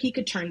knew that he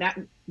could turn that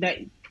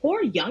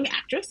poor young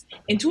actress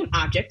into an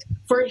object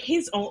for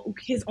his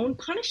own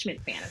punishment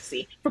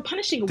fantasy, for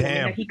punishing a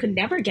woman that he could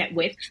never get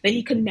with, that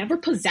he could never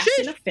possess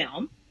in a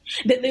film.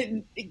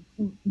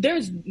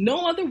 There's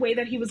no other way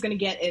that he was going to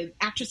get an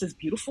actress as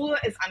beautiful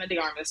as Ana de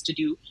Armas to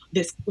do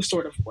this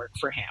sort of work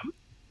for him.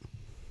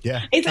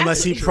 Yeah,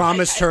 unless he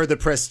promised her the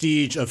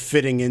prestige of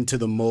fitting into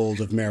the mold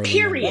of Marilyn.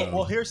 Period.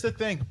 Well, here's the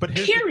thing. But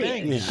here's the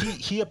thing. Yeah.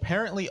 He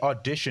apparently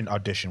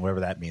auditioned,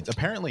 whatever that means.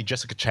 Apparently,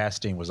 Jessica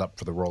Chastain was up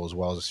for the role as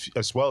well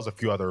as a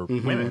few other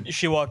women.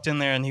 She walked in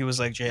there and he was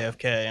like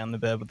JFK on the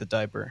bed with the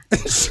diaper.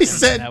 She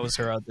said that was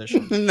her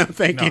audition. No,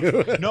 thank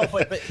you. No,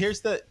 but here's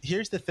the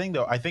thing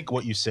though. I think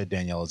what you said,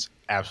 Danielle, is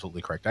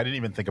absolutely correct. I didn't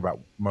even think about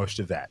most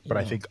of that, but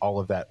I think all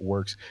of that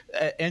works.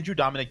 Andrew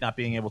Dominic not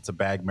being able to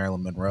bag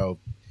Marilyn Monroe.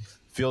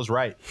 Feels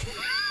right.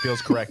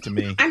 Feels correct to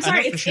me. I'm sorry,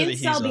 I know for it's sure that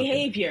he's incel up there.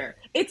 behavior.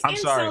 It's I'm incel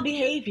sorry.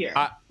 behavior.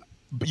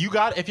 But you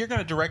got, if you're going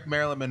to direct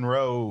Marilyn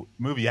Monroe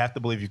movie, you have to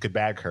believe you could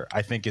bag her.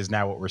 I think is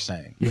now what we're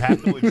saying. You have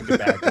to believe you could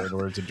bag her in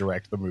order to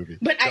direct the movie.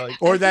 But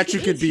or I that think you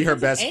it could is. be He her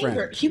wasn't best angry.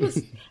 friend. He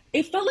was.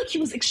 It felt like he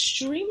was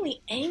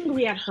extremely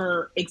angry at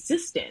her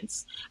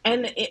existence,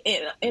 and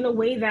in a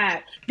way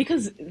that,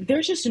 because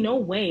there's just no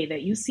way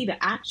that you see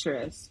the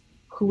actress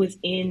who is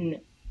in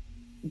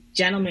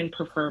Gentlemen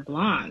Prefer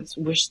Blondes,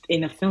 which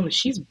in a film that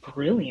she's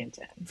brilliant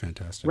in,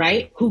 Fantastic,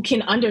 right? Who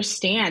can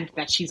understand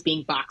that she's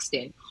being boxed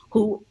in,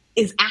 who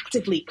is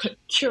actively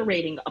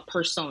curating a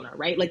persona,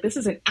 right? Like, this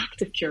is an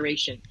active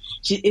curation.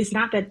 It's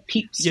not that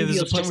There's a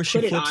studios point where just she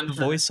put it flips on the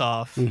her. voice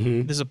off.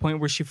 There's a point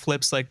where she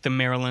flips like the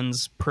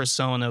Marilyn's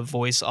persona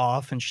voice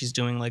off, and she's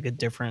doing like a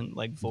different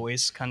like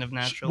voice kind of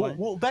naturally.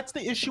 Well, that's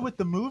the issue with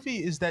the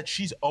movie, is that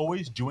she's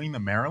always doing the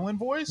Marilyn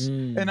voice,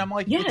 and I'm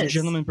like, Yes.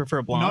 Gentlemen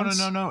Prefer Blondes.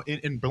 No,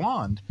 in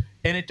Blonde,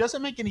 and it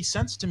doesn't make any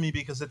sense to me,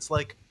 because it's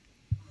like,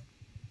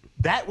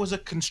 that was a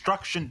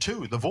construction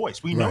too. The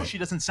voice, we know Right. she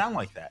doesn't sound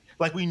like that.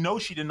 Like, we know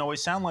she didn't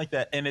always sound like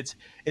that, and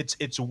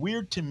it's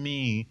weird to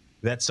me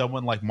that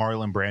someone like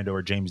Marlon Brando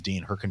or James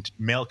Dean, her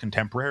male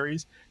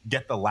contemporaries,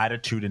 get the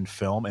latitude in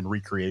film and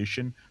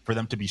recreation for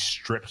them to be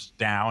stripped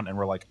down, and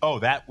we're like, oh,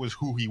 that was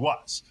who he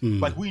was.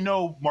 Like, we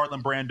know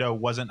Marlon Brando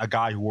wasn't a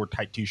guy who wore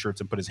tight t-shirts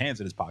and put his hands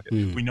in his pocket.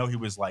 We know he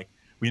was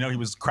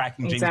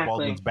cracking James Exactly.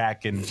 Baldwin's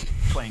back and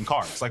playing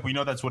cards. Like, we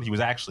know that's what he was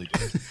actually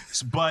doing.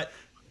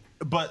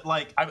 But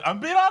like, I'm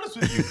being honest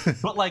with you.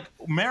 But like,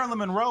 Marilyn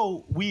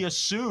Monroe, we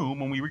assume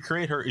when we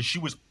recreate her, is she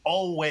was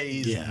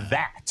always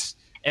that,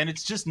 and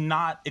it's just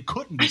not. It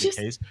couldn't be the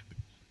case.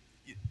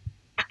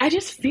 I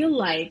just feel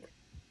like,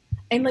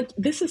 and like,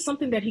 this is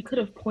something that he could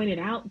have pointed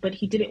out, but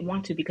he didn't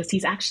want to, because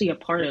he's actually a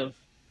part of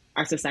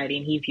our society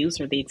and he views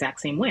her the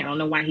exact same way. I don't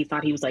know why he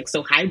thought he was like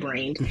so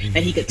high-brained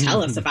that he could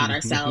tell us about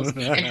ourselves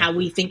and how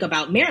we think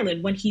about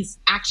Marilyn, when he's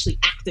actually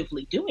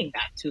actively doing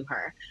that to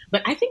her.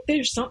 But I think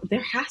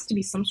there has to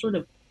be some sort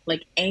of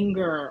like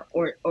anger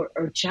or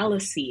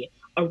jealousy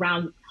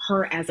around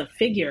her as a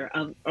figure,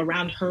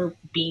 around her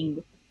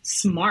being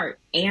smart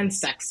and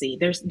sexy.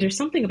 There's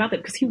something about that,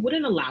 because he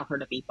wouldn't allow her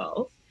to be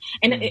both.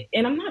 And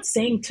I'm not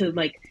saying to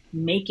like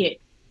make it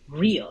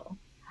real,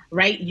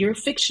 right? You're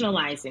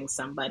fictionalizing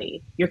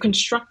somebody. You're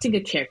constructing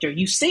a character.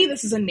 You say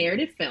this is a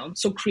narrative film,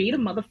 so create a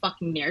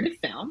motherfucking narrative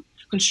film,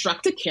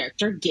 construct a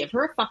character, give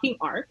her a fucking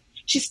arc.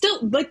 She's still,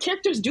 like,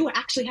 characters do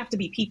actually have to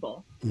be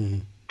people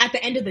at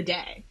the end of the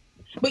day.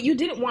 But you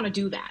didn't want to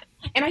do that.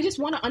 And I just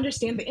want to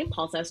understand the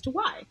impulse as to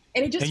why.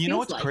 And it just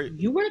feels like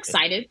you were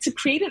excited to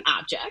create an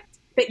object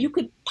that you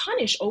could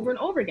punish over and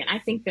over again. I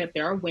think that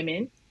there are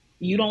women,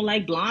 you don't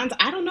like blondes.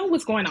 I don't know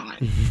what's going on.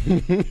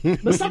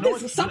 But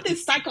something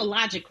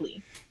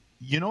psychologically.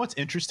 You know what's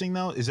interesting,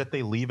 though, is that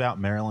they leave out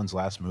Marilyn's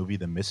last movie,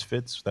 The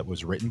Misfits, that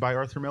was written by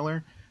Arthur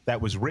Miller,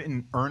 that was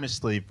written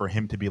earnestly for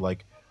him to be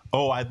like,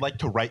 oh, I'd like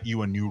to write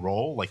you a new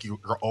role. Like, you're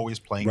always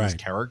playing this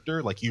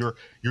character. Like, you're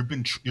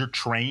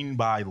trained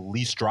by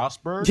Lee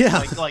Strasberg. Yeah.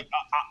 Like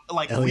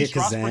Lee Elliot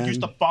Strasberg Kazan.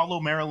 used to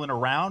follow Marilyn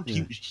around.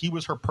 Yeah. He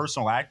was her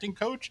personal acting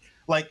coach.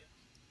 Like,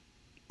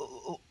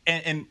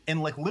 and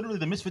like, literally,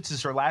 The Misfits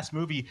is her last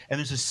movie, and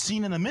there's a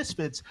scene in The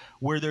Misfits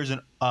where there's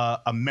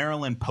a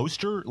Marilyn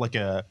poster, like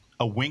a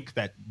wink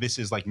that this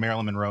is like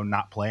Marilyn Monroe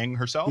not playing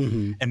herself,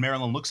 and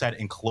Marilyn looks at it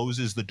and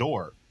closes the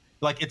door.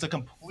 Like, it's a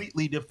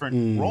completely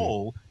different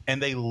role,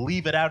 and they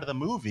leave it out of the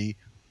movie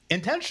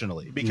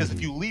intentionally, because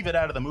if you leave it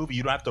out of the movie,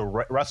 you don't have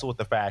to wrestle with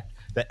the fact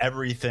that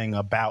everything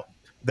about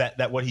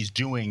that what he's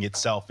doing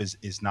itself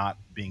is not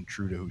being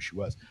true to who she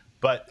was.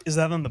 But is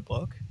that in the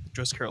book?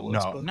 Joyce Carol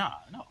Oates book? No,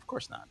 of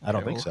course not. I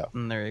don't think so.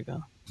 There you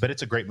go. But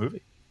it's a great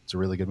movie. It's a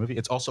really good movie.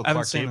 It's also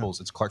Clark Gable's.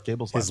 It's Clark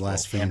Gable's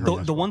last film.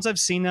 The ones I've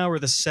seen now are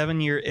The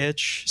 7-Year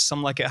Itch,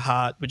 Some Like It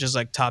Hot, which is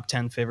like top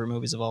 10 favorite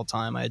movies of all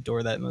time. I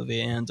adore that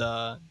movie, and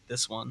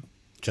this one,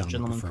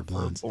 Gentlemen Prefer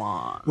Blondes,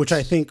 which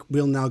I think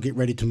we'll now get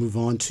ready to move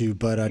on to.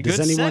 But does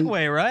anyone?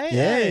 Segue, right?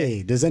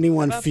 Yay! Does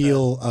anyone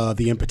feel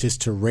the impetus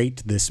to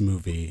rate this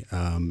movie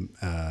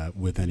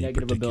with any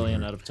negative particular? 1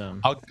 billion out of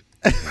 10?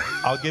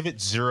 I'll give it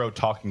 0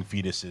 talking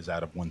fetuses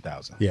out of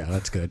 1,000. Yeah,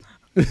 that's good.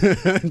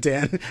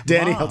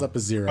 Danny held up a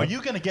 0. Are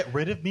you going to get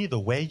rid of me the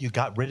way you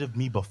got rid of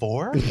me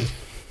before?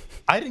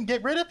 I didn't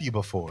get rid of you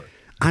before.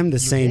 I'm the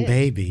same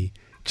baby,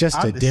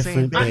 just a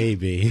different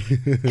baby.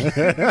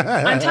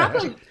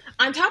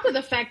 On top of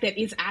the fact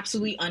that it's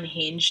absolutely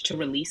unhinged to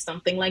release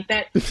something like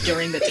that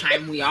during the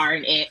time we are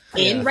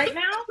in right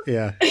now.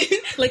 Yeah.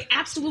 Like,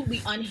 absolutely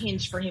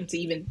unhinged for him to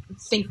even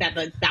think that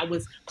that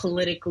was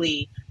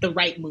politically the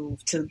right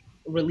move to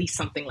release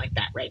something like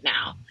that right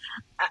now.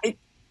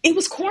 It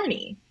was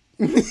corny.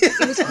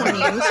 It was corny.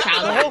 It was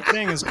childish. The whole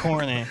thing is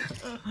corny.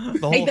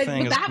 The whole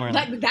thing is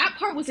corny. That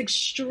part was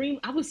extreme.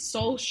 I was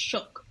so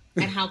shook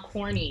at how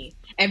corny.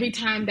 Every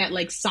time that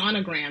like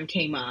sonogram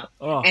came up,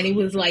 and it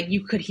was like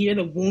you could hear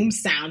the womb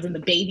sounds and the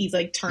baby's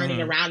like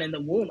turning around in the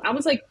womb. I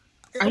was like,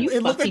 "Are you?"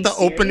 It looked like the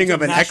opening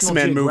of an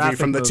X-Men movie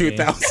from the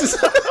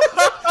 2000s.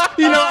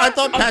 I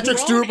thought Patrick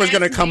Stewart was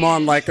going to come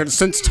on like,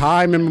 since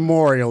time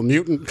immemorial,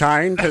 mutant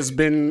kind has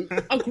been...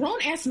 A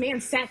grown-ass man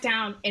sat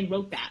down and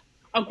wrote that.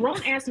 A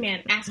grown-ass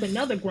man asked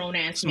another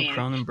grown-ass man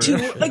to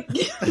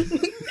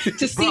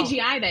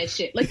CGI that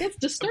shit. Like, that's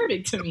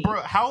disturbing to me.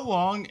 Bro, how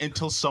long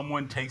until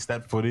someone takes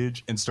that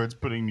footage and starts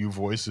putting new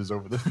voices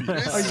over the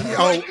fetus?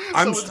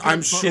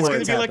 I'm sure it's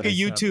going to be like a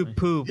YouTube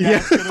poop.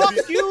 Yeah,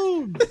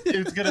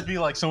 it's gonna be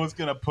like someone's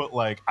gonna put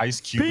like Ice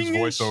Cube's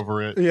voice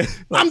over it. Yeah.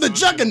 Like, I'm the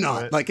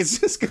Juggernaut. Like, it's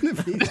just gonna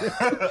be.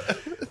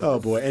 Oh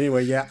boy.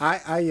 Anyway, yeah,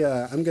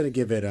 I'm gonna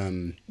give it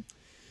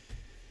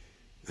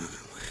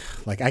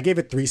like I gave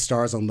it 3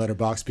 stars on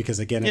Letterboxd because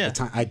again at the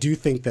time I do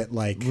think that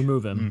like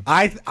remove him.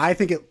 I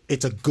think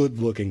it's a good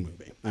looking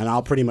movie and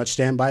I'll pretty much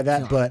stand by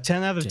that. But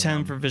 10 out of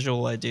 10 for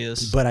visual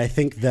ideas. But I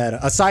think that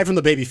aside from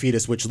the baby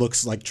fetus, which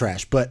looks like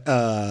trash, but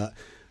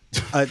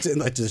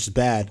it's just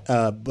bad.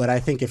 But I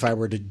think if I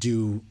were to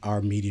do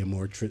our medium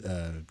or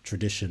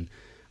tradition,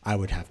 I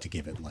would have to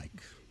give it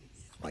like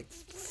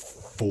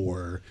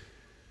 4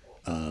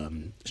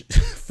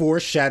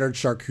 shattered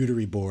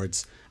charcuterie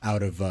boards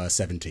out of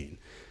 17.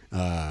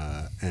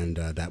 And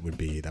that would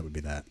be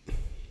that.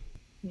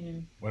 Yeah.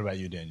 What about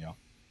you, Danielle?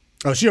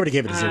 Oh, she already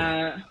gave it a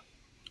 0.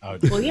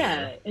 Well,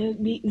 yeah, it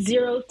would be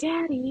 0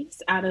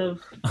 daddies out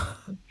of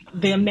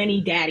the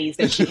many daddies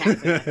that she has.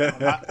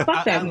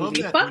 Fuck that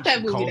movie. Fuck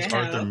that movie. Calls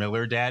Arthur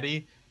Miller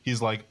daddy.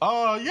 He's like,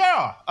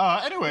 yeah.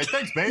 Anyway,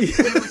 thanks, babe.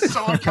 He looks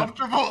so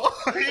uncomfortable.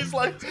 He's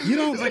like, you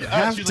don't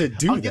have to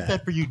do I'll that. get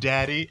that for you,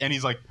 daddy. And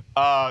he's like,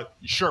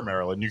 sure,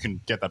 Marilyn, you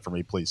can get that for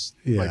me, please.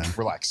 Yeah. Like,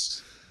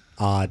 relax.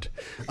 Odd.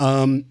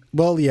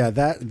 Well, yeah,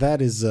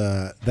 that is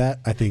that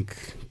I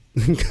think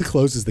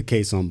closes the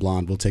case on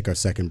Blonde. We'll take our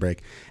second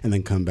break and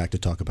then come back to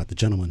talk about the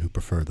gentlemen who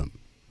prefer them.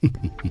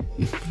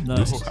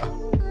 Nice.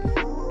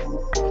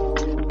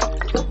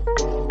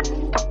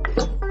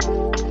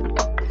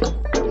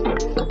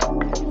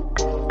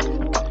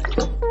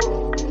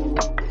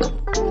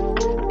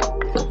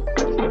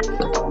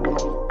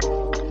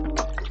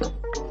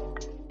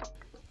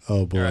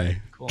 Oh boy. Right,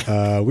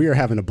 cool. We are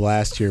having a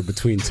blast here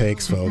between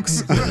takes,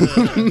 folks.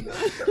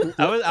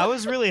 I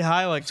was really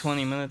high like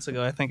 20 minutes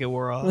ago. I think it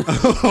wore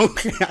off.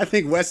 Okay, I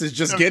think Wes is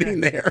just getting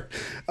there.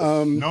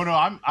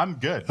 No, I'm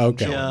good.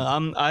 Okay.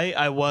 Yeah,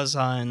 I was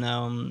high and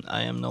now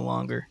I am no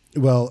longer.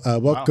 Well,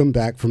 welcome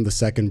back from the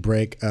second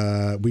break.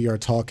 We are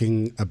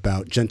talking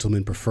about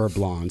Gentlemen Prefer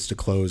Blondes to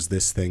close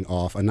this thing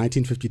off, a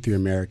 1953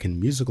 American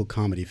musical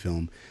comedy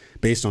film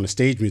based on a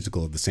stage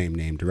musical of the same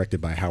name,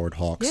 directed by Howard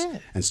Hawks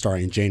and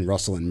starring Jane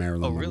Russell and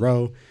Marilyn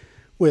Monroe,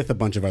 with a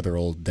bunch of other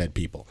old dead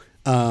people.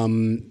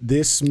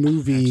 This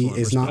movie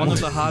is not one of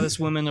the hottest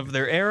women of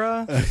their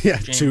era. Yeah,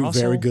 Jane 2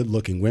 Russell. very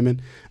good-looking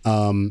women.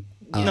 No,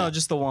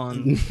 just the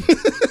one.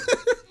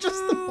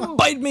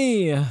 Bite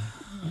me.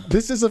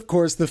 This is, of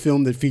course, the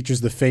film that features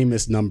the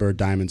famous number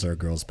 "Diamonds Are a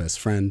Girl's Best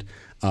Friend,"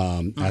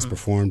 as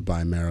performed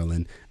by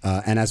Marilyn.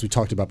 And as we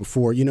talked about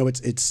before,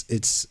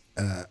 it's.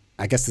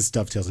 I guess this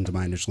dovetails into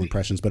my initial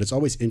impressions, but it's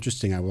always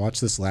interesting. I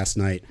watched this last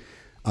night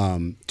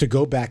to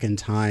go back in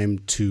time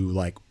to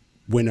like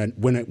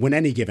when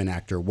any given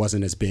actor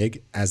wasn't as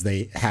big as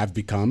they have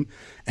become.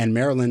 And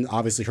Marilyn,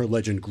 obviously, her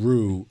legend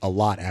grew a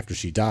lot after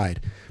she died.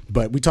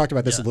 But we talked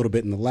about this a little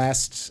bit in the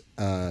last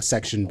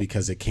section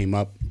because it came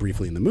up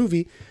briefly in the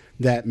movie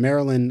that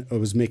Marilyn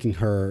was making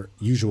her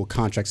usual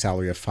contract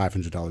salary of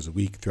 $500 a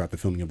week throughout the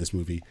filming of this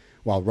movie,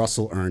 while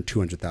Russell earned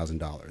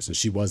 $200,000. And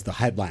she was the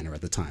headliner at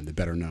the time, the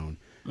better known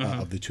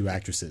of the 2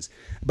 actresses.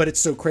 But it's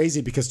so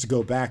crazy because to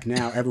go back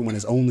now, everyone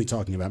is only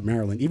talking about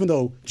Marilyn, even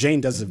though Jane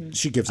does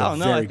she gives a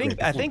very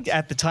great I think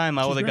at the time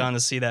I would have gone to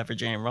see that for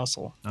Jane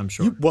Russell. I'm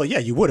sure.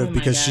 You would have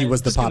because she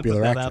was the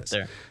popular actress.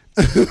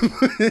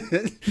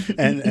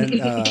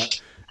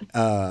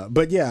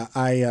 But yeah,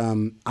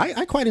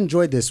 I quite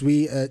enjoyed this.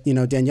 We,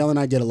 Danielle and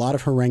I did a lot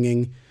of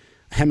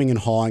hemming and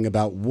hawing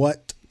about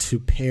what to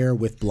pair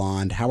with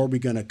Blonde. How are we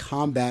going to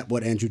combat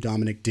what Andrew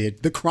Dominic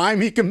did, the crime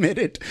he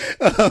committed,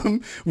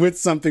 with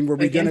something where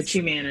we're going to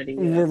humanity?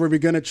 Where we're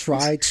going to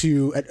try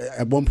to.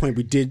 At one point,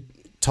 we did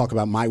talk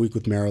about My Week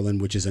with Marilyn,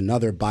 which is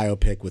another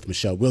biopic with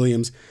Michelle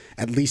Williams.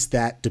 At least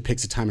that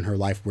depicts a time in her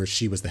life where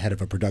she was the head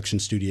of a production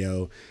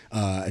studio,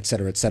 et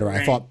cetera, et cetera.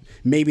 Right. I thought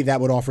maybe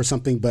that would offer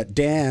something, but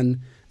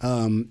Dan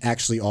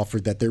actually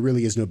offered that there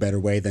really is no better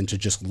way than to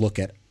just look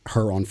at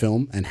her on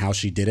film and how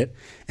she did it.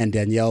 And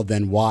Danielle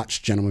then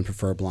watched Gentlemen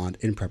Prefer Blonde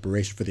in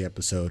preparation for the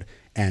episode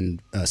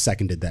and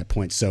seconded that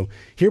point. So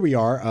here we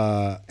are.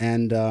 I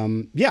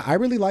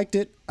really liked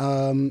it.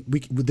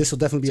 This will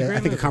definitely be,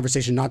 I think, a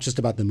conversation not just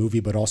about the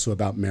movie, but also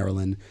about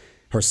Marilyn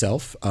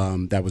herself.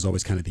 That was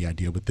always kind of the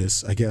idea with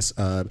this, I guess.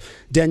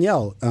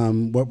 Danielle,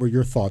 what were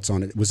your thoughts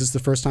on it? Was this the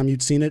first time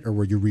you'd seen it, or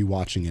were you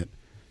rewatching it?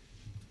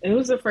 It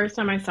was the first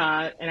time I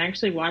saw it, and I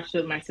actually watched it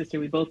with my sister.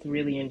 We both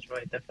really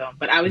enjoyed the film,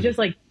 but I was just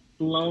like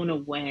blown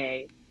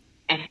away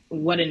at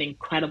what an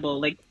incredible,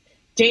 like,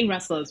 Jane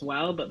Russell as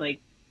well, but like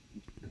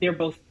they're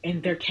both,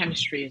 and their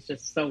chemistry is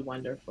just so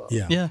wonderful.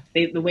 Yeah.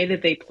 The way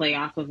that they play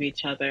off of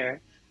each other.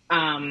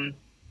 I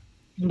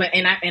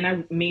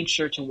made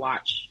sure to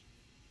watch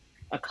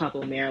a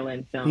couple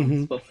Marilyn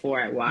films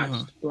before I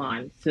watched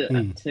Blonde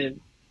to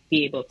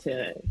be able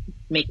to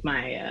make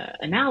my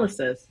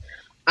analysis.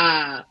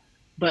 But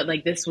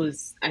like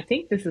I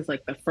think this is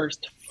like the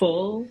first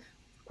full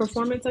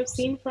performance I've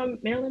seen from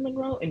Marilyn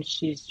Monroe, and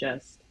she's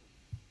just,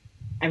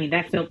 I mean,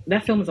 that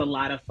film is a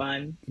lot of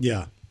fun.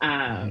 Yeah.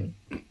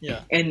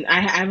 Yeah. And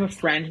I have a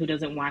friend who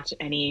doesn't watch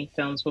any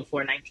films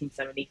before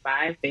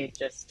 1975. They're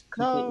just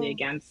completely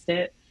against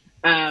it.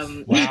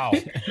 Wow.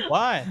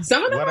 Why?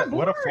 Some of them are boring.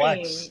 What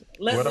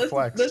a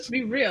flex. Let's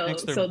be real.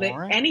 So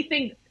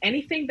anything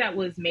that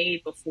was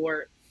made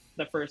before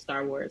the first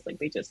Star Wars, like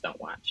they just don't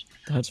watch.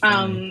 That's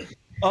funny.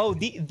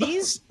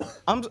 These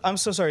I'm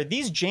so sorry.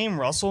 These Jane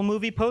Russell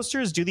movie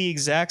posters do the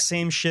exact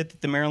same shit that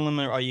the Marilyn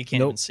Monroe. Oh, you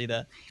can't even see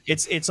that.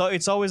 It's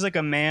always like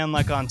a man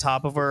like on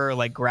top of her,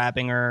 like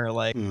grabbing her.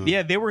 Like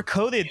yeah, they were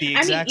coded the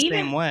exact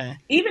same way.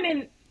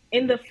 Even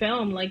in the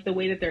film, like the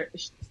way that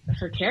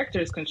her character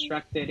is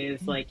constructed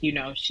is like, you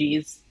know,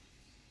 she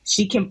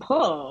can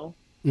pull.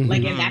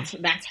 Like, and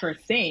that's her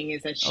thing,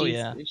 is that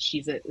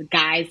she's a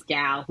guy's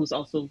gal who's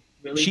also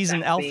really she's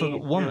an sexy, alpha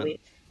woman. really,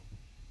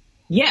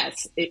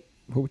 yes.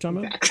 Who are we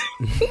talking about?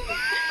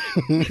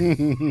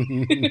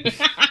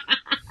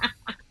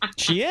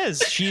 She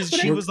is.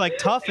 She was like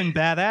tough and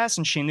badass,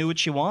 and she knew what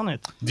she wanted.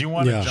 Do you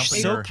want to jump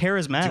in so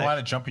charismatic? Do you want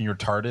to jump in your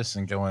TARDIS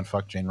and go and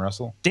fuck Jane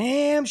Russell?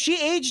 Damn, she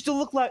aged to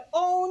look like.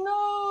 Oh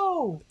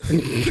no.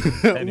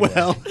 Anyway.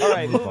 Well, all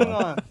right, moving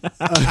on.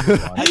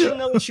 I didn't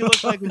know what she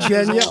looked like when she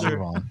was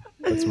older.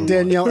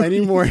 Danielle,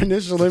 any more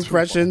initial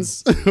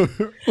impressions? All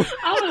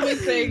I was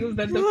saying was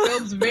that the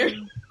film's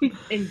very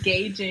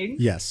engaging.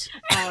 Yes.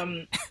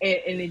 And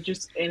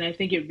I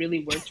think it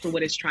really works for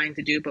what it's trying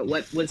to do. But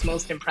what was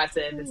most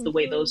impressive is the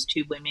way those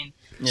two women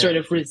sort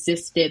of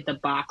resisted the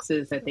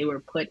boxes that they were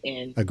put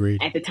in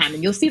at the time.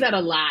 And you'll see that a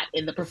lot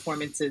in the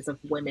performances of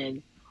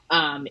women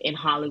in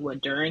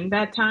Hollywood during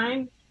that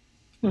time,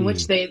 in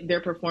which their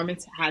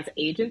performance has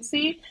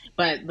agency.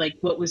 But like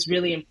what was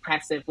really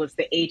impressive was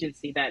the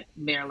agency that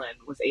Marilyn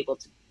was able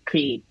to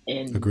create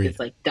in this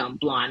like dumb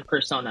blonde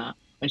persona,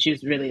 when she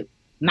was really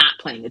not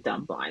playing a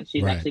dumb blonde.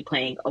 She's actually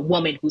playing a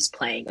woman who's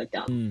playing a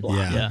dumb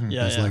blonde.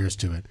 There's layers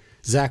to it.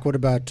 Zach, what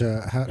about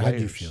how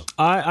did you feel?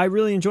 I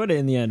really enjoyed it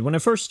in the end. When I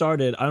first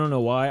started, I don't know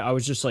why, I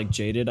was just like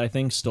jaded, I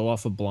think, still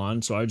off of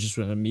Blonde, so I just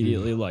went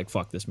immediately like,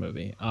 fuck this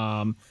movie.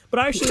 But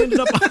I actually ended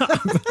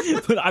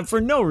up,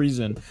 for no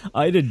reason,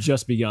 it had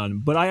just begun,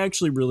 but I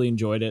actually really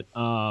enjoyed it.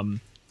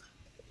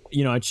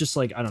 You know, it's just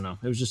like, I don't know,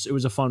 it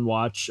was a fun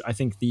watch. I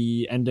think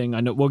the ending, I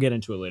know we'll get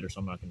into it later, so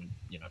I'm not going to,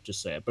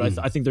 just say it, but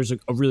I think there's a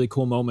really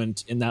cool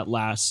moment in that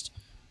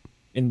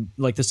in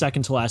like the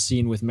second to last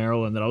scene with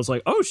Marilyn that I was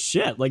like, oh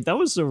shit, like that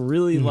was a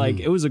really like,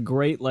 it was a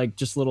great like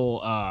just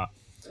little a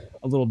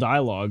little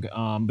dialogue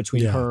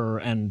between her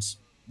and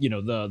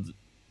the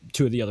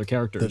two of the other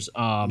characters.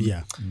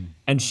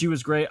 And she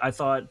was great. I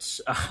thought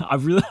I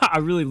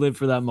really lived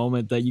for that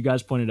moment that you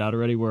guys pointed out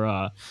already,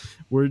 where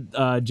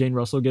Jane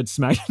Russell gets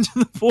smacked into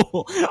the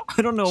pool.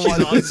 I don't know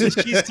why.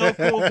 She's so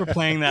cool for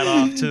playing that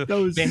off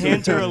too. They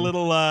hand her a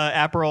little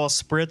Aperol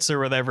spritz or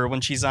whatever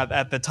when she's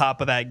at the top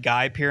of that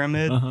guy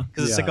pyramid,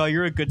 because it's like, oh,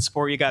 you're a good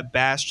sport. You got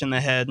bashed in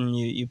the head and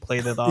you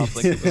played it off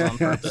like it was on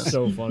purpose.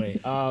 So funny.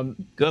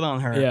 Good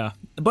on her. Yeah,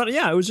 but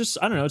yeah, it was just,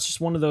 I don't know. It's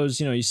just one of those,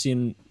 you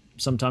see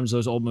sometimes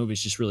those old movies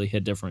just really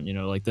hit different,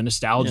 like the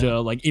nostalgia,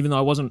 like even though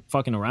I wasn't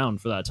fucking around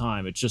for that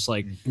time, it's just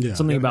like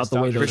something about the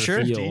way they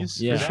feel.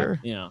 Yeah, for sure.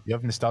 Yeah. You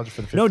have nostalgia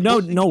for the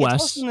 50s? No, Wes.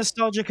 It's also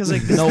nostalgia because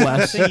like no,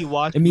 Wes. You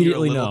watch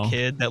immediately when you're a little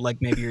kid that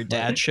like maybe your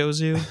dad shows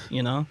you,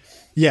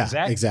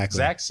 Yeah, exactly.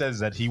 Zach says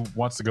that he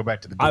wants to go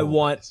back to the. I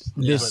want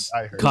this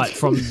cut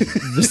from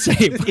the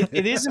tape.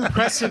 It is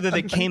impressive that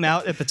it came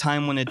out at the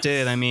time when it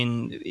did. I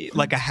mean,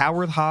 like a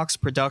Howard Hawks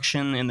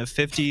production in the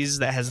 50s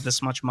that has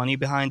this much money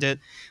behind it,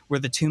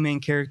 where the two main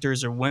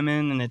characters are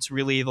women, and it's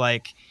really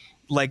like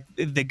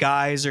the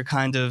guys are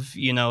kind of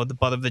the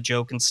butt of the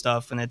joke and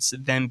stuff, and it's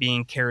them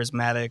being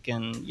charismatic,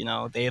 and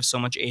they have so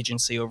much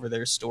agency over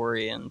their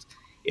story, and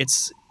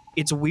it's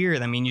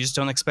weird. I mean, you just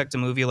don't expect a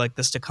movie like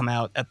this to come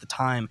out at the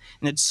time.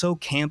 And it's so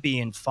campy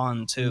and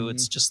fun, too.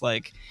 It's just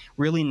like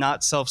really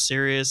not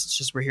self-serious. It's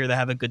just we're here to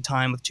have a good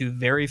time with two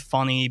very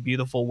funny,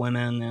 beautiful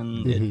women,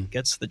 and it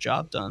gets the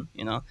job done,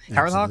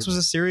 Howard Hawks was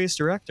a serious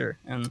director.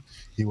 And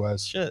he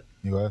was. Shit.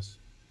 He was.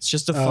 It's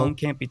just a fun,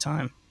 campy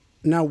time.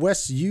 Now,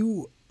 Wes,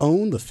 you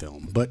own the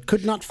film, but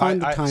could not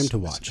find the time to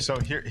watch it. So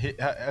here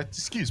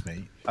excuse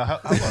me. Hello.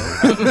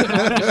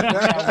 3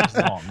 hours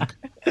long.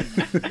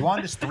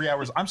 Blonde is 3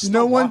 hours. I'm still.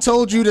 No one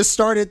told you to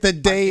start it the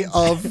day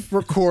of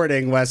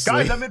recording, Wesley.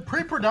 Guys, I'm in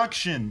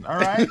pre-production. All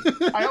right.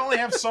 I only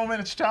have so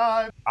much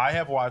time. I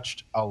have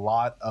watched a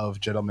lot of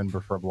Gentlemen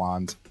Prefer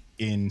Blondes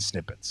in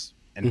snippets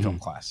in film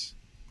class.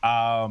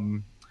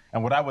 And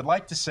what I would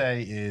like to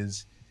say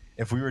is,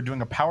 if we were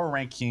doing a power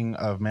ranking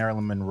of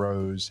Marilyn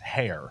Monroe's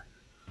hair,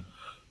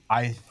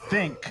 I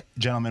think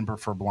Gentlemen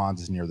Prefer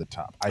Blondes is near the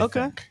top. I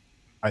think.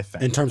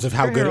 In terms of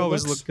how good it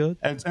looks? Look good.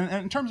 And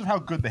in terms of how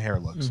good the hair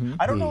looks.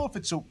 I don't know if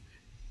it's so...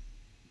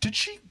 Did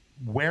she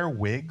wear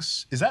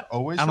wigs? Is that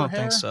always I her don't hair?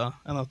 think so.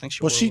 I don't think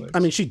she. Well, wore wigs. I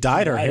mean, she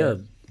dyed her Dyed hair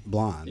it.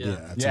 blonde. Yeah. Yeah, at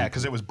Yeah, some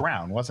because it was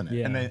brown, wasn't it?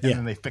 Yeah. And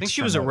then they fixed. I think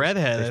she her was a nose.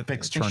 redhead. They I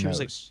fixed think her she was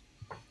nose.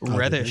 like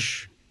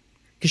reddish.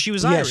 Because she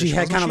was yeah, Irish. she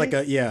had wasn't kind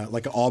of she?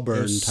 like an auburn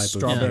It was type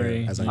strawberry,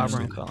 of hair, as I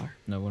auburn understand. color.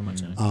 No, what am I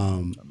saying? I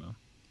don't know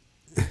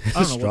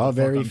what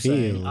Strawberry the fuck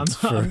I'm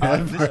saying.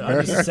 fields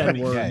I just said Pretty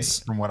gay,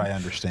 words. from what I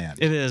understand.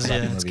 It is, About yeah,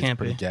 the it's movie, campy.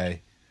 pretty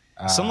gay.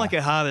 Some Like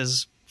It Hot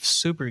is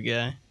super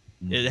gay.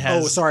 It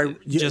has. Oh, sorry.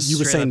 You just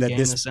were saying straight-up that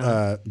this gayness in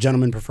it.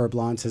 Gentlemen Prefer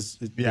Blondes has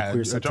the Yeah,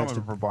 queer Gentlemen subtext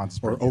Prefer Blondes is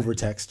or pretty gay.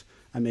 overtext,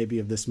 maybe,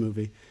 of this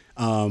movie.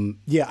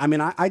 Yeah, I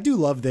mean, I do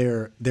love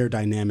their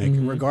dynamic,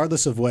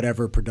 regardless of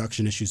whatever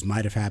production issues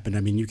might have happened. I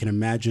mean, you can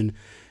imagine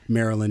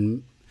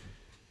Marilyn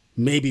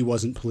maybe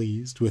wasn't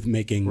pleased with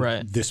making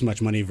this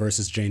much money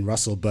versus Jane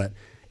Russell, but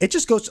it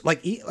just goes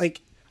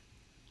like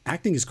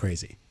acting is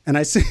crazy. And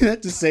I say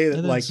that to say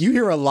that you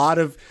hear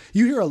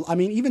I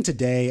mean, even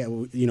today,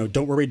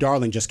 Don't Worry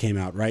Darling just came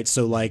out, right?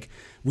 So like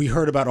we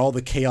heard about all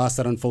the chaos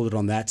that unfolded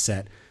on that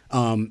set.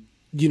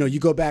 You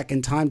go back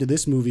in time to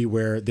this movie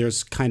where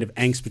there's kind of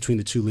angst between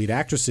the two lead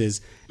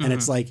actresses, and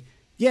it's like,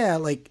 yeah,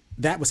 like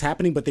that was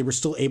happening, but they were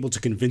still able to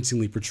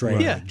convincingly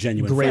portray a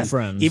genuine great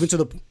friend. friends. Even to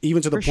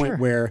the point sure.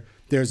 where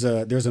there's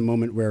a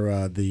moment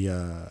where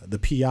the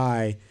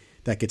PI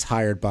that gets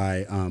hired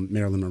by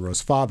Marilyn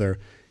Monroe's father,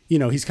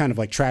 he's kind of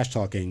like trash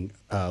talking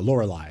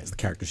Lorelai, the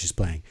character she's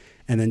playing,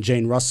 and then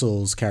Jane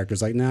Russell's character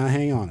is like, nah,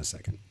 hang on a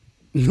second,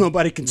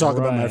 nobody can talk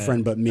about my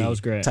friend but me, That was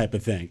great. type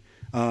of thing.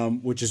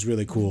 Which is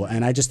really cool,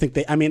 and I just think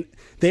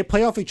they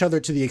play off each other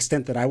to the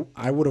extent that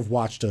I would have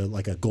watched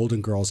a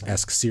Golden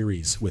Girls-esque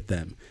series with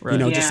them. Right.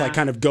 Just like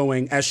kind of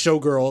going as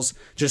showgirls,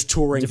 just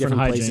touring different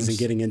places hijinks. and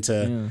getting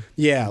into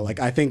like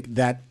I think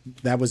that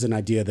was an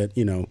idea that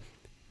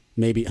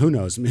maybe, who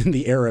knows, in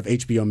the era of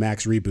HBO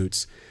Max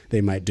reboots they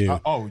might do.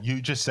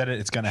 You just said it.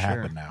 It's going to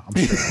happen now. I'm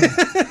sure.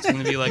 It's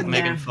going to be like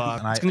Megan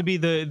Fox. It's going to be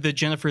the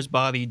Jennifer's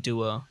Body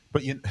duo.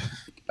 But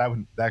that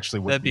would actually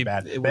wouldn't be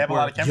bad. They have a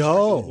lot of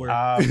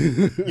Yo.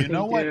 chemistry. You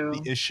know what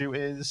the issue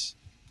is?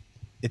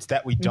 It's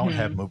that we don't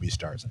have movie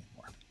stars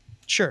anymore.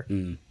 Sure.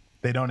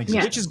 They don't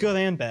exist. Which is good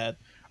and bad.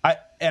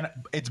 And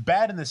it's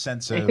bad in the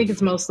sense of. I think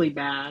it's mostly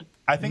bad.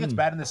 I think it's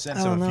bad in the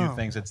sense of a few know.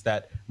 things. It's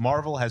that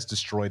Marvel has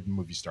destroyed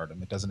movie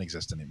stardom. It doesn't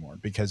exist anymore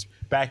because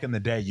back in the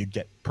day you'd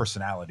get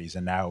personalities,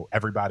 and now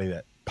everybody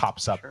that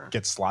pops up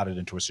gets slotted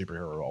into a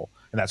superhero role,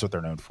 and that's what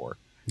they're known for.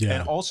 Yeah.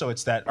 And also,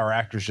 it's that our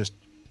actors just.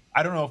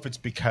 I don't know if it's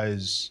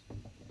because.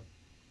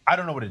 I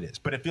don't know what it is,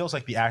 but it feels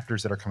like the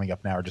actors that are coming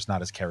up now are just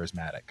not as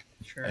charismatic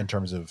in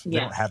terms of they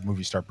don't have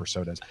movie star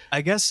personas.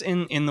 I guess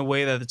in the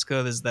way that it's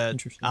good is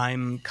that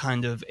I'm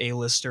kind of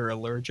A-lister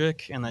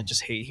allergic, and I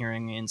just hate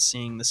hearing and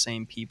seeing the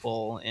same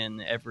people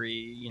in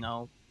every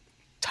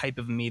type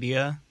of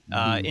media.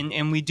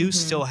 And we do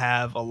still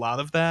have a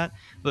lot of that,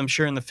 but I'm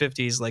sure in the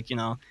 50s, like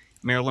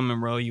Marilyn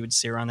Monroe, you would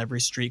see her on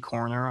every street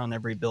corner, on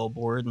every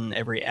billboard, and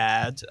every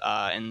ad,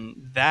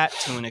 and that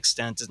to an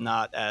extent is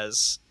not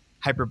as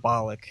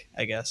hyperbolic,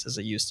 I guess, as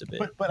it used to be.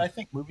 But I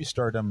think movie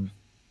stardom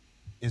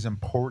is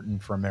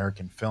important for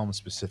American film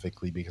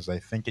specifically because I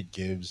think it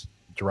gives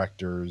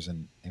directors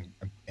and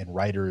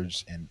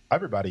writers and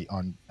everybody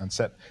on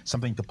set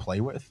something to play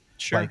with.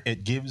 Sure. Like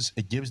it gives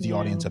the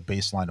audience a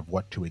baseline of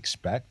what to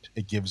expect.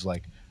 It gives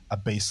like a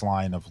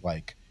baseline of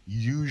like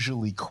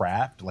usually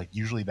craft, like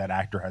usually that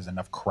actor has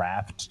enough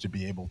craft to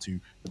be able to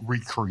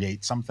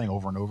recreate something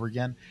over and over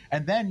again,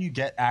 and then you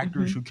get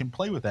actors who can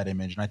play with that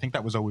image, and I think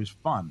that was always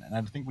fun, and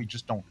I think we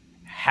just don't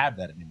have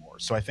that anymore.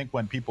 So I think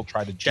when people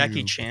try to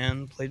Jackie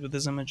Chan played with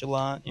his image a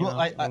lot,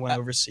 I went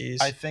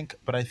overseas. I think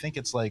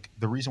it's like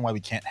the reason why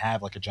we can't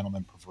have like a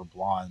Gentleman Prefer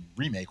Blonde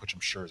remake, which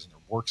I'm sure is in the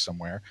works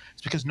somewhere,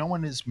 is because no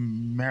one is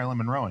Marilyn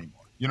Monroe anymore.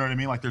 You know what I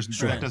mean? Like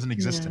that doesn't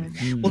exist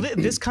anymore. Well,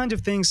 this kind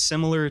of thing,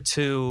 similar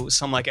to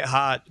Some Like It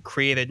Hot,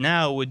 created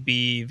now would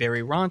be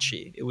very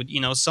raunchy. It would,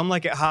 Some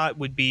Like It Hot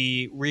would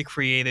be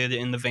recreated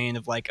in the vein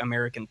of like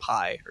American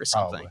Pie or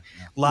something.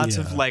 Lots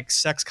of like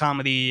sex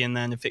comedy, and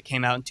then if it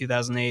came out in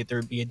 2008, there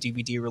would be a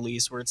DVD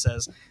release where it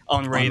says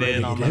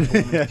unrated on like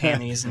the woman's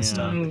panties and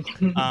stuff.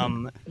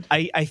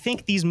 I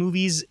think these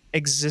movies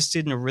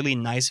existed in a really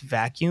nice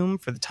vacuum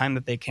for the time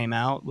that they came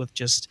out, with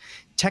just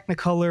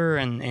Technicolor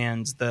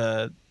and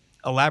the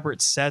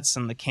elaborate sets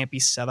and the campy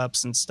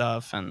setups and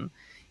stuff, and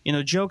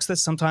jokes that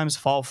sometimes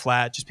fall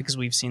flat just because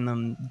we've seen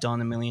them done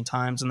a million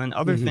times, and then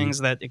other things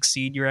that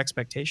exceed your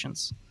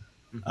expectations.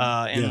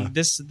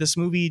 This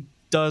movie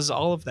does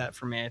all of that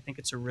for me. I think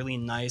it's a really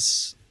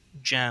nice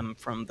gem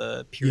from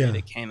the period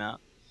it came out.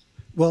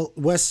 Well,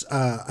 Wes,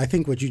 I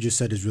think what you just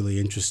said is really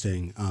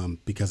interesting,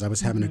 because I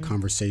was having a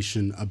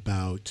conversation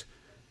about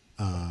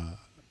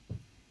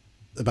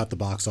the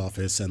box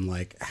office and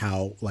like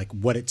how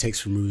what it takes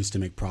for movies to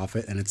make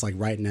profit, and it's like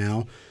right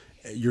now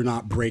you're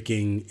not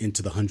breaking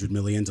into the 100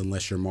 millions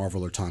unless you're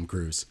Marvel or Tom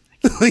Cruise.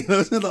 Like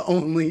those are the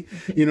only,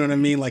 you know what I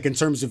mean, like in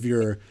terms of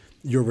your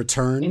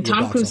return. And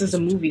Tom Cruise is a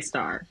movie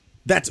star.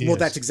 That's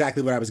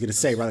exactly what I was going to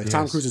say, right? Like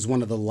Tom Cruise is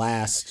one of the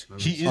last.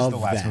 He is the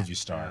last movie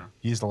star.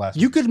 He is the last.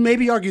 You could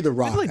maybe argue The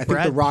Rock. Like I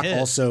think The Rock Pitt.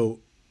 also.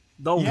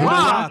 The The Rock.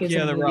 Rock is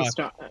Yeah, a The movie Rock.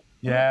 star.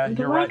 Yeah, The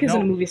you're Rock right. isn't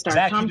No, a movie star.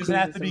 Zach, Tom he doesn't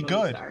Cruise have is to a be movie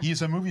good. star.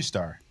 He's a movie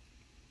star.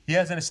 He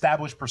has an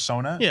established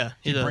persona. Yeah,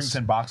 he does. brings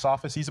in box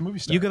office. He's a movie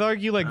star. You could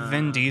argue like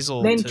Vin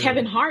Diesel. Then too.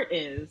 Kevin Hart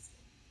is.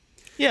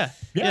 Yeah,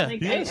 yeah.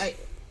 Like, he is.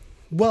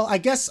 Well, I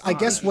guess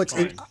what's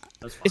fine.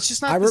 It's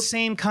just not the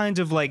same kind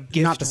of like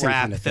Not the gift same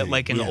wrap kind of that thing,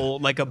 like an yeah.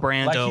 old like a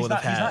Brando Like would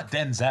have he's had. not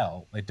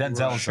Denzel. Like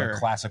Denzel is Sure. a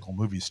classical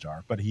movie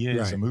star, but he is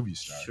Right. a movie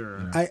star. Sure.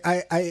 you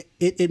know?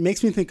 It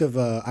makes me think of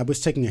I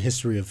was taking a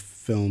history of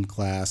film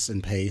class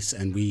in Pace,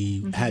 and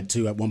we had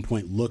to at one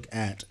point look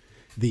at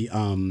the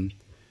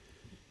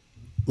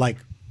like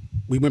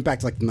we went back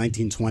to like the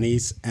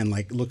 1920s and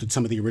like looked at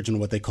some of the original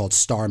what they called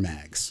star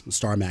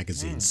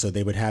magazines. So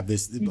they would have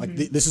this like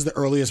this is the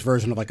earliest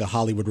version of like a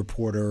Hollywood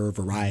Reporter,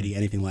 Variety,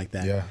 anything like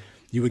that. Yeah.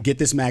 You would get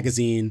this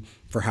magazine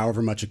for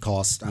however much it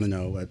cost. I don't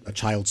know, a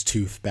child's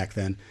tooth back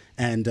then,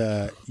 and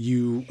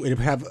it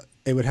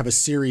would have a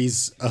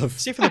series of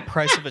See for the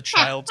price of a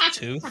child's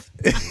tooth.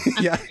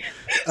 yeah.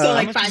 So How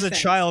like much 5 does a cents.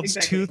 child's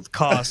Exactly. tooth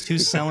cost?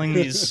 Who's selling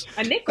these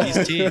A nickel.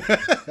 teeth?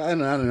 I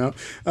don't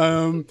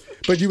know.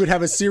 But you would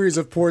have a series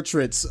of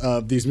portraits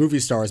of these movie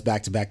stars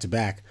back to back to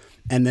back,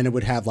 and then it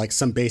would have like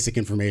some basic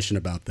information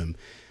about them.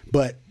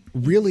 But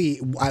really,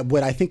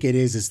 what I think it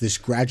is this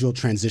gradual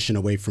transition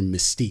away from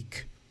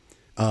mystique.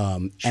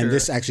 And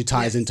this actually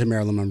ties into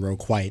Marilyn Monroe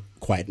quite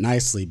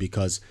nicely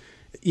because,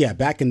 yeah,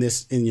 back in the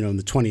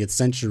 20th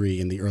century,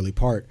 in the early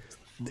part,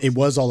 it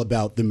was all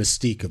about the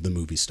mystique of the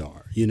movie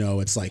star. You know,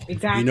 it's like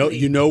Exactly.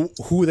 you know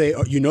who they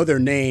are, you know their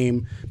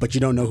name, but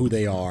you don't know who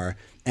they are,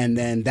 and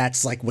then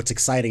that's like what's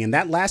exciting, and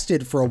that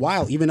lasted for a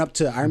while, even up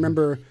to I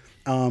remember.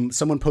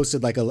 Someone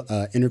posted like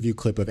a interview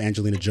clip of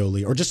Angelina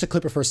Jolie, or just a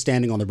clip of her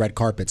standing on the red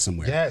carpet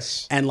somewhere.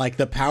 Yes. And like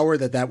the power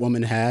that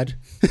woman had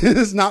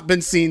has not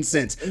been seen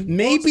since.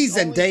 Maybe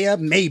Zendaya,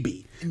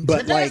 maybe,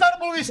 but Zendaya's like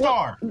not a movie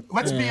star.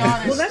 Let's be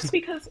honest. Well, that's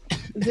because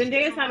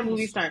Zendaya's not a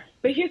movie star.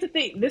 But here's the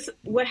thing: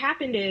 what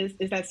happened is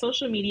that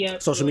social media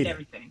ruined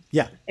everything.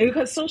 Yeah. And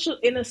because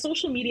in the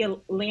social media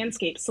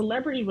landscape,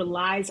 celebrity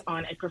relies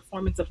on a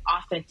performance of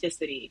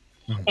authenticity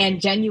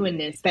and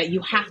genuineness that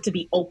you have to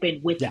be open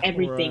with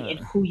everything and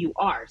who you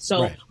are.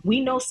 So we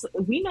know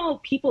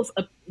people's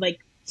like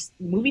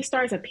movie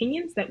stars'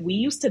 opinions that we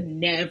used to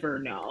never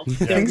know.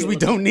 Things we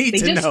don't need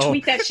to know. They just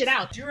tweet that shit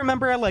out. Do you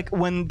remember like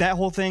when that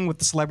whole thing with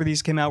the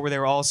celebrities came out where they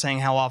were all saying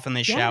how often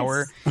they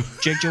shower?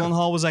 Jake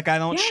Gyllenhaal was like, I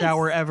don't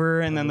shower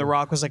ever, and then The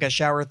Rock was like, I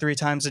shower 3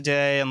 times a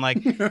day, and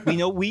like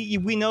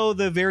we know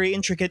the very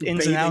intricate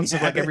ins and outs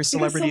of like every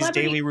celebrity's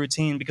daily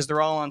routine because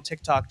they're all on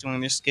TikTok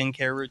doing their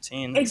skincare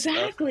routine.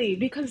 Exactly,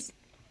 because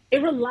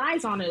it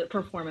relies on a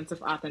performance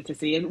of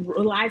authenticity. It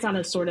relies on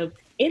a sort of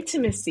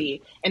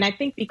intimacy, and I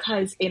think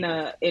because in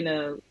a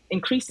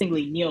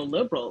increasingly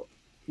neoliberal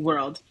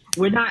world,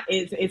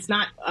 it's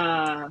not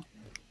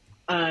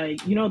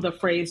the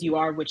phrase "you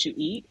are what you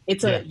eat."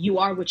 It's you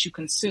are what you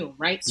consume,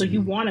 right? So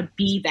you want to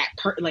be that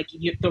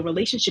the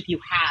relationship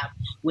you have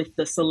with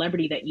the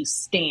celebrity that you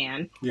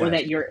stan or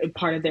that you're a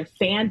part of their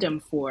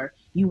fandom for.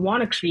 You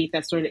want to create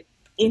that sort of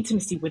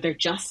intimacy where they're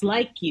just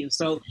like you.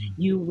 So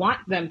you want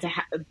them to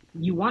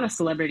you want a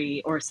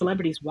celebrity, or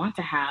celebrities want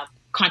to have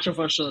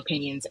controversial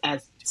opinions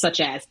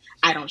such as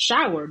I don't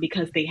shower,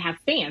 because they have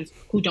fans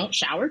who don't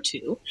shower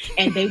too,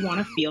 and they want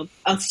to feel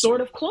a sort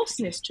of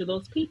closeness to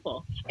those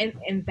people,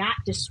 and that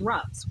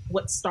disrupts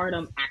what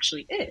stardom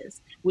actually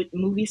is. With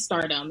movie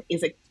stardom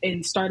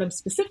in stardom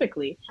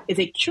specifically is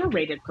a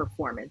curated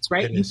performance,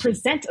 right? You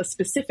present a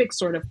specific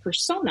sort of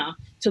persona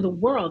to the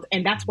world,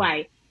 and that's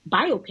why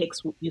biopics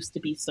used to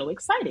be so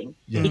exciting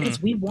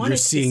because we wanted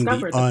to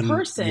discover the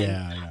person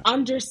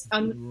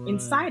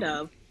inside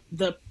of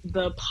the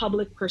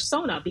public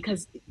persona,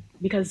 because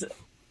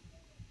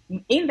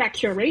in that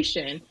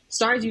curation,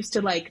 stars used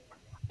to like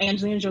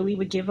Angelina Jolie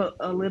would give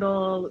a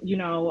little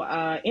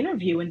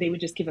interview, and they would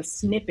just give a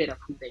snippet of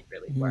who they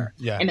really were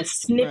and a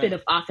snippet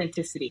of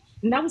authenticity,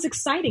 and that was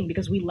exciting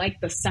because we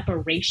liked the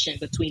separation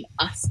between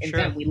us and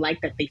them. We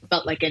liked that they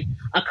felt like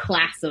a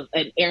class of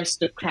an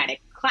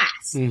aristocratic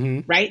class,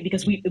 right?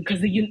 Because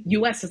the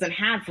U.S. doesn't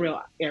have real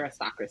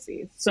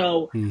aristocracies,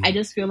 so I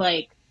just feel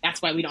like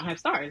that's why we don't have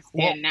stars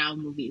and now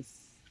movies.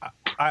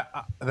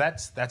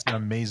 That's an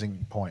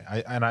amazing point.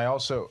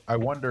 I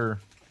wonder.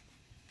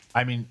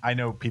 I mean, I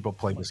know people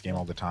play this game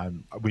all the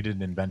time. We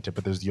didn't invent it,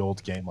 but there's the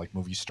old game like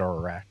movie star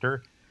or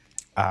actor.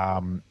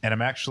 And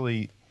I'm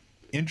actually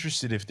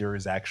interested if there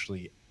is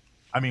actually.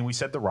 I mean, we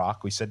said The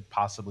Rock. We said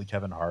possibly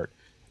Kevin Hart.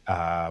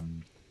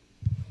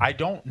 I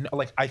don't know.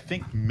 Like, I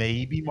think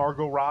maybe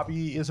Margot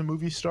Robbie is a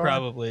movie star.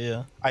 Probably,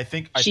 yeah. I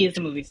think she is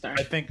a movie star.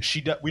 I think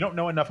we don't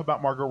know enough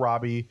about Margot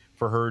Robbie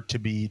for her to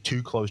be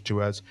too close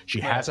to us. She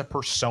has a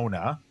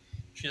persona.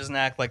 She doesn't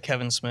act like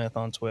Kevin Smith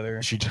on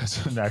Twitter. She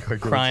doesn't act like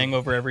crying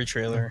over every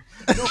trailer.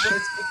 No,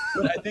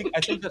 but I think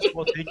that's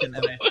well taken,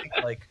 and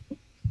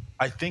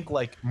I think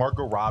like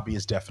Margot Robbie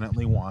is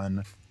definitely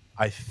one.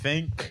 I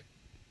think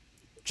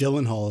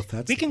Gyllenhaal, if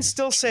that's we can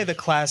still say the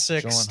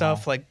classic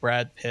stuff like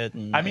Brad Pitt.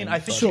 I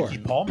think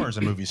Kiki Palmer is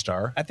a movie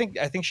star. I think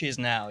she is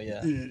now.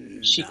 Yeah,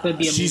 she could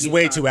be. She's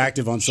way too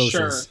active on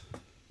socials.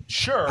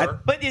 Sure.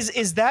 But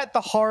is that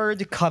the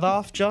hard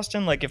cutoff,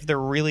 Justin? Like, if they're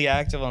really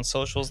active on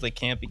socials, they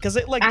can't because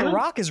The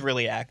Rock is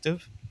really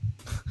active.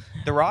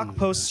 The Rock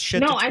posts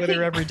shit to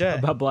Twitter every day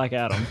about Black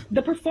Adam.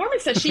 The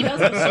performance that she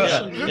does on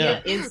social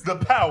media is the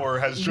power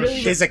has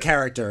really, is a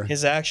character.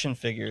 His action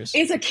figures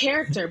is a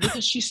character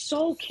because she's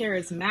so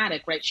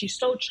charismatic, right? She's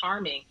so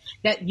charming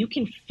that you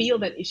can feel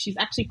that she's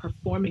actually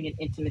performing an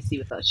intimacy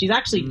with us. She's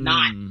actually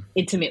not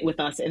intimate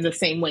with us in the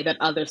same way that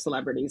other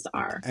celebrities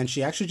are. And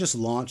she actually just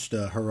launched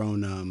her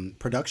own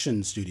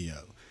production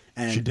studio.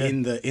 And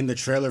in the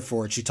trailer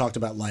for it, she talked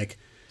about like,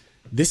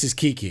 this is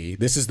Kiki.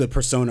 This is the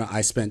persona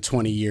I spent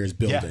 20 years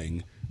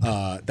building.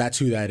 Yeah. That's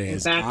who that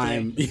is.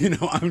 Exactly.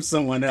 I'm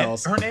someone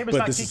else. And her name is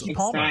not Kiki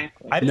Palmer.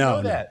 Exactly. I didn't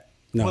know that.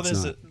 No, what it's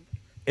is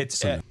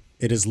not. it?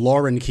 It is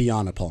Lauren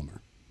Kiana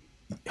Palmer.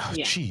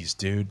 Jeez,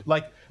 dude.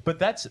 But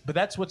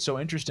that's what's so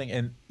interesting.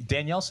 And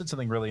Danielle said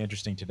something really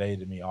interesting today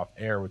to me off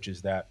air, which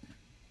is that,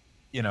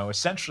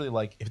 essentially,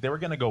 like, if they were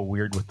going to go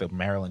weird with the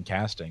Marilyn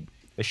casting,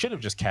 they should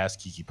have just cast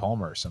Keke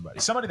Palmer or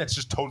somebody that's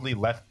just totally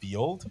left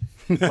field.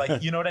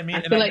 Like, you know what I mean?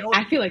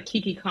 I feel like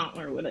Keke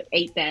Palmer would have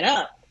ate that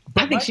up.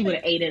 I think she would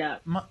have ate it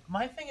up.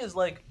 My thing is,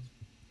 like,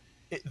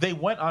 they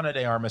went on a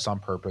de Armas on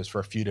purpose for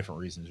a few different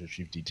reasons, which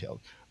you've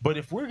detailed. But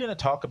if we're going to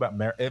talk about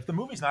if the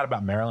movie's not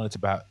about Marilyn, it's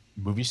about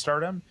movie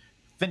stardom,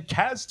 then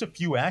cast a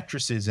few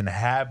actresses and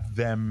have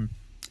them.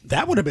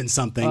 That would have been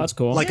something. Oh, that's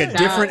cool. Like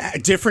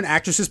different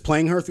actresses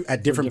playing her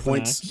at different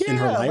points in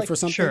her life or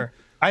something. Sure.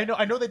 I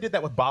know they did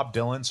that with Bob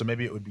Dylan, so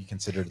maybe it would be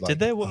considered like. Did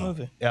they? What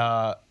movie?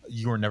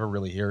 You Were Never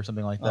Really Here, or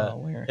something like that. Oh,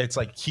 weird. It's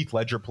like Heath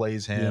Ledger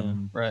plays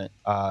him, right?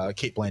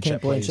 Kate Blanchett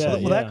plays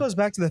him. Well, that goes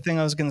back to the thing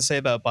I was going to say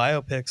about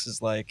biopics.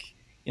 Is like,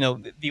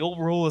 the old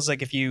rule is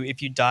like if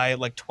you die at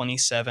like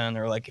 27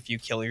 or like if you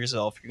kill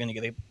yourself, you're going to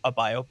get a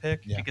biopic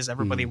because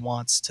everybody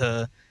wants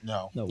to,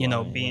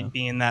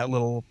 be in that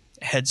little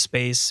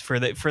headspace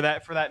for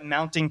that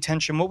mounting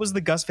tension. What was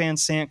the Gus Van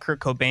Sant Kurt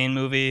Cobain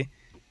movie?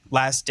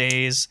 Last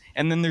Days,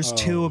 and then there's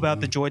two about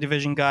the Joy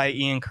Division guy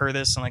Ian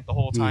Curtis, and like the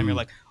whole time you're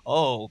like,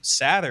 oh,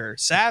 sadder,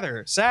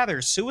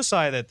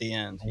 suicide at the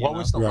end. What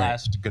was the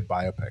last good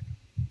biopic?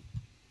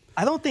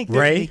 I don't think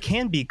they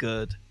can be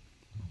good.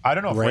 I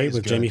don't know if Ray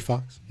with Jamie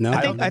Foxx. No,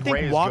 I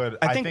think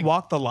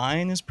Walk the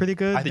Line is pretty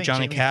good. The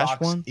Johnny Jamie Cash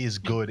Foxx one is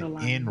good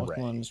in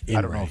Ray.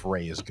 I don't know if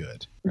Ray is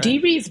good. Dee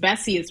Ree's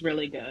Bessie is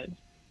really good.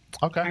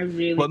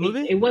 Okay. What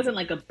movie? It wasn't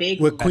like a big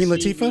with movie. Queen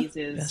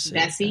Latifah.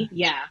 Bessie,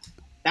 yeah.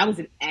 That was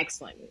an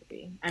excellent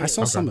movie. I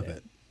saw some of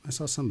it.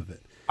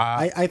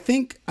 I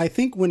think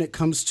when it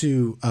comes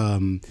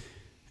to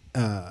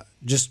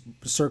just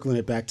circling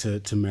it back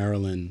to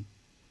Marilyn,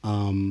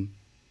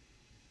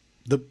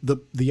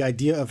 the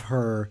idea of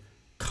her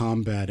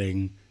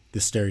combating the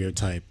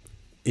stereotype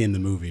in the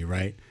movie,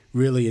 right?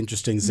 Really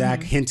interesting.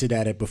 Zach hinted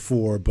at it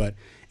before, but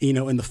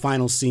in the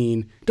final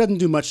scene, doesn't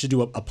do much to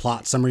do a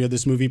plot summary of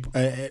this movie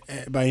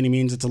by any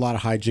means. It's a lot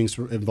of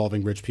hijinks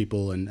involving rich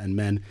people and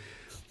men.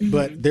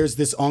 But there's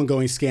this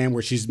ongoing scam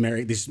where she's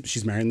marrying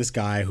this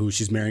guy who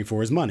she's marrying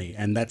for his money.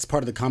 And that's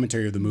part of the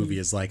commentary of the movie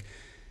is like,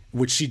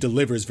 which she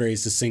delivers very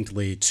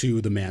succinctly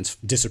to the man's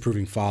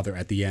disapproving father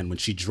at the end when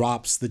she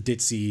drops the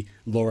ditzy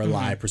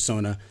Lorelai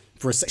persona.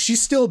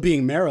 She's still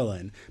being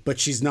Marilyn, but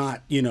she's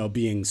not,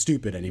 being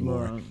stupid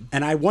anymore. Right.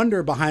 And I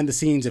wonder behind the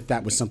scenes if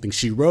that was something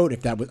she wrote,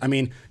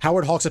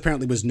 Howard Hawks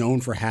apparently was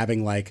known for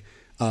having like,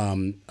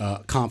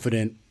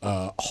 confident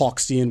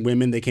Hawksian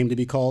women, they came to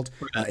be called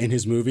in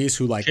his movies,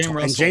 who like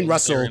and Jane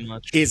Russell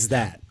is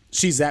that.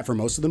 She's that for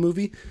most of the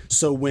movie.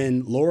 So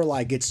when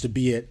Lorelai gets to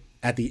be it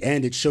at the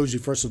end, it shows you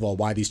first of all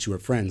why these two are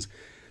friends.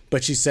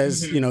 But she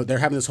says, they're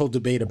having this whole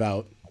debate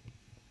about,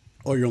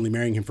 oh, you're only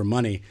marrying him for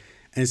money.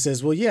 And it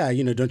says, well, yeah,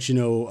 don't you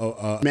know,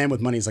 a man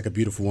with money is like a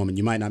beautiful woman.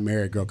 You might not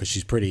marry a girl because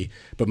she's pretty,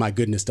 but my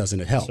goodness,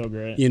 doesn't it help? So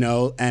great.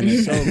 And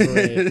it's so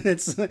great.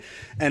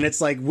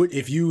 It's like,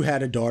 if you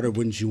had a daughter,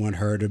 wouldn't you want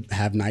her to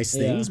have nice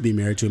things, be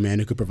married to a man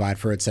who could provide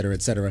for her, et cetera,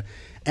 et cetera.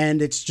 And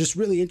it's just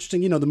really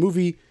interesting. The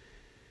movie,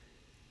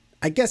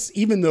 I guess,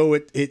 even though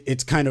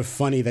it's kind of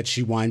funny that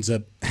she winds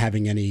up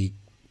having any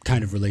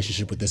kind of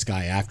relationship with this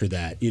guy after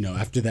that,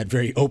 after that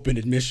very open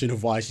admission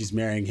of why she's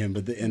marrying him,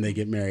 and they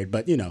get married.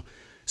 But,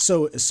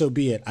 So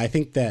be it. I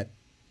think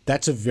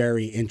that's a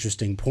very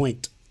interesting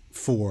point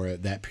for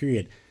that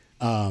period.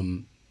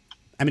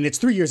 It's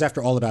 3 years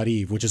after All About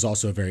Eve, which is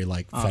also a very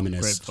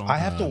feminist. I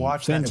have to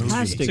watch that movie.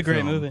 It's a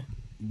great movie.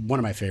 One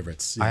of my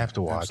favorites. Yeah, I have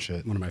to watch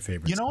it. One of my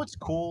favorites. You know what's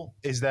cool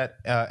is that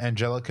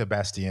Angelica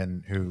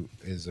Bastien, who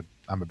is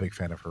I'm a big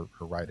fan of her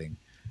writing,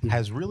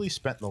 has really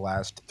spent the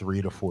last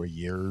 3 to 4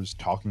 years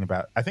talking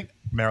about. I think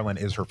Marilyn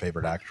is her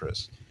favorite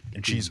actress,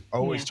 and she's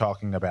always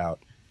talking about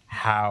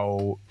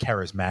how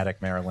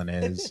charismatic Marilyn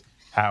is,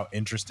 how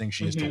interesting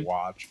she is to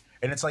watch.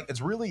 And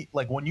it's really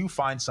like when you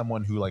find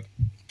someone who like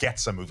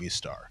gets a movie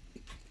star,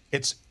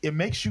 it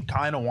makes you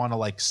kind of want to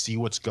like see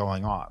what's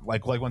going on.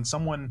 Like when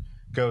someone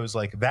goes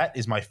like, that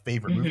is my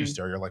favorite movie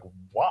star, you're like,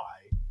 why?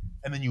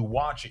 And then you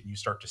watch it and you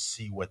start to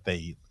see what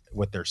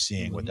they're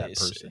seeing with that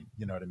person.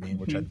 You know what I mean?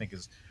 Which I think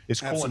is cool.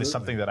 Absolutely. And is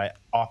something that I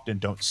often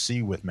don't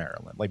see with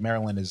Marilyn. Like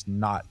Marilyn is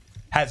not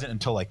hasn't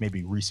until like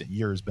maybe recent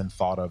years been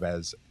thought of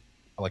as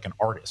like an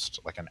artist,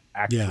 like an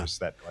actress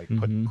that like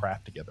put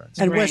craft together.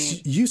 And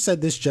Wes, you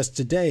said this just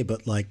today,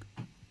 but like,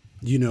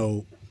 you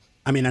know,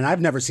 I mean, and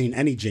I've never seen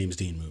any James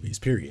Dean movies,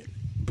 period.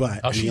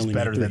 But she's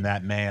better than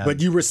that man.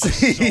 But you were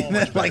saying so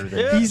that like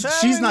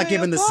she's not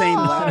given the same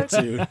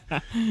latitude.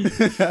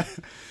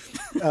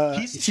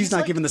 She's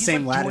not given the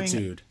same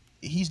latitude.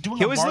 He's doing.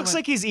 He always looks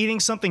like he's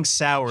eating something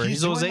sour.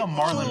 He's doing a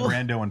Marlon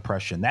Brando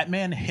impression. That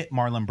man hit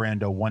Marlon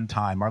Brando one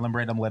time. Marlon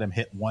Brando let him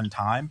hit one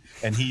time,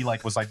 and he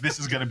like was like, "This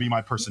is going to be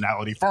my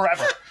personality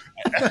forever."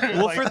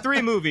 Well, for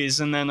 3 movies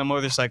and then a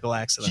motorcycle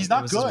accident. He's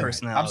not good.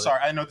 I'm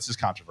sorry. I know this is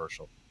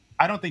controversial.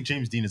 I don't think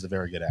James Dean is a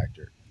very good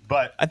actor,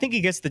 but I think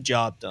he gets the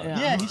job done.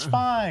 Yeah, he's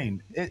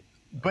fine.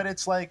 But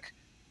it's like,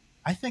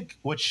 I think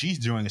what she's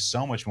doing is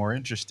so much more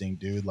interesting,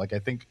 dude. Like, I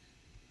think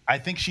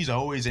she's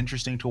always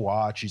interesting to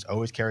watch. She's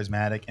always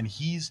charismatic, and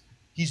he's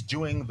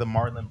doing the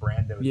Marlon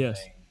Brando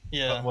thing,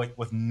 but like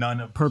with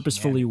none of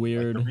purposefully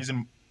weird. Like the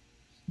reason,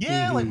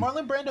 like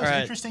Marlon Brando's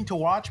interesting to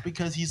watch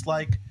because he's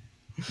like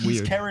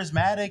he's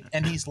charismatic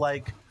and he's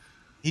like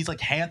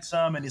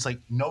handsome and he's like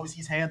knows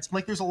he's handsome.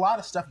 Like there's a lot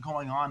of stuff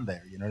going on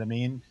there. You know what I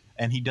mean?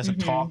 And he doesn't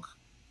talk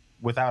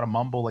without a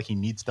mumble, like he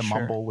needs to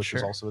mumble, which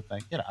is also a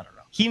thing. You know, I don't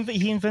know.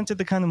 He invented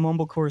the kind of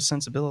mumblecore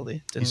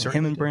sensibility.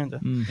 Him and Brenda.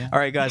 Yeah. All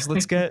right, guys,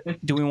 let's get.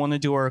 Do we want to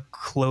do our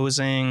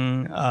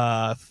closing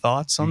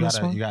thoughts on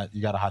this one?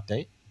 You got a hot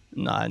date?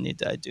 No, I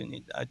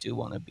do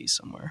want to be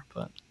somewhere,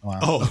 but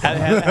wow.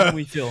 How do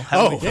we feel?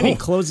 Danny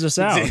closed us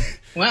out.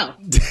 Well,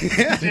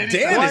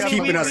 Dan is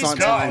keeping us on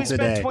time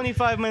today. We spent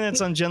 25 minutes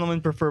on Gentlemen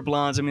Prefer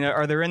Blondes. I mean,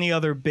 are there any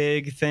other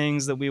big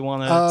things that we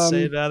want to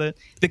say about it?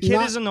 The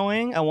kid is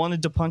annoying. I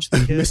wanted to punch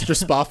the kid. Mr.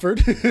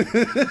 Spofford.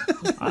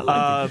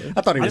 I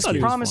thought he was. This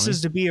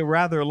promises to be a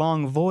rather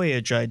long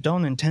voyage. I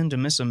don't intend to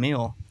miss a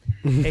meal.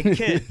 Hey,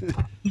 kid.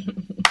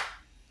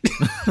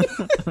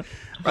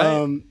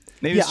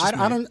 Maybe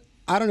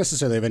I don't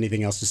necessarily have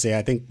anything else to say.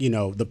 I think, you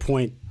know, the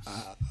point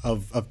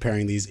of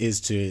pairing these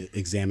is to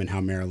examine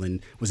how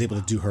Marilyn was able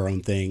to do her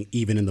own thing,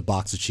 even in the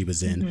box that she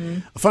was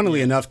in.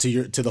 Funnily enough,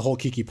 to the whole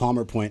Keke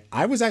Palmer point,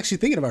 I was actually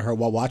thinking about her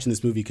while watching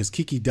this movie because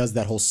Keke does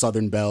that whole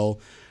Southern Belle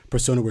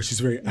persona where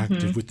she's very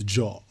active with the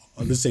jaw.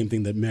 The same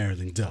thing that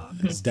Marilyn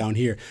does down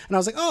here. And I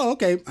was like, oh,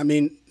 okay. I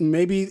mean,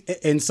 maybe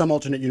in some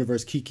alternate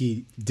universe,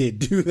 Keke did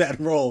do that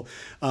role.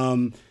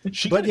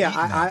 But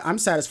yeah, I'm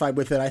satisfied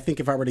with it. I think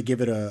if I were to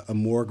give it a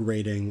morgue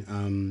rating,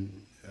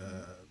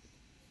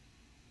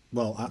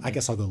 I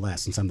guess I'll go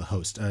last since I'm the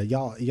host.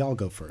 Y'all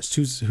go first.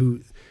 Who?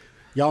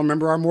 Y'all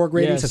remember our morgue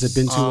ratings? Yes. Has it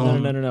been too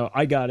long? No.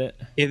 I got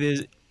it. It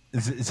is.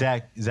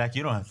 Zach,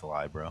 you don't have to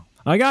lie, bro.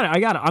 I got it.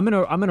 I'm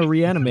gonna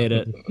reanimate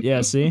it.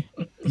 Yeah, see?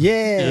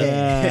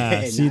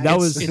 Yeah. See, that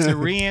was it's a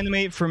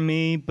reanimate for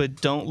me,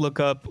 but don't look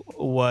up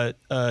what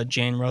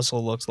Jane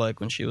Russell looks like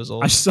when she was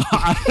old. I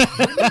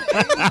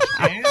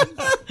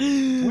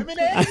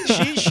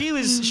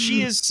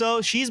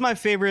saw she's my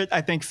favorite,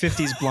 I think,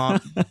 50s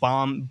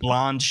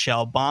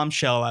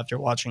bombshell after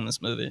watching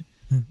this movie.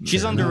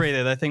 She's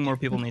underrated. I think more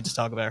people need to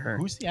talk about her.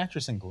 Who's the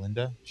actress in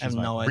Glinda? I have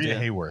no idea.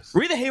 Rita Hayworth.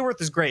 Rita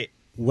Hayworth is great.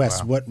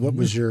 Wes, what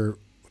was your?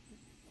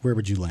 Where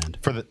would you land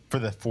for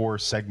the 4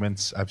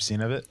 segments I've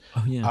seen of it?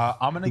 Oh yeah,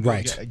 I'm gonna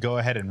go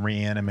ahead and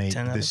reanimate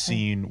the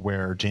scene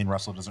where Jane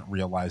Russell doesn't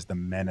realize the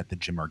men at the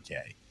gym are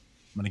gay.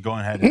 I'm gonna go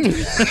ahead and do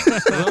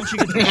that. Don't she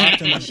get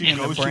locked in she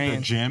goes to the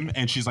gym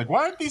and she's like,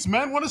 "Why aren't these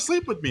men want to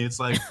sleep with me?" It's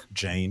like,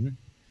 Jane,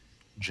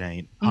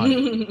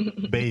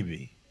 honey,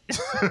 baby,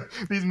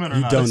 these men are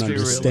you not. don't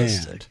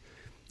understand.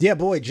 Yeah,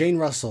 boy, Jane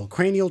Russell,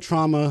 cranial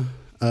trauma.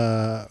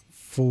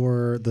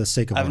 For the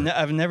sake of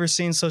I've never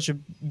seen such a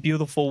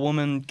beautiful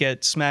woman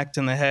get smacked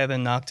in the head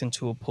and knocked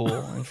into a pool,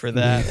 and for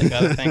that I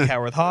gotta thank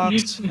Howard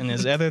Hawks and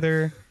his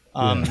editor,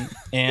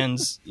 and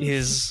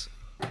his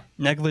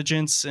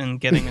negligence in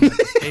getting into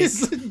the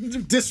his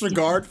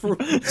disregard for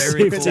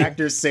his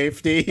actor's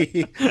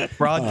safety,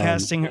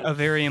 broadcasting a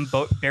very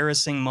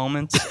embarrassing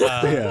moment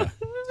to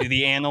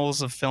the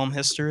annals of film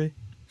history.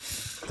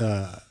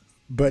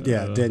 But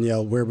yeah,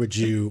 Danielle, where would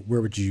you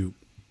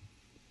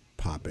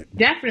pop it?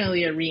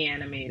 Definitely a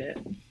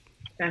reanimated.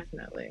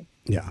 Definitely.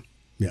 Yeah.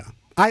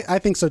 I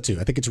think so too.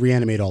 I think it's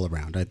reanimate all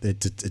around.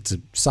 It's a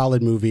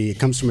solid movie. It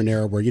comes from an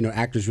era where, you know,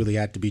 actors really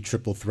had to be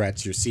triple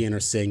threats. You're seeing her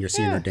sing, you're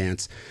seeing her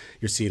dance,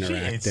 you're seeing her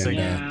act.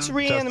 Let's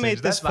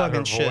reanimate this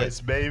fucking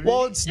shit. Baby.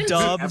 Well, it's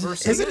dubbed.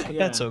 Is it?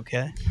 That's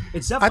okay.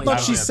 It's definitely. I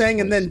thought she sang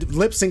and then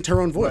lip synced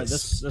her own voice.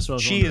 Right, that's what I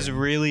was she wondering. is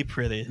really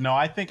pretty. No,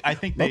 I think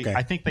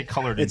they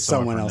colored in it's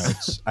someone else.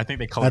 Notes. I think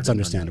they colored. That's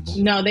understandable.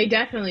 No, they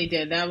definitely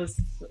did. That was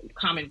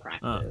common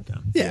practice. Oh, okay.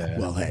 Yeah.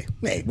 Well, hey,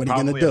 what are you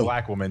Probably gonna do? A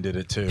black woman did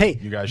it too. Hey,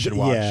 you guys should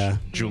watch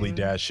Julie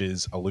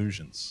Dash's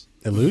Illusions.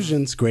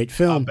 Illusions, great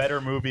film. A better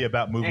movie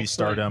about movie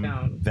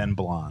stardom than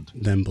Blonde.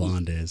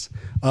 Is.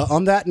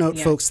 On that note,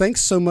 folks,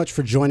 thanks so much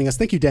for joining us.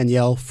 Thank you,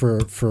 Danielle, for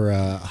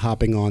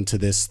hopping on to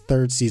this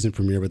 3rd season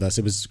premiere with us.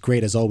 It was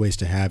great as always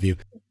to have you.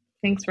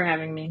 Thanks for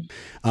having me.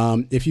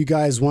 If you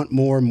guys want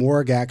more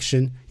Morgue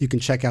action, you can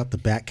check out the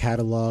back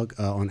catalog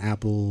on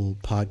Apple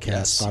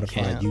Podcasts,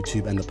 Spotify,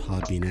 YouTube, and the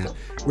Podbean app.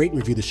 Rate and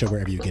review the show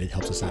wherever you get it.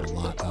 Helps us out a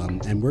lot.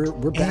 And we're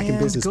back in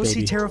business, go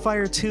baby. see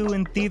Terrifier 2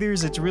 in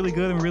theaters. It's really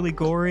good and really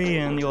gory,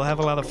 and you'll have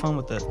a lot of fun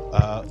with it.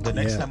 The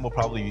next time we'll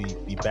probably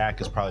be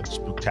back is probably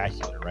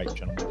Spooktacular, right,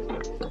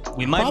 gentlemen?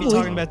 We might be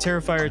talking about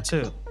Terrifier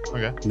 2.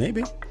 Okay.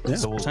 Maybe. Yeah.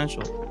 So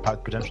Potentially.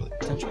 Potentially.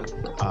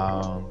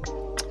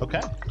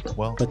 Okay.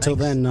 Well, but till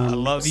then, I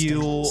love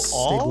you all.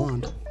 Stay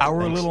blonde.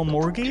 Our little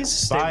Morgies.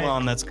 Stay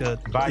blonde. That's good.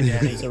 Bye,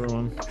 Daddy. Thanks,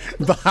 everyone.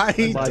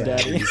 Bye, Bye,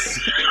 Daddy.